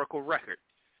historical record.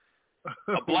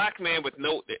 A black man with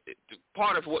no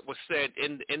part of what was said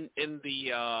in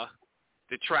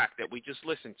the track that we just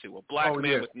listened to. A black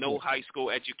man with no high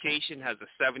school education has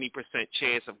a 70%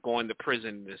 chance of going to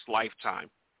prison in his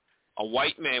lifetime. A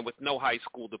white man with no high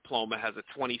school diploma has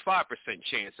a 25%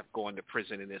 chance of going to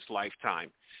prison in his lifetime.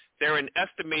 There are an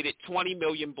estimated 20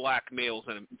 million black males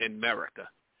in America,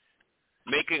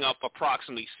 making up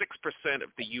approximately 6% of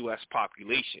the U.S.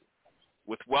 population.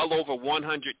 With well over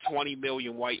 120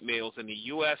 million white males in the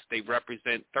U.S., they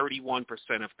represent 31%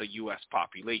 of the U.S.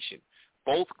 population.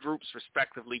 Both groups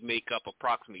respectively make up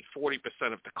approximately 40%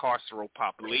 of the carceral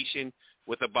population,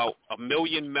 with about 1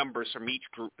 million members from each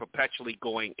group perpetually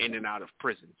going in and out of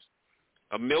prisons.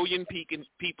 1 million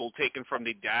people taken from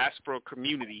the diaspora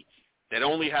community that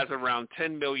only has around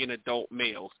 10 million adult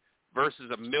males versus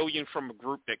 1 million from a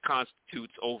group that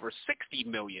constitutes over 60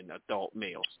 million adult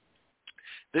males.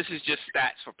 This is just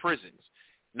stats for prisons,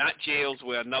 not jails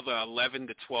where another 11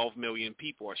 to 12 million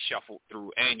people are shuffled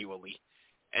through annually.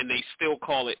 And they still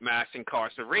call it mass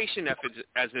incarceration as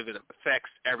if it affects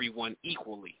everyone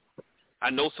equally. I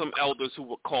know some elders who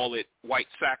would call it white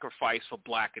sacrifice for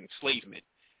black enslavement.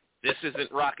 This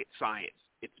isn't rocket science.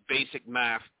 It's basic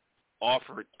math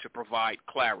offered to provide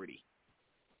clarity.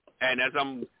 And as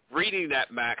I'm reading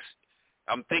that, Max,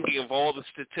 I'm thinking of all the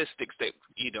statistics that,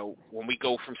 when we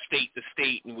go from state to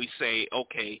state and we say,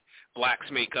 okay, blacks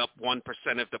make up 1%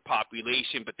 of the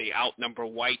population, but they outnumber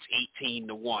whites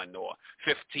 18-1 or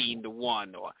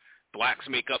 15-1, or blacks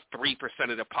make up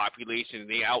 3% of the population and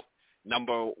they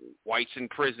outnumber whites in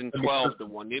prison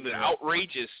 12-1. These are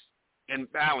outrageous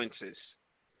imbalances.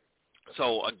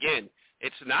 So again,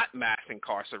 it's not mass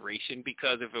incarceration,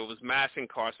 because if it was mass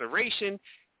incarceration,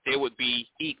 they would be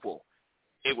equal.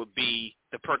 It would be,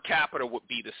 the per capita would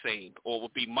be the same, or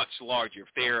would be much larger.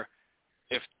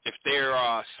 If they're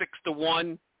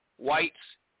 6-1 whites,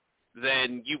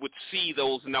 then you would see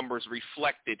those numbers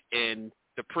reflected in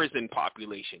the prison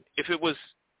population if it was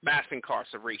mass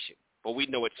incarceration. But we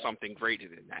know it's something greater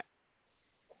than that.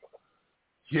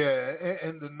 Yeah,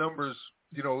 and the numbers,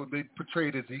 they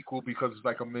portrayed as equal because it's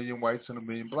like 1 million whites and 1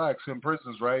 million blacks in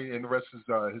prisons, right? And the rest is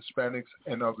Hispanics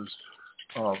and others.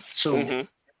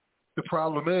 The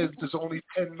problem is there's only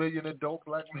 10 million adult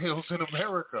black males in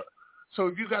America. So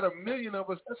if you got 1 million of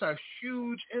us, that's a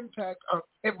huge impact on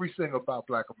everything about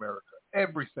Black America.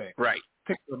 Everything. Right.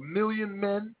 Take 1 million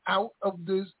men out of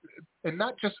this, and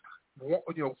not just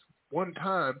one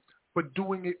time, but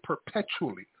doing it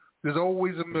perpetually. There's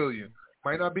always 1 million.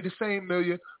 Might not be the same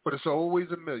million, but it's always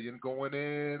 1 million going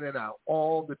in and out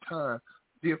all the time.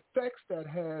 The effects that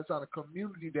has on a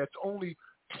community that's only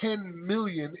 10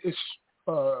 million is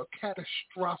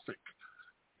catastrophic.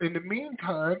 In the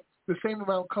meantime, the same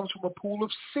amount comes from a pool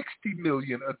of 60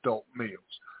 million adult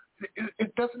males.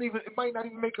 It doesn't even. It might not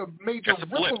even make a major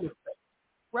ripple effect.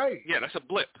 Right. Yeah, that's a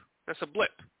blip. That's a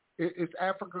blip. It's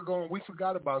Africa going, we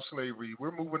forgot about slavery.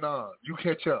 We're moving on. You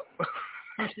catch up.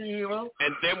 You know?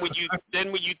 And then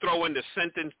when you throw in the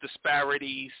sentence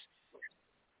disparities,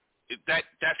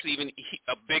 that's even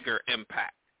a bigger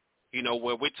impact. You know,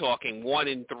 where we're talking 1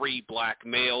 in 3 Black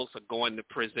males are going to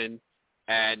prison,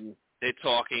 and they're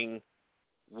talking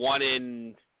 1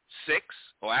 in 6,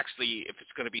 or actually, if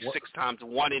it's going to be 6 times,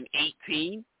 1 in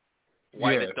 18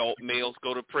 white adult males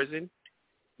go to prison.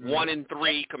 1 in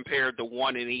 3 compared to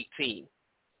 1 in 18.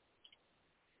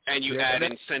 And you add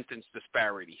in sentence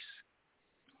disparities.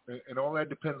 And all that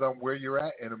depends on where you're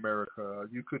at in America.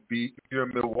 You could be, if you're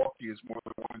in Milwaukee, it's more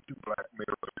than 1 in 2 Black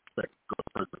males expect to go to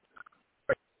prison.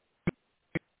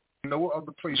 No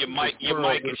other place. Your mic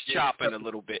is chopping a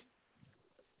little bit.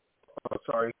 Oh,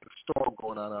 sorry, there's a storm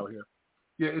going on out here.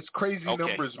 Yeah, it's crazy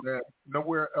numbers, man.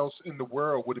 Nowhere else in the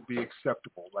world would it be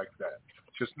acceptable like that.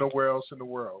 Just nowhere else in the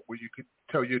world where you could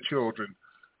tell your children,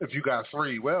 if you got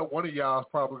 3, well, 1 of y'all is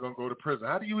probably going to go to prison.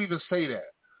 How do you even say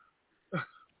that?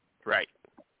 Right.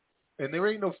 And there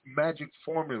ain't no magic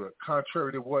formula,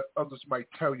 contrary to what others might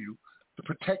tell you, to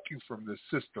protect you from this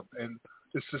system and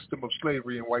the system of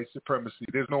slavery and white supremacy.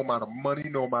 There's no amount of money,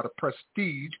 no amount of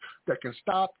prestige that can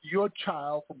stop your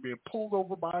child from being pulled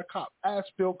over by a cop. Ask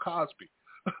Bill Cosby,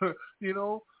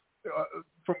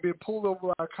 from being pulled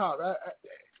over by a cop.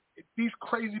 These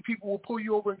crazy people will pull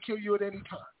you over and kill you at any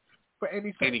time, for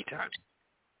anything. Anytime.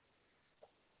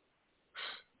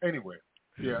 Anyway,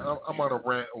 yeah, I'm on a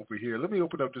rant over here. Let me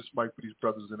open up this mic for these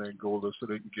brothers in Angola so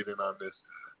they can get in on this.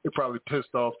 They're probably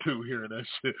pissed off, too, hearing that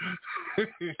shit.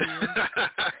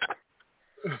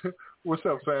 What's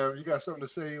up, fam? You got something to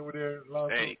say over there,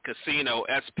 Lonzo? Hey, Casino,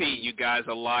 SP, you guys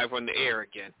are live on the air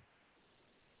again.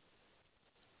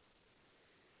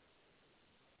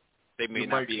 They may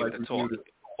not be able to talk. Muted.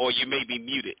 Or you may be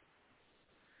muted.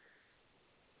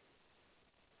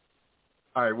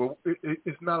 All right, well,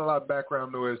 it's not a lot of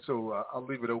background noise, so I'll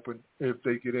leave it open. If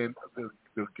they get in,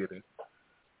 they'll get in.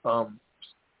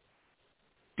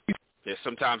 Yeah,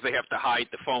 sometimes they have to hide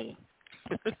the phone.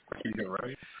 Yeah,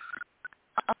 right.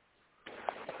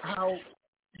 How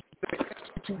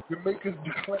to Jamaica's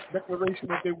declaration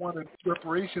that they wanted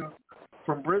reparations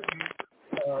from Britain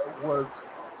was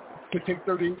to take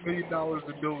 $38 million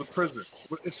to build a prison.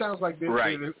 It sounds like they're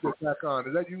back on.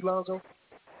 Is that you, Lonzo?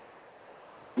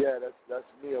 Yeah, that's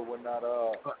me or whatnot.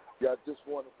 I just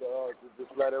wanted to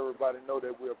just let everybody know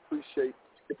that we appreciate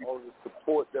all the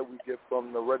support that we get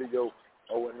from the radio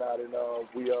or whatnot. And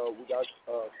we got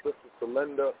Sister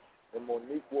Celinda and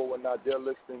Monique or whatnot. They're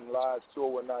listening live too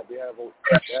or whatnot. They have a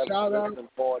listening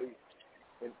party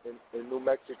in New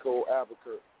Mexico,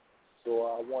 Albuquerque. So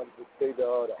I wanted to say the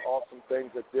awesome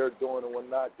things that they're doing and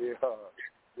whatnot. They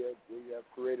have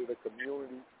created a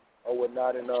community or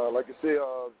whatnot. And like I said,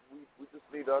 we just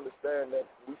need to understand that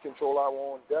we control our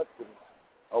own destiny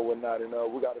or whatnot. And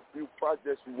we got a few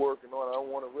projects we're working on. I don't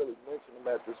want to really mention them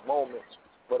at this moment,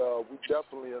 but we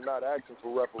definitely are not asking for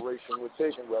reparation. We're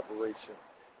taking reparation.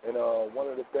 And one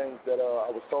of the things that I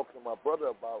was talking to my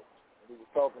brother about, and we were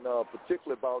talking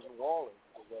particularly about New Orleans,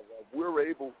 we're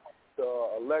able to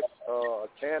elect a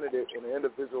candidate and an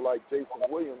individual like Jason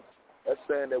Williams. That's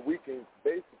saying that we can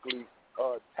basically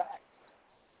tax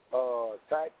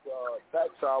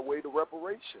our way to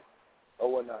reparation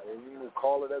or whatnot. And you can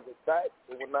call it as a tax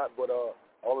or whatnot, but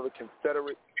all of the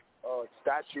Confederate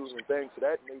statues and things of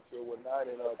that nature or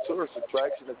whatnot, and tourist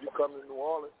attraction. If you come to New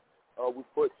Orleans, we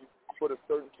put a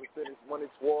certain percentage money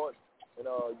towards, and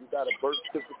you got a birth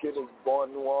certificate and you're born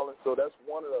in New Orleans. So that's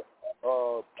one of the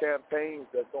campaigns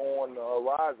that's on the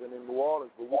horizon in New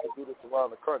Orleans, but we can do this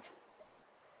around the country.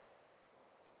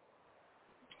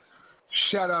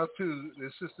 Shout out to the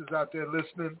sisters out there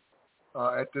listening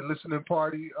at the listening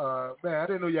party. Man, I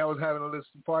didn't know y'all was having a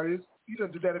listening party. You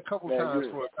done did that a couple times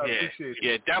for us. I appreciate it.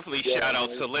 Yeah, definitely shout out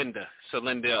to Linda. So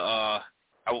Linda,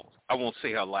 I won't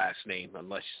say her last name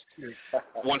unless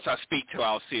once I speak to her,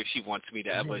 I'll see if she wants me to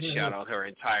ever shout out her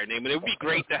entire name. And it would be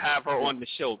great to have her on the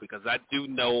show because I do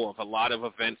know of a lot of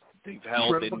events they've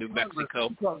held in New Mexico.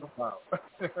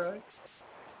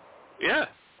 Yeah,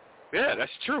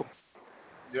 that's true.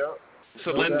 Yeah.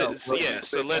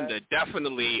 Linda,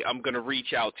 definitely I'm going to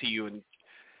reach out to you, and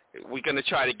we're going to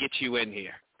try to get you in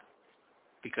here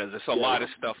because there's a lot of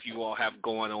stuff you all have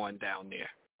going on down there.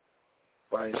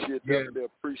 Right, she definitely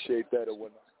appreciate that or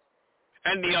whatnot.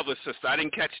 And the other sister, I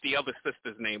didn't catch the other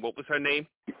sister's name. What was her name?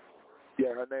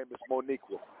 Yeah, her name is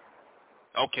Moniqua.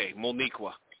 Okay,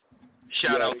 Moniqua.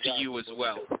 Shout out to you as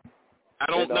well. I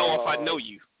don't know if I know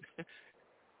you.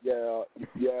 Yeah,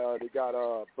 they got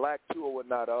Black too or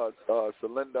whatnot,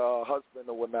 Celinda husband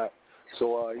or whatnot.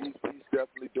 So he's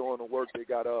definitely doing the work. They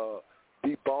got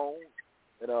Deep Bone,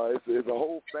 and it's a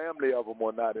whole family of them or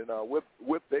whatnot. And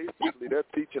we're basically they're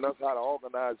teaching us how to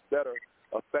organize better,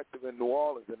 effective in New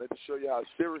Orleans. And to show you how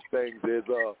serious things is,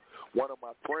 one of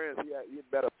my friends he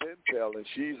met a pen pal, and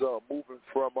she's moving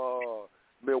from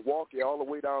Milwaukee all the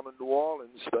way down to New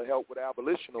Orleans to help with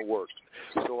abolitional work.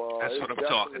 So that's what I'm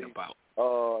talking about.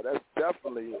 That's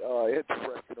definitely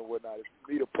interesting and whatnot. If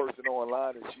you meet a person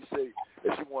online and she say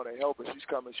that she want to help and she's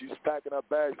coming, she's packing her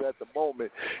bags at the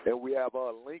moment, and we have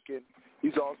Lincoln.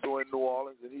 He's also in New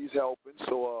Orleans and he's helping.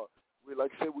 So we,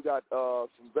 like I said, we got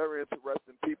some very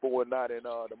interesting people and whatnot, and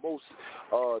the most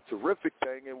terrific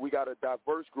thing, and we got a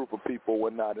diverse group of people and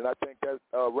whatnot, and I think that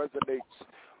resonates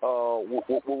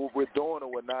what we're doing or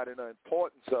whatnot, and the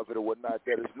importance of it or whatnot,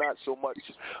 that it's not so much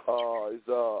is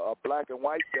a black and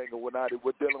white thing or whatnot,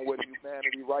 we're dealing with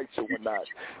humanity rights or whatnot.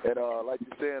 And like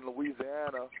you say, in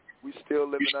Louisiana, we still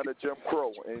living under Jim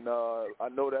Crow, and I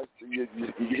know that you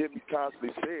hear me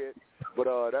constantly say it, but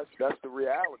that's the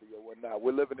reality or whatnot.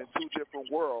 We're living in two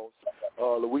different worlds.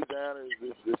 Louisiana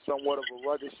is somewhat of a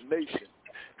rugged nation.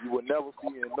 You will never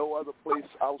be in no other place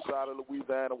outside of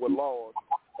Louisiana with laws.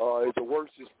 It's the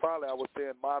worst is probably, I would say,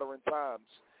 in modern times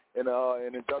in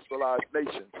industrialized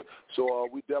nations. So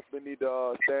we definitely need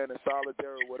to stand in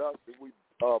solidarity with us, and we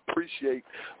appreciate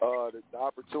the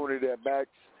opportunity that Max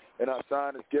and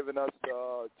Hassan has given us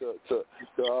to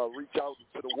reach out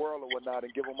to the world or whatnot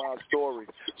and give them our story.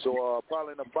 So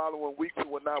probably in the following weeks or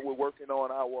whatnot, we're working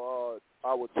on our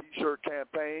T-shirt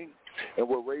campaign, and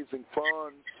we're raising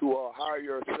funds to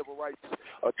hire a civil rights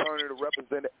attorney to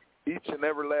represent each and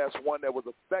every last one that was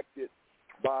affected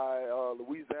by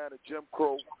Louisiana Jim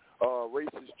Crow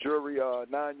racist jury,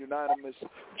 non-unanimous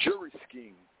jury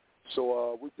scheme.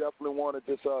 So we definitely want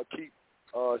to just keep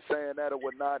saying that or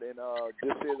whatnot, and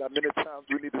this is how many times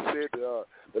we need to say it to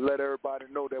let everybody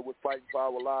know that we're fighting for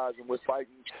our lives, and we're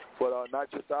fighting for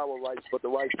not just our rights, but the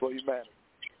rights for humanity.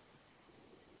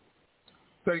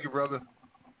 Thank you, brother.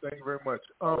 Thank you very much.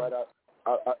 All right,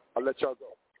 I'll let y'all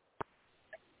go.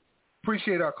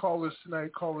 Appreciate our callers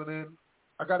tonight calling in.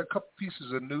 I got a couple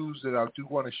pieces of news that I do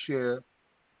want to share.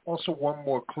 Also, one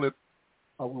more clip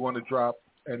we want to drop,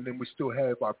 and then we still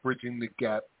have our Bridging the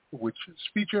Gap, which is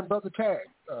featuring Brother Tag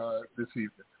this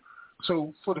evening.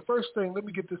 So for the first thing, let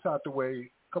me get this out the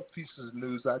way. A couple pieces of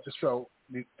news I just felt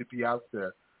needed to be out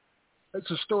there.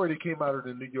 It's a story that came out of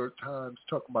the New York Times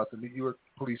talking about the New York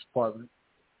Police Department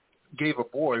gave a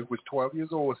boy who was 12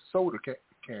 years old a soda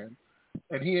can,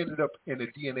 and he ended up in a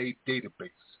DNA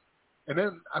database. And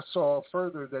then I saw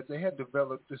further that they had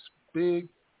developed this big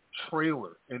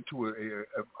trailer into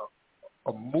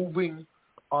a moving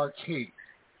arcade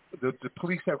that the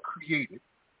police have created.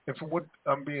 And from what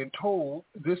I'm being told,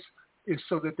 this is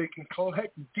so that they can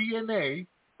collect DNA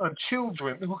on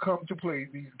children who come to play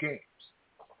these games.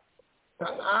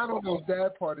 Now, I don't know if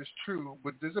that part is true,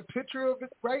 but there's a picture of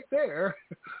it right there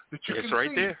that you can see. It's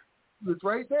right there. It's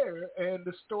right there, and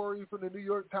the story from the New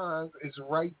York Times is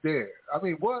right there. I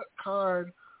mean, what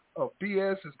kind of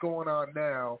BS is going on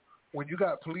now when you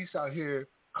got police out here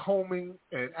combing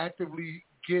and actively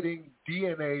getting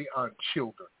DNA on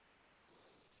children?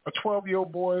 A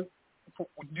 12-year-old boy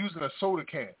using a soda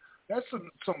can. That's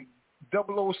some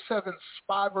 007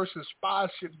 spy versus spy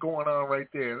shit going on right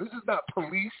there. This is not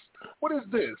police. What is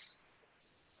this?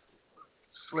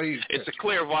 Slave it's catching. A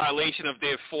clear violation of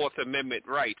their Fourth Amendment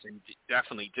rights, and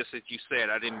definitely, just as you said,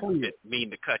 I didn't mean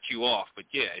to cut you off, but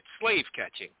yeah, it's slave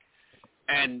catching.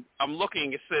 And I'm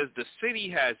looking, it says the city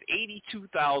has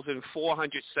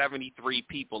 82,473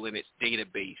 people in its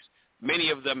database.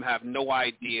 Many of them have no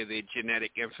idea their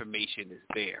genetic information is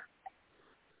there.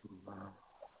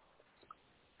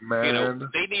 Man. You know,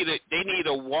 they need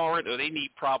a warrant, or they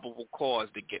need probable cause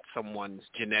to get someone's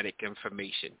genetic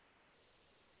information.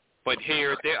 But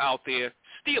here, they're out there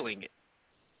stealing it.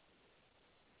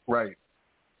 Right.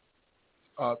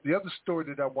 The other story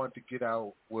that I wanted to get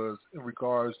out was in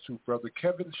regards to Brother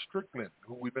Kevin Strickland,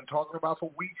 who we've been talking about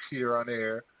for weeks here on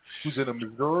air, who's in a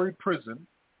Missouri prison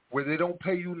where they don't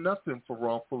pay you nothing for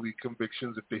wrongfully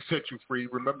convictions if they set you free.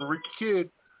 Remember, Ricky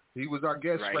Kidd He was our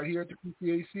guest right here at the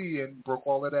PCAC and broke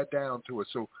all of that down to us.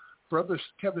 So Brother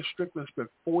Kevin Strickland spent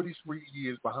 43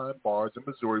 years behind bars in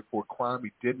Missouri for a crime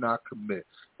he did not commit.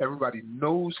 Everybody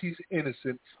knows he's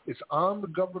innocent. It's on the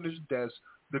governor's desk.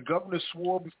 The governor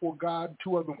swore before God and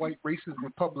two other white racist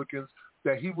Republicans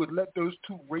that he would let those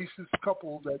two racist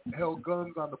couples that held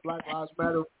guns on the Black Lives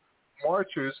Matter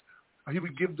marchers, he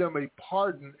would give them a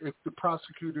pardon if the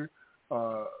prosecutor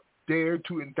dared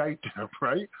to indict them,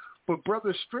 right? But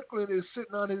Brother Strickland is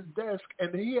sitting on his desk,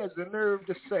 and he has the nerve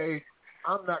to say,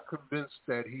 I'm not convinced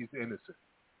that he's innocent.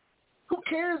 Who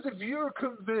cares if you're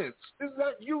convinced? It's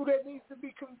not you that needs to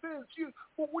be convinced.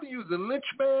 What are you, the lynch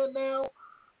man now,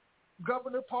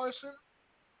 Governor Parson?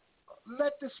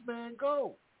 Let this man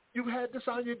go. You've had this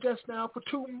on your desk now for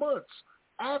 2 months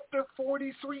after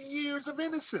 43 years of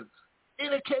innocence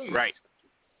in a case. Right.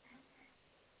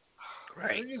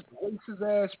 And he just wastes his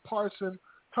ass Parson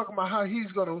talking about how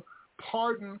he's going to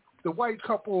pardon the white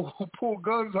couple who pulled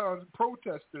guns on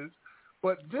protesters,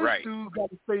 but this dude got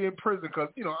to stay in prison because,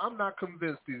 I'm not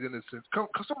convinced he's innocent.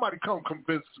 Somebody come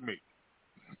convince me.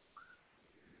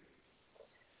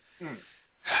 I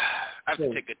have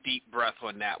to take a deep breath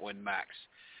on that one, Max.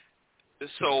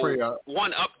 So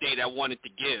one update I wanted to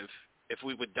give, if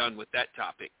we were done with that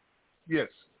topic. Yes.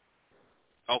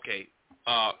 Okay.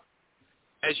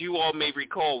 As you all may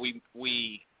recall, we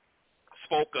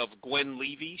spoke of Gwen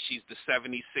Levy. She's the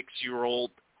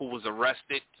 76-year-old who was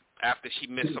arrested after she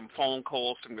missed some phone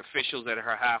calls from officials at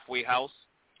her halfway house.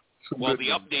 Well, the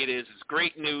update is it's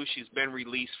great news. She's been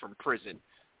released from prison.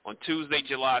 On Tuesday,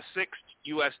 July 6th,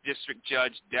 U.S. District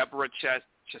Judge Deborah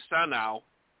Chesanow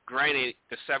granted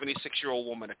the 76-year-old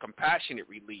woman a compassionate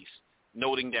release,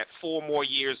 noting that 4 more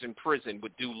years in prison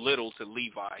would do little to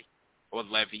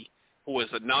Levy, who is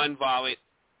a nonviolent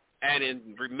and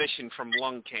in remission from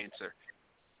lung cancer.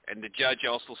 And the judge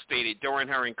also stated during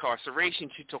her incarceration,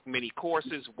 she took many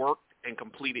courses, worked, and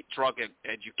completed drug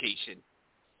education.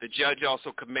 The judge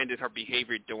also commended her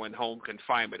behavior during home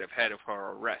confinement ahead of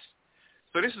her arrest.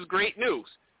 So this is great news.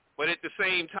 But at the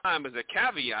same time, as a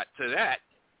caveat to that,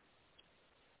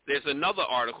 there's another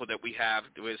article that we have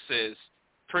where it says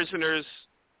prisoners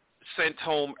sent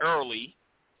home early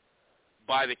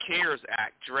by the CARES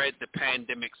Act dread the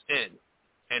pandemic's end.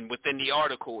 And within the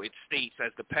article, it states,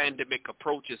 as the pandemic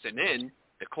approaches an end,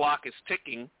 the clock is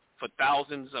ticking for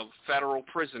thousands of federal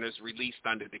prisoners released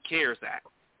under the CARES Act.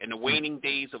 In the waning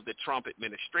days of the Trump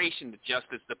administration, the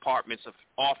Justice Department's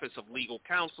Office of Legal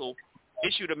Counsel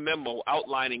issued a memo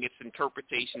outlining its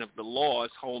interpretation of the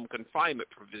law's home confinement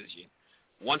provision.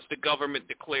 Once the government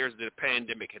declares that the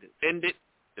pandemic has ended,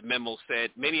 the memo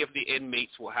said many of the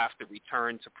inmates will have to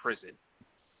return to prison.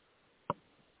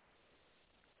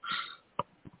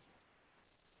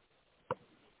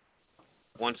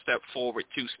 One step forward,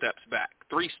 2 steps back,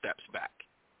 3 steps back.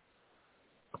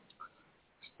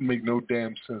 Make no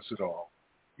damn sense at all.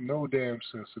 No damn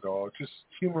sense at all. Just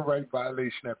human right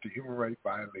violation after human right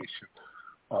violation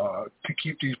to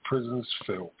keep these prisons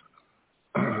filled.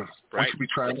 Right. Should be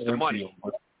trying it's to the money. Them,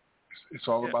 but it's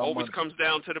all about always money. Comes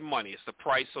down to the money. It's the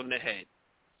price on the head.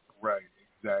 Right.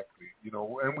 Exactly.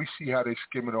 And we see how they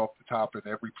skim it off the top in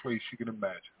every place you can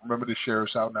imagine. Remember the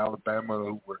sheriffs out in Alabama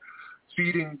who were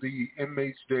feeding the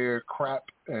inmates their crap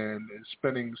and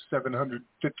spending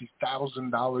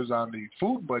 $750,000 on the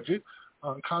food budget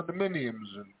on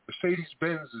condominiums and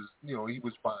Mercedes-Benzes, he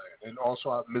was buying. And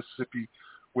also out in Mississippi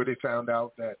where they found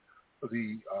out that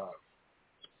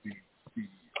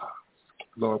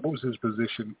Lord, what was his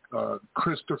position?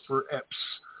 Christopher Epps.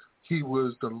 He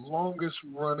was the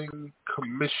longest-running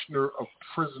commissioner of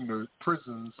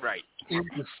prisons in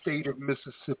the state of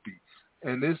Mississippi.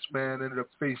 And this man ended up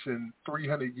facing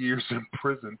 300 years in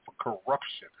prison for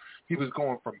corruption. He was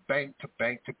going from bank to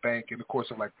bank to bank. In the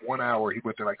course of like 1 hour, he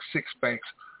went to like 6 banks,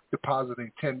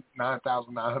 depositing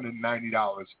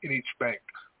 $9,990 in each bank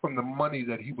from the money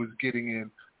that he was getting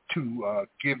in to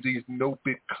give these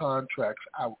no-bid contracts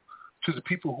out to the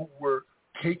people who were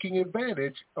taking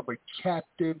advantage of a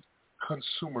captive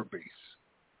consumer base.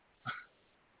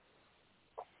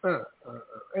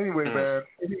 Anyway, man,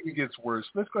 it even gets worse.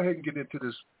 Let's go ahead and get into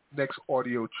this next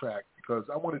audio track because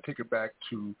I want to take it back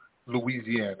to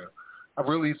Louisiana. I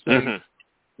really think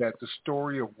that the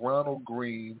story of Ronald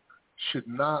Green should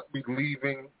not be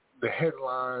leaving the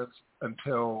headlines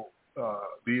until the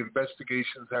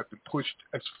investigations have been pushed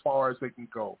as far as they can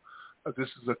go. This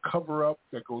is a cover-up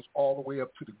that goes all the way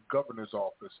up to the governor's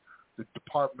office, the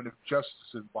Department of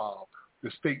Justice involved,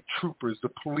 the state troopers, the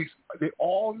police. They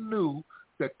all knew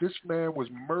that this man was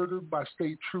murdered by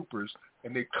state troopers,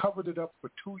 and they covered it up for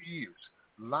 2 years,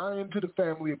 lying to the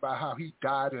family about how he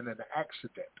died in an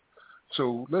accident.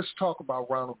 So let's talk about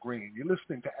Ronald Green. You're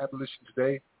listening to Abolition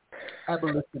Today,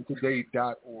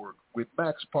 abolitiontoday.org, with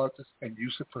Max Partis and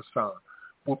Yusuf Hassan.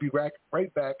 We'll be right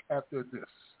back after this.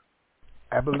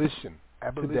 Abolition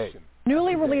Today.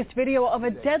 Newly released video of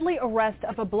a deadly arrest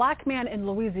of a black man in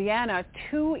Louisiana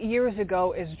 2 years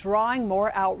ago is drawing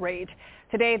more outrage.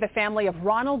 Today, the family of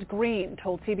Ronald Green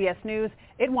told CBS News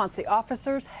it wants the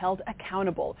officers held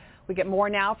accountable. We get more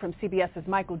now from CBS's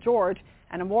Michael George,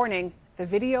 and a warning, the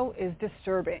video is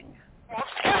disturbing. I'm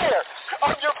scared.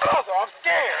 I'm your brother. I'm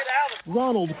scared.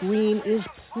 Ronald Green is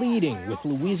pleading with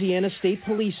Louisiana State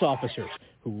Police officers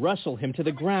who wrestle him to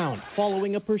the ground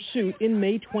following a pursuit in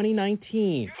May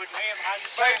 2019.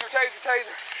 Taser.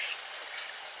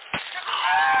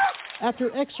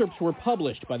 After excerpts were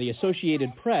published by the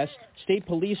Associated Press, state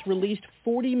police released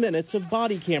 40 minutes of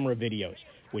body camera videos,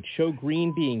 which show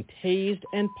Green being tased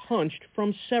and punched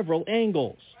from several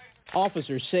angles.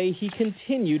 Officers say he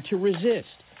continued to resist.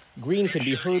 Green could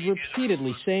be heard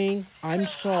repeatedly saying, "I'm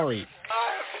sorry."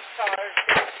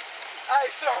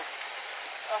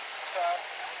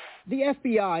 The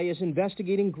FBI is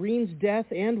investigating Green's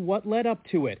death and what led up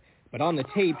to it. But on the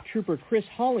tape, Trooper Chris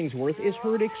Hollingsworth is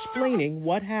heard explaining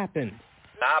what happened.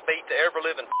 I beat the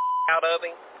ever-living out of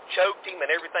him, choked him and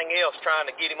everything else trying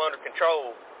to get him under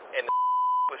control. And the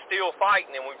was still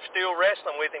fighting, and we were still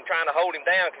wrestling with him, trying to hold him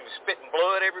down because he was spitting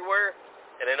blood everywhere.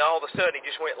 And then all of a sudden, he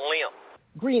just went limp.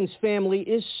 Green's family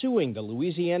is suing the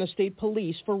Louisiana State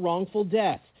Police for wrongful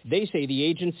death. They say the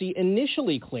agency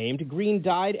initially claimed Green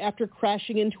died after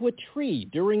crashing into a tree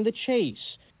during the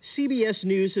chase. CBS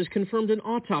News has confirmed an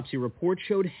autopsy report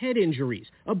showed head injuries,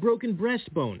 a broken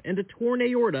breastbone, and a torn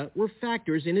aorta were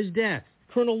factors in his death.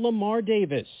 Colonel Lamar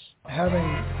Davis.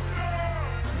 Having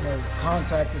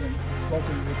contacted and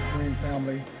spoken with the Green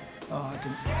family, I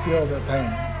can feel their pain.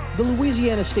 The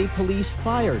Louisiana State Police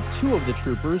fired 2 of the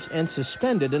troopers and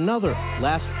suspended another.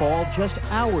 Last fall, just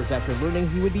hours after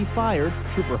learning he would be fired,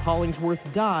 Trooper Hollingsworth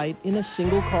died in a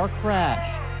single-car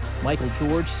crash. Michael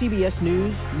George, CBS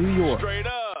News, New York. Straight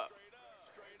up.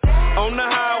 On the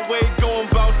highway going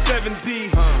about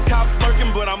 70. Cops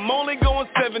lurking, but I'm only going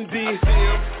 70.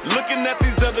 Looking at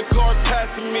these other cars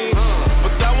passing me.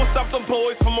 But that won't stop them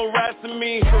boys from harassing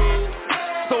me.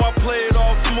 So I play it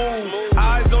all smooth.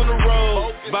 Eyes on the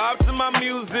road. Vibes to my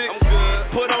music.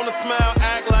 Put on a smile,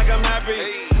 act like I'm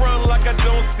happy. Front like I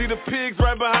don't see the pigs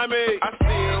right behind me. I see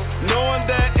them. Knowing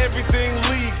that everything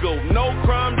legal. No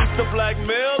crime, just a black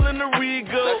male in the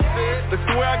Regal. They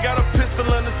swear I got a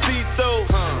pistol on the seat though.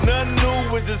 Nothing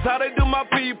new, it's just how they do my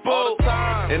people.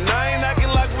 And I ain't acting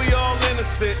like we all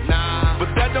innocent.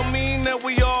 But that don't mean that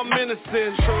we all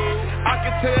menacing. I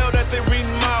can tell that they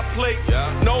reading my plate.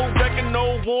 No record,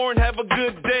 no warrant, have a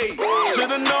good day.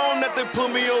 Should've known that they put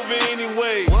me over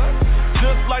anyway.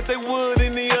 Just like they would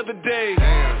any other day.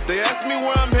 They ask me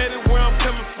where I'm headed, where I'm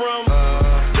coming from.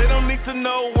 They don't need to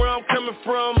know where I'm coming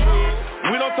from.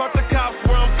 We don't talk to cops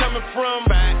where I'm coming from.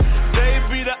 They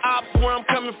be the ops where I'm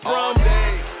coming from.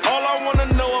 All I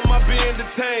wanna know, am I being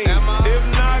detained? If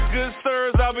not, good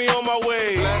sirs, I'll be on my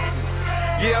way.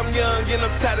 Yeah, I'm young and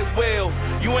I'm tatted well.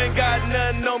 You ain't got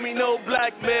nothing on me, no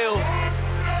blackmail.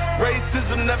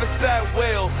 Racism never sat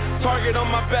well. Target on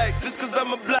my back just cause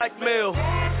I'm a black male.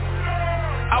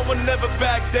 I would never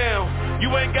back down.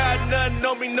 You ain't got nothing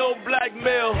on me, no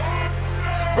blackmail.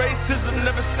 Racism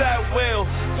never sat well.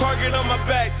 Target on my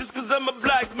back just cause I'm a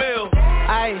black male.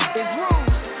 Aye, it's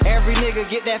rude. Every nigga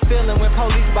get that feeling when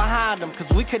police behind them. Cause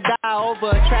we could die over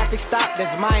a traffic stop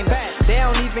that's minor. They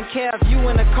don't even care if you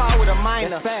in a car with a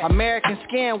minor. American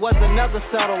Skin was another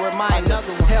subtle reminder.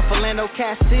 Philando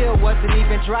Castile wasn't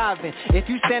even driving. If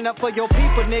you stand up for your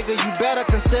people, nigga, you better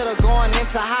consider going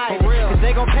into hiding. Cause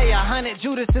they gon' pay 100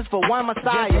 Judases for one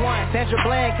Messiah. Sandra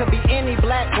Bland could be any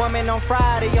black woman on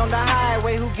Friday on the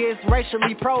highway who gets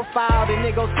racially profiled and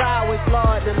niggas sideways.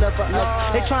 Lord deliver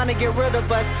us. They trying to get rid of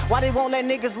us. Why they won't let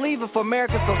niggas leave it for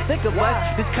America so sick of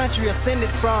us? This country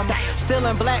ascended from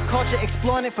stealing black culture,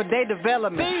 exploiting it for their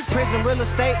development. Prison, real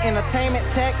estate, entertainment,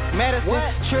 tech, medicine.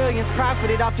 Trillions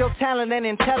profited off your talent and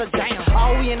intelligence.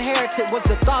 All we inherited was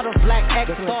the thought of black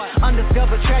excellence.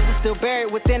 Undiscovered treasures still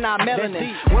buried within our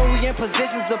melanin. When we in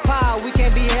positions of power, we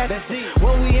can't be hesitant.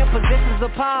 When we in positions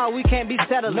of power, we can't be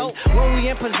settling. When we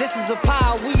in positions of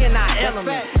power, we in our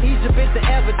element. Egypt is the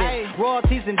evidence.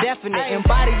 Royalties indefinite.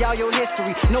 Embody all your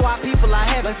history. Know our people are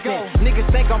heaven sent.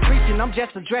 Niggas think I'm preaching, I'm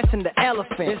just addressing the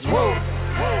elephant. It's rude.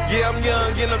 Yeah, I'm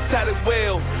young and I'm tatted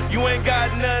well. You ain't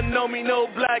got nothing on me, no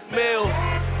blackmail.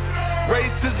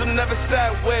 Racism never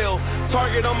sat well.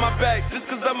 Target on my back just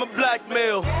cause I'm a black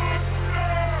male.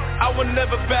 I would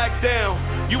never back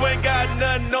down. You ain't got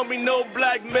nothing on me, no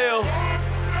blackmail.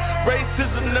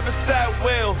 Racism never sat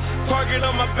well. Target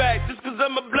on my back just cause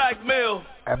I'm a black male.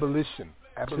 Abolition.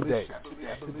 Today.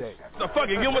 So fuck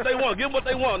it, give them what they want. Give them what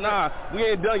they want. Nah, we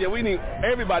ain't done yet. We need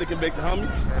everybody convicted, homie.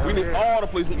 We need all the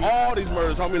police, all these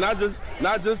murders, homie. Not just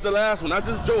the last one, not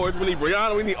just George. We need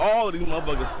Breonna. We need all of these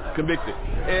motherfuckers convicted.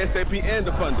 ASAP and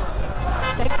defunded.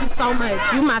 Thank you so much.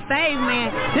 You my fave,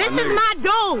 man. This is my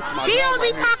dude. He don't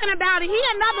be talking about it. He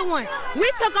another one.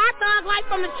 We took our thug life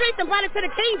from the streets and brought it to the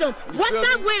kingdom. What's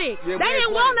up with it? Yeah, they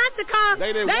didn't want us to come.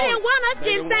 They didn't want us to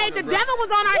get saved. The devil was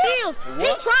on our heels. He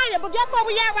tried it, but guess where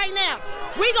we at right now?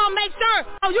 We gonna make sure.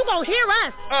 Oh, you gonna hear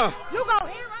us. You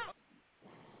gonna hear us.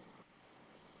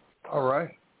 All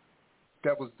right.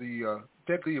 That was the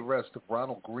deadly arrest of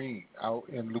Ronald Green out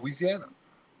in Louisiana.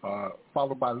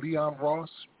 Followed by Leon Ross,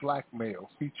 Black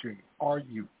Male, featuring Are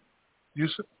You?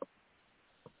 Yusuf?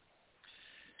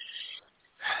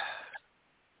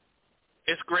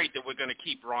 It's great that we're going to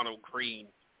keep Ronald Green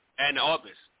and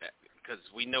others because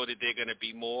we know that they're going to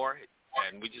be more,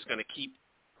 and we're just going to keep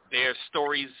their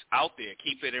stories out there,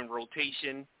 keep it in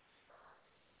rotation.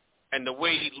 And the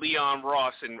way Leon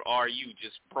Ross and Are You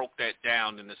just broke that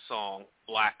down in the song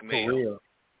Black Male. For real.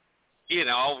 You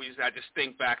know, always I just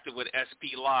think back to what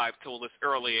SP Live told us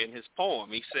earlier in his poem.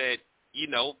 He said, you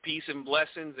know, peace and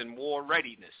blessings and war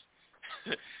readiness.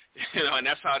 You know, and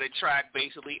that's how the track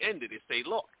basically ended. It say,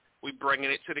 look, we're bringing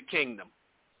it to the kingdom.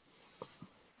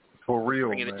 For real,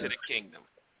 bringing man. It to the kingdom.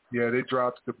 Yeah, they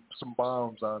dropped some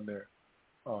bombs on there.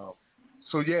 So,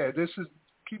 yeah, this is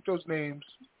keep those names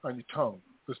on your tongue.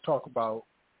 Let's talk about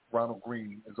Ronald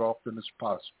Green as often as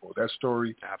possible. That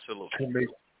story can make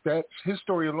his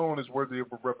story alone is worthy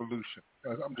of a revolution.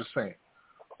 I'm just saying,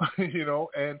 you know.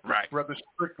 And Brother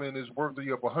Strickland is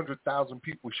worthy of 100,000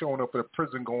 people showing up at a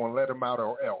prison going, "Let him out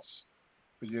or else."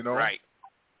 You know, right?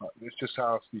 It's just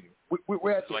how I feel.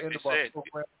 We're at the end of our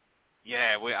program.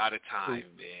 Yeah, we're out of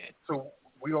time, man. So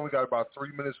we only got about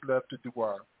 3 minutes left to do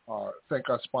our thank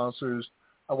our sponsors.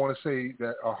 I want to say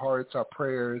that our hearts, our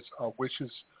prayers, our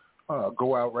wishes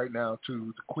go out right now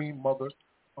to the Queen Mother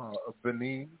of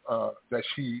Benin, that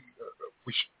she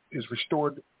is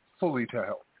restored fully to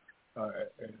health.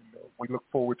 And we look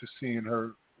forward to seeing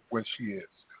her when she is.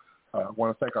 I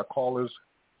want to thank our callers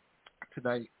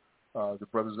tonight, the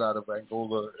brothers out of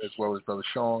Angola, as well as Brother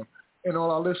Sean, and all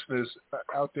our listeners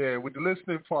out there with the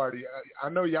listening party. I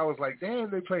know y'all was like, damn,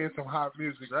 they playing some hot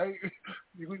music, right?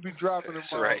 We be dropping them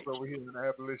bombs over here in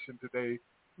Abolition Today,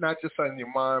 not just on your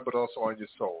mind, but also on your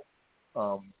soul.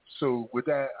 So with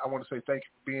that, I want to say thank you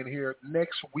for being here.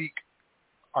 Next week,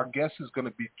 our guest is going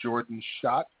to be Jordan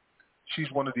Schott.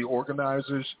 She's one of the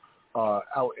organizers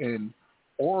out in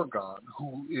Oregon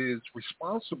who is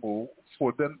responsible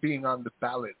for them being on the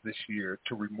ballot this year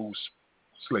to remove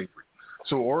slavery.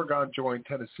 So Oregon joined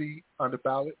Tennessee on the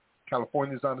ballot.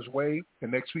 California's on its way.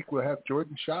 And next week we'll have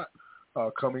Jordan Schott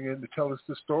coming in to tell us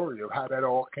the story of how that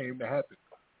all came to happen.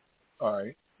 All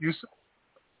right. Yusuf?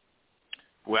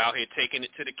 We're out here taking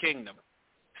it to the kingdom.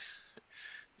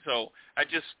 So I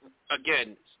just,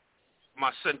 again,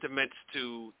 my sentiments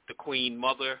to the Queen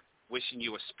Mother, wishing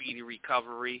you a speedy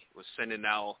recovery. We're sending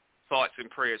our thoughts and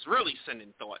prayers, really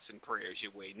sending thoughts and prayers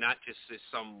your way, not just as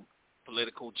some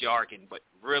political jargon, but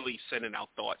really sending our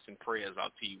thoughts and prayers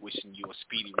out to you, wishing you a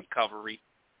speedy recovery.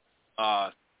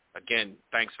 Again,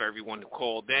 thanks for everyone who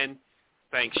called in.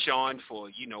 Thanks, Sean,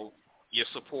 for, your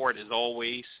support as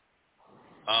always.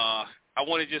 I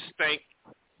want to just thank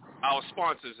our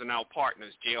sponsors and our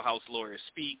partners, Jailhouse Lawyers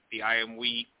Speak, the I Am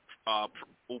We,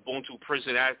 Ubuntu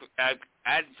Prison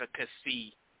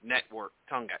Advocacy Network,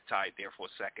 tongue got tied there for a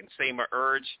second, Sema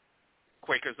Urge,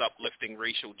 Quakers Uplifting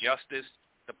Racial Justice,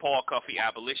 the Paul Cuffey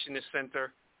Abolitionist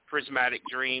Center, Prismatic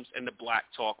Dreams, and the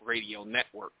Black Talk Radio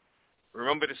Network.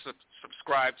 Remember to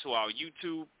subscribe to our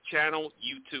YouTube channel,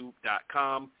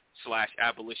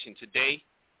 youtube.com/Abolition Today.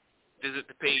 Visit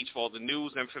the page for all the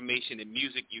news, information, and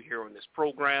music you hear on this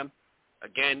program.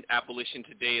 Again, Abolition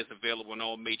Today is available on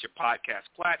all major podcast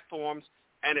platforms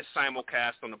and is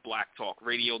simulcast on the Black Talk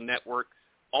Radio Network.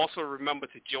 Also, remember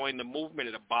to join the movement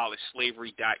at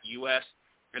abolishslavery.us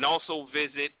and also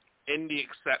visit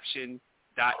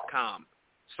endtheexception.com.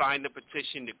 Sign the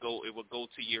petition it will go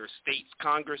to your state's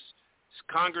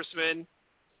congressmen,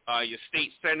 your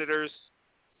state senators,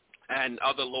 and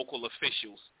other local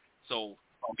officials. So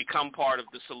become part of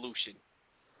the solution.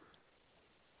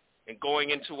 And going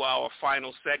into our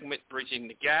final segment, Bridging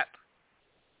the Gap,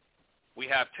 we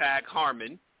have Tag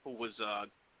Harmon, who was a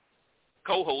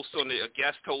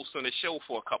guest host on the show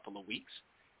for a couple of weeks.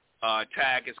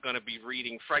 Tag is going to be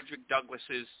reading Frederick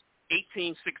Douglass's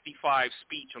 1865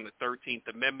 speech on the 13th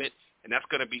Amendment, and that's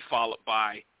going to be followed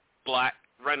by Black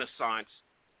Renaissance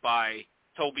by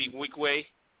Toby Nwigwe,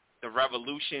 the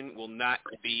revolution will not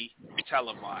be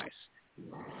televised.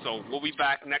 So we'll be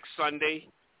back next Sunday,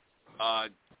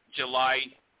 July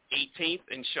 18th,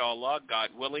 inshallah, God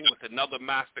willing, with another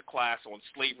masterclass on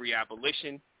slavery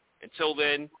abolition. Until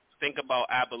then, think about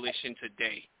abolition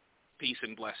today. Peace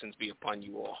and blessings be upon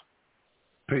you all.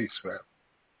 Peace, man.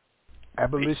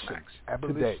 Abolition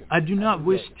today. I do not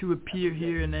wish to appear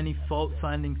here in any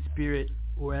fault-finding spirit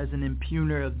or as an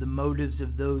impugner of the motives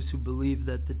of those who believe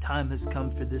that the time has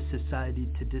come for this society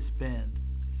to disband.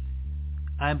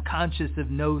 I am conscious of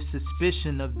no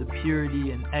suspicion of the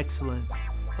purity and excellence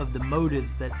of the motives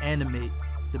that animate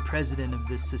the president of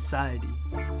this society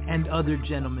and other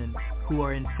gentlemen who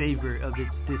are in favor of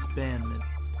its disbandment.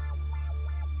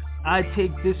 I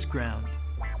take this ground.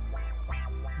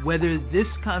 Whether this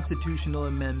constitutional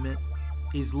amendment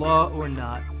is law or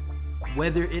not,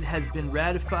 whether it has been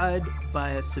ratified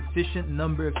by a sufficient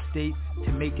number of states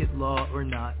to make it law or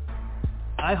not,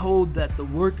 I hold that the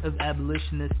work of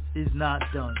abolitionists is not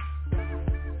done.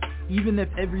 Even if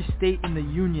every state in the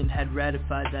Union had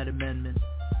ratified that amendment,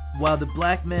 while the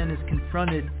black man is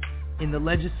confronted in the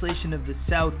legislation of the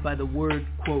South by the word,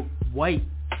 quote, white,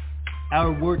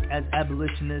 our work as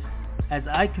abolitionists, as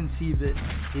I conceive it,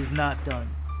 is not done.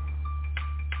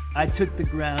 I took the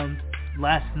ground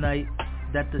last night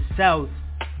that the South,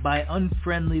 by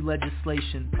unfriendly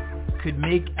legislation, could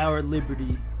make our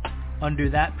liberty, under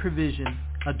that provision,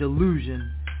 a delusion,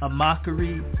 a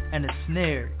mockery, and a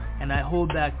snare, and I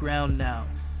hold that ground now.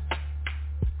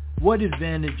 What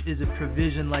advantage is a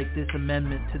provision like this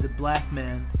amendment to the black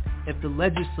man if the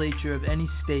legislature of any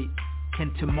state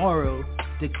can tomorrow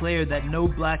declare that no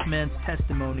black man's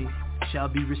testimony shall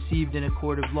be received in a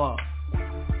court of law?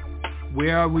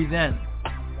 Where are we then?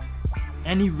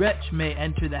 Any wretch may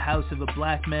enter the house of a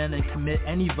black man and commit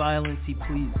any violence he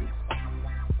pleases.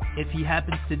 If he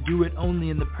happens to do it only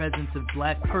in the presence of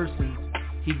black persons,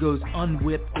 he goes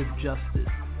unwhipped of justice.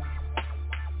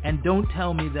 And don't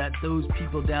tell me that those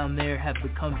people down there have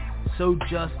become so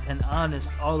just and honest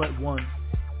all at once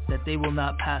that they will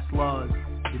not pass laws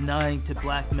denying to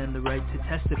black men the right to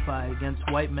testify against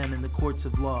white men in the courts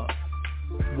of law.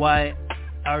 Why,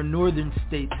 our northern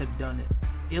states have done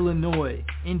it. Illinois,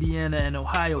 Indiana, and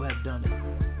Ohio have done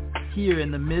it. Here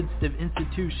in the midst of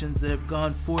institutions that have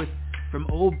gone forth from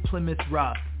old Plymouth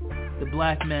Rock, the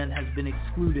black man has been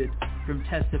excluded from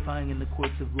testifying in the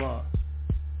courts of law.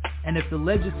 And if the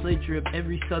legislature of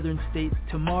every southern state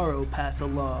tomorrow pass a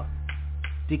law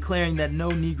declaring that no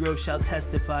Negro shall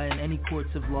testify in any courts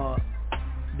of law,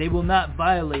 they will not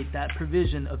violate that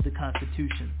provision of the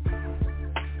Constitution.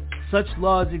 Such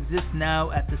laws exist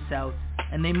now at the South,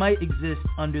 and they might exist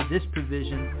under this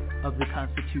provision of the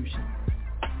Constitution,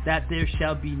 that there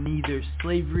shall be neither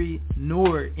slavery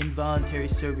nor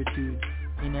involuntary servitude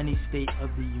in any state of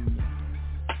the Union.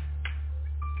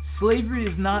 Slavery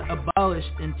is not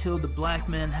abolished until the black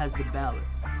man has the ballot.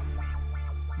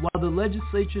 While the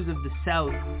legislatures of the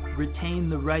South retain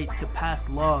the right to pass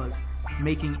laws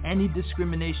making any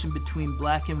discrimination between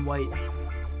black and white,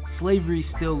 slavery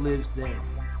still lives there.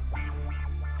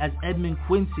 As Edmund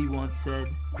Quincy once said,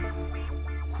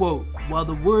 quote, while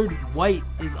the word white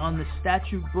is on the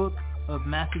statute book of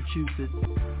Massachusetts,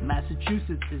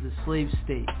 Massachusetts is a slave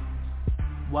state.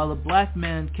 While a black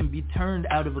man can be turned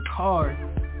out of a car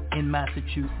in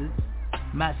Massachusetts,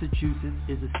 Massachusetts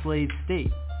is a slave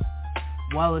state.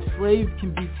 While a slave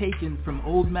can be taken from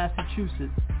old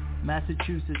Massachusetts,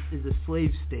 Massachusetts is a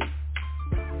slave state.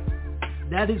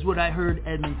 That is what I heard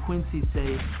Edmund Quincy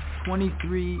say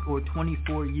 23 or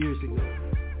 24 years ago.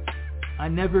 I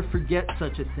never forget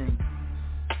such a thing.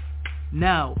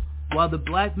 Now, while the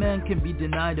black man can be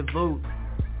denied a vote,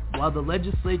 while the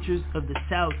legislatures of the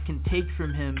South can take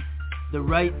from him the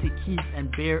right to keep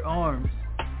and bear arms,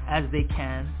 as they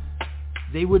can,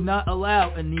 they would not allow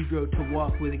a Negro to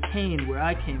walk with a cane where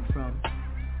I came from.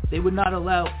 They would not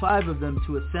allow 5 of them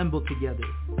to assemble together.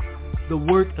 The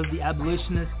work of the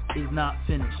abolitionists is not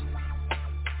finished.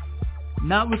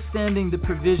 Notwithstanding the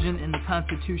provision in the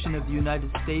Constitution of the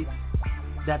United States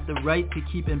that the right to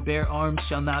keep and bear arms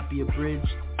shall not be abridged,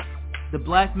 the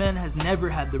black man has never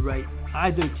had the right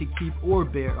either to keep or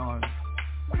bear arms,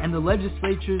 and the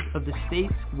legislatures of the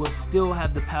states will still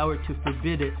have the power to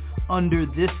forbid it under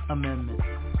this amendment.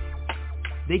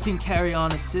 They can carry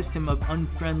on a system of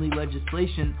unfriendly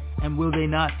legislation, and will they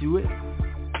not do it?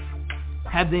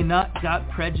 Have they not got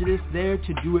prejudice there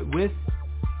to do it with?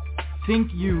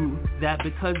 Think you that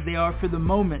because they are for the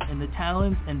moment in the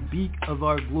talons and beak of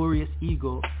our glorious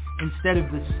eagle, instead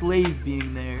of the slave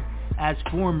being there, as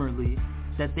formerly,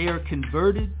 that they are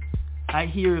converted? I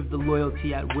hear of the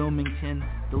loyalty at Wilmington,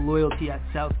 the loyalty at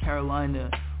South Carolina,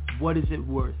 what is it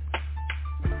worth?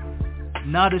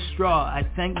 Not a straw. I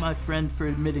thank my friend for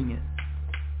admitting it.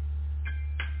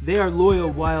 They are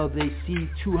loyal while they see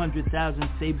 200,000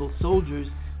 sable soldiers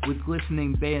with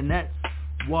glistening bayonets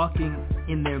walking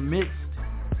in their midst.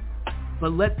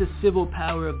 But let the civil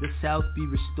power of the South be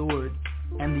restored,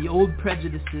 and the old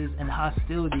prejudices and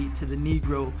hostility to the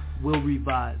Negro will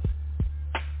revive.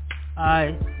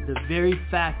 The very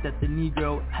fact that the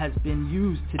Negro has been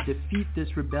used to defeat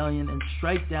this rebellion and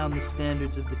strike down the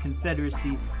standards of the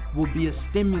Confederacy will be a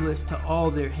stimulus to all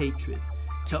their hatred,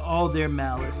 to all their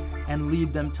malice, and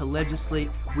lead them to legislate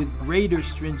with greater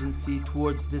stringency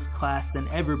towards this class than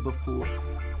ever before.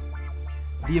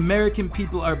 The American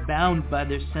people are bound by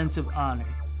their sense of honor.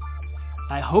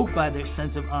 I hope by their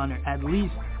sense of honor, at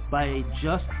least by a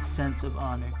just sense of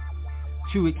honor,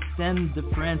 to extend the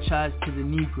franchise to the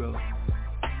Negro.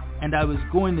 And I was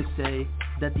going to say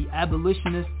that the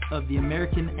abolitionists of the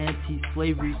American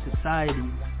Anti-Slavery Society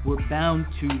were bound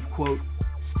to, quote,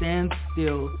 stand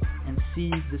still and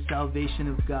see the salvation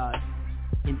of God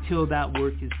until that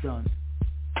work is done.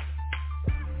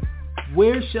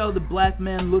 Where shall the black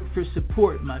man look for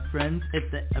support, my friends,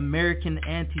 if the American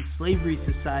Anti-Slavery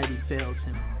Society fails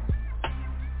him?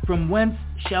 From whence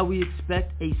shall we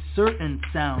expect a certain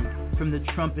sound from the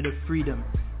trumpet of freedom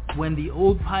when the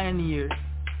old pioneer,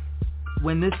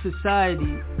 when this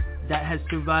society that has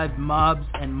survived mobs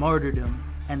and martyrdom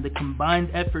and the combined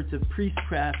efforts of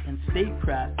priestcraft and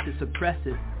statecraft to suppress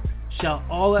it, shall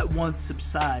all at once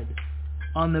subside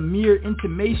on the mere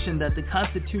intimation that the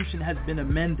Constitution has been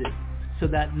amended so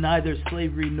that neither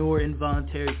slavery nor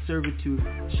involuntary servitude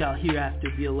shall hereafter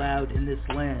be allowed in this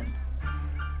land?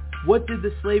 What did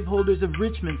the slaveholders of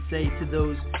Richmond say to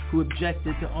those who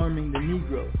objected to arming the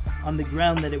Negro on the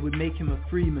ground that it would make him a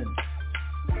freeman?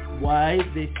 Why,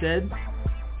 they said,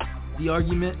 the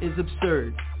argument is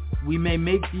absurd. We may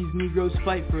make these Negroes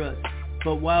fight for us,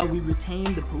 but while we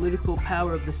retain the political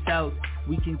power of the South,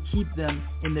 we can keep them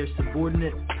in their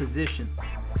subordinate position.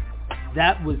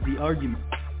 That was the argument.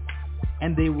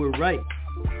 And they were right.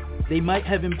 They might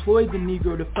have employed the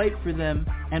Negro to fight for them,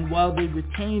 and while they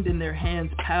retained in their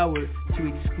hands power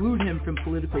to exclude him from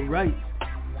political rights,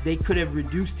 they could have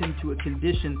reduced him to a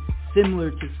condition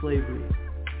similar to slavery.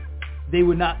 They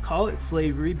would not call it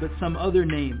slavery, but some other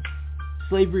name.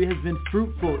 Slavery has been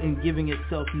fruitful in giving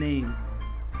itself names.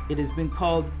 It has been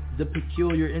called the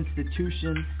peculiar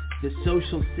institution, the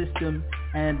social system,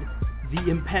 and the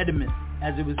impediment,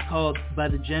 as it was called by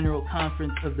the General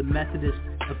Conference of the Methodist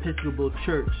Episcopal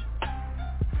Church.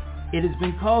 It has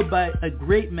been called by a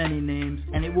great many names,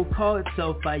 and it will call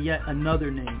itself by yet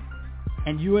another name.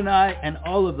 And you and I and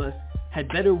all of us had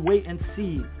better wait and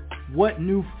see what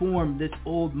new form this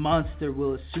old monster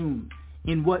will assume,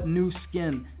 in what new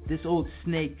skin this old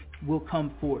snake will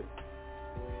come forth.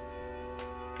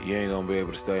 You ain't gonna be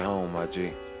able to stay home, my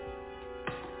G.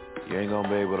 You ain't gonna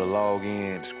be able to log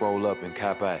in, scroll up, and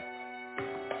cop out.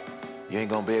 You ain't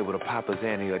gonna be able to pop a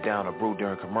Zanny or down a brew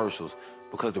during commercials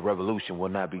because the revolution will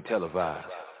not be televised.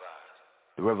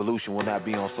 The revolution will not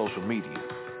be on social media.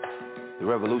 The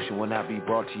revolution will not be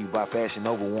brought to you by Fashion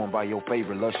Nova worn by your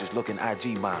favorite luscious-looking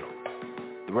IG model.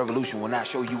 The revolution will not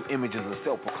show you images of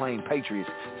self-proclaimed patriots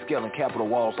scaling Capitol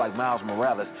walls like Miles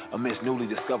Morales amidst newly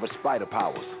discovered spider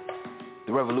powers.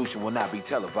 The revolution will not be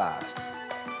televised.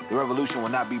 The revolution will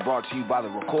not be brought to you by the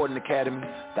Recording Academy,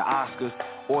 the Oscars,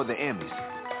 or the Emmys.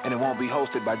 And it won't be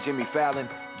hosted by Jimmy Fallon,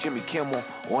 Jimmy Kimmel,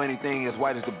 or anything as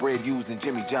white as the bread used in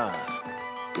Jimmy John's.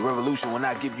 The revolution will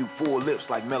not give you full lips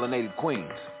like melanated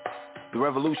queens. The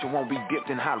revolution won't be dipped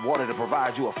in hot water to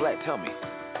provide you a flat tummy.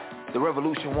 The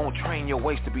revolution won't train your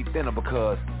waist to be thinner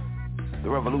because the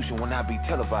revolution will not be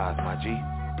televised, my G.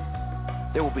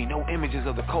 There will be no images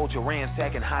of the culture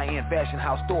ransacking high-end fashion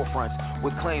house storefronts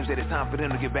with claims that it's time for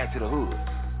them to get back to the hood.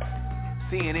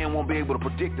 CNN won't be able to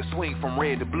predict the swing from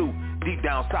red to blue deep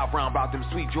down south round about them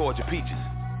sweet Georgia peaches.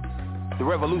 The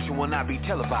revolution will not be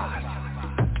televised.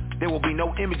 There will be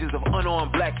no images of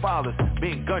unarmed black fathers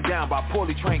being gunned down by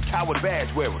poorly trained coward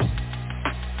badge wearers.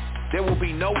 There will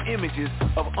be no images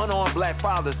of unarmed black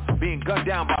fathers being gunned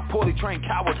down by poorly trained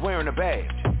cowards wearing a badge.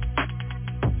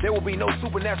 There will be no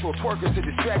supernatural twerkers to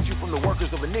distract you from the workers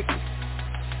of iniquity.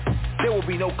 There will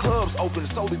be no clubs open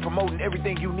solely promoting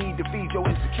everything you need to feed your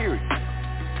insecurity.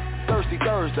 Thirsty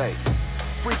Thursday,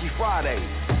 Freaky Fridays,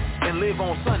 and Live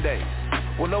on Sundays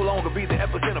will no longer be the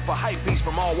epicenter for hype beasts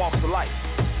from all walks of life.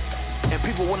 And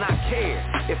people will not care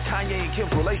if Kanye and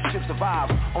Kim's relationship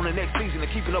survives on the next season of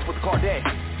Keeping Up with the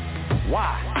Kardashians.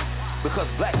 Why? Because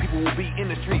black people will be in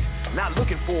the streets, not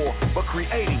looking for, but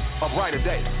creating a brighter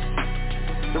day.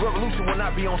 The revolution will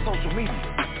not be on social media.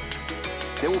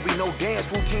 There will be no dance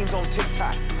routines on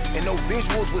TikTok and no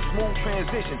visuals with smooth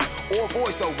transitions or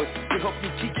voiceovers to help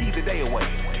you kiki the day away.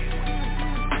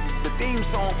 The theme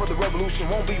song for the revolution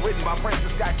won't be written by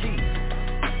Francis Scott Key.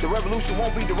 The revolution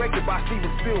won't be directed by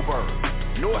Steven Spielberg,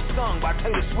 nor sung by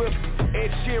Taylor Swift, Ed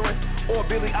Sheeran, or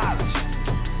Billie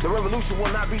Eilish. The revolution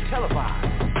will not be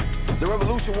televised. The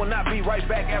revolution will not be right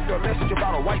back after a message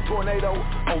about a white tornado,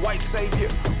 a white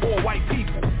savior, or white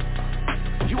people.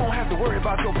 You won't have to worry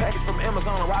about your package from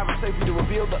Amazon arriving safely to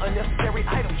reveal the unnecessary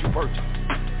items you purchased.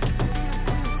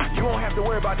 You won't have to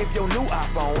worry about if your new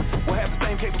iPhone will have the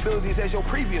same capabilities as your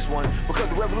previous one, because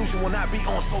the revolution will not be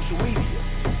on social media.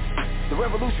 The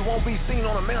revolution won't be seen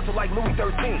on a mantle like Louis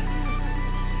XIII.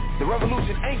 The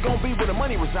revolution ain't gonna be where the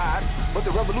money resides, but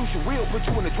the revolution will put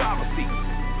you in the driver's seat.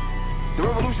 The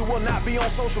revolution will not be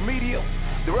on social media.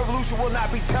 The revolution will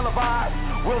not be televised,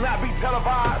 will not be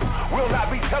televised, will not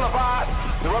be televised.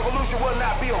 The revolution will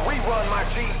not be a rerun, my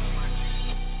G.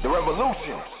 The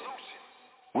revolution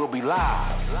will be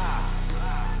live.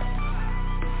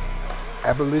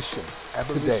 Abolition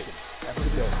Today.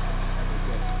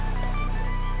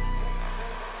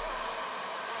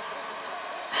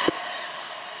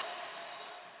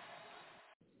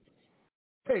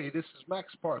 Hey, this is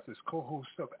Max Parthas,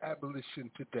 co-host of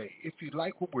Abolition Today. If you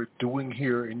like what we're doing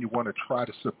here and you want to try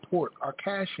to support, our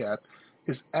Cash App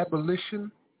is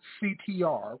Abolition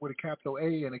CTR with a capital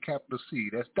A and a capital C.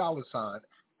 That's $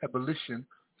 Abolition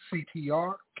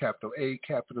CTR, capital A,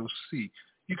 capital C.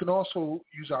 You can also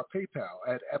use our PayPal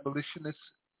at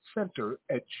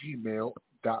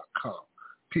abolitionistcenter@gmail.com.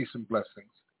 Peace and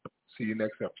blessings. See you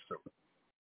next episode.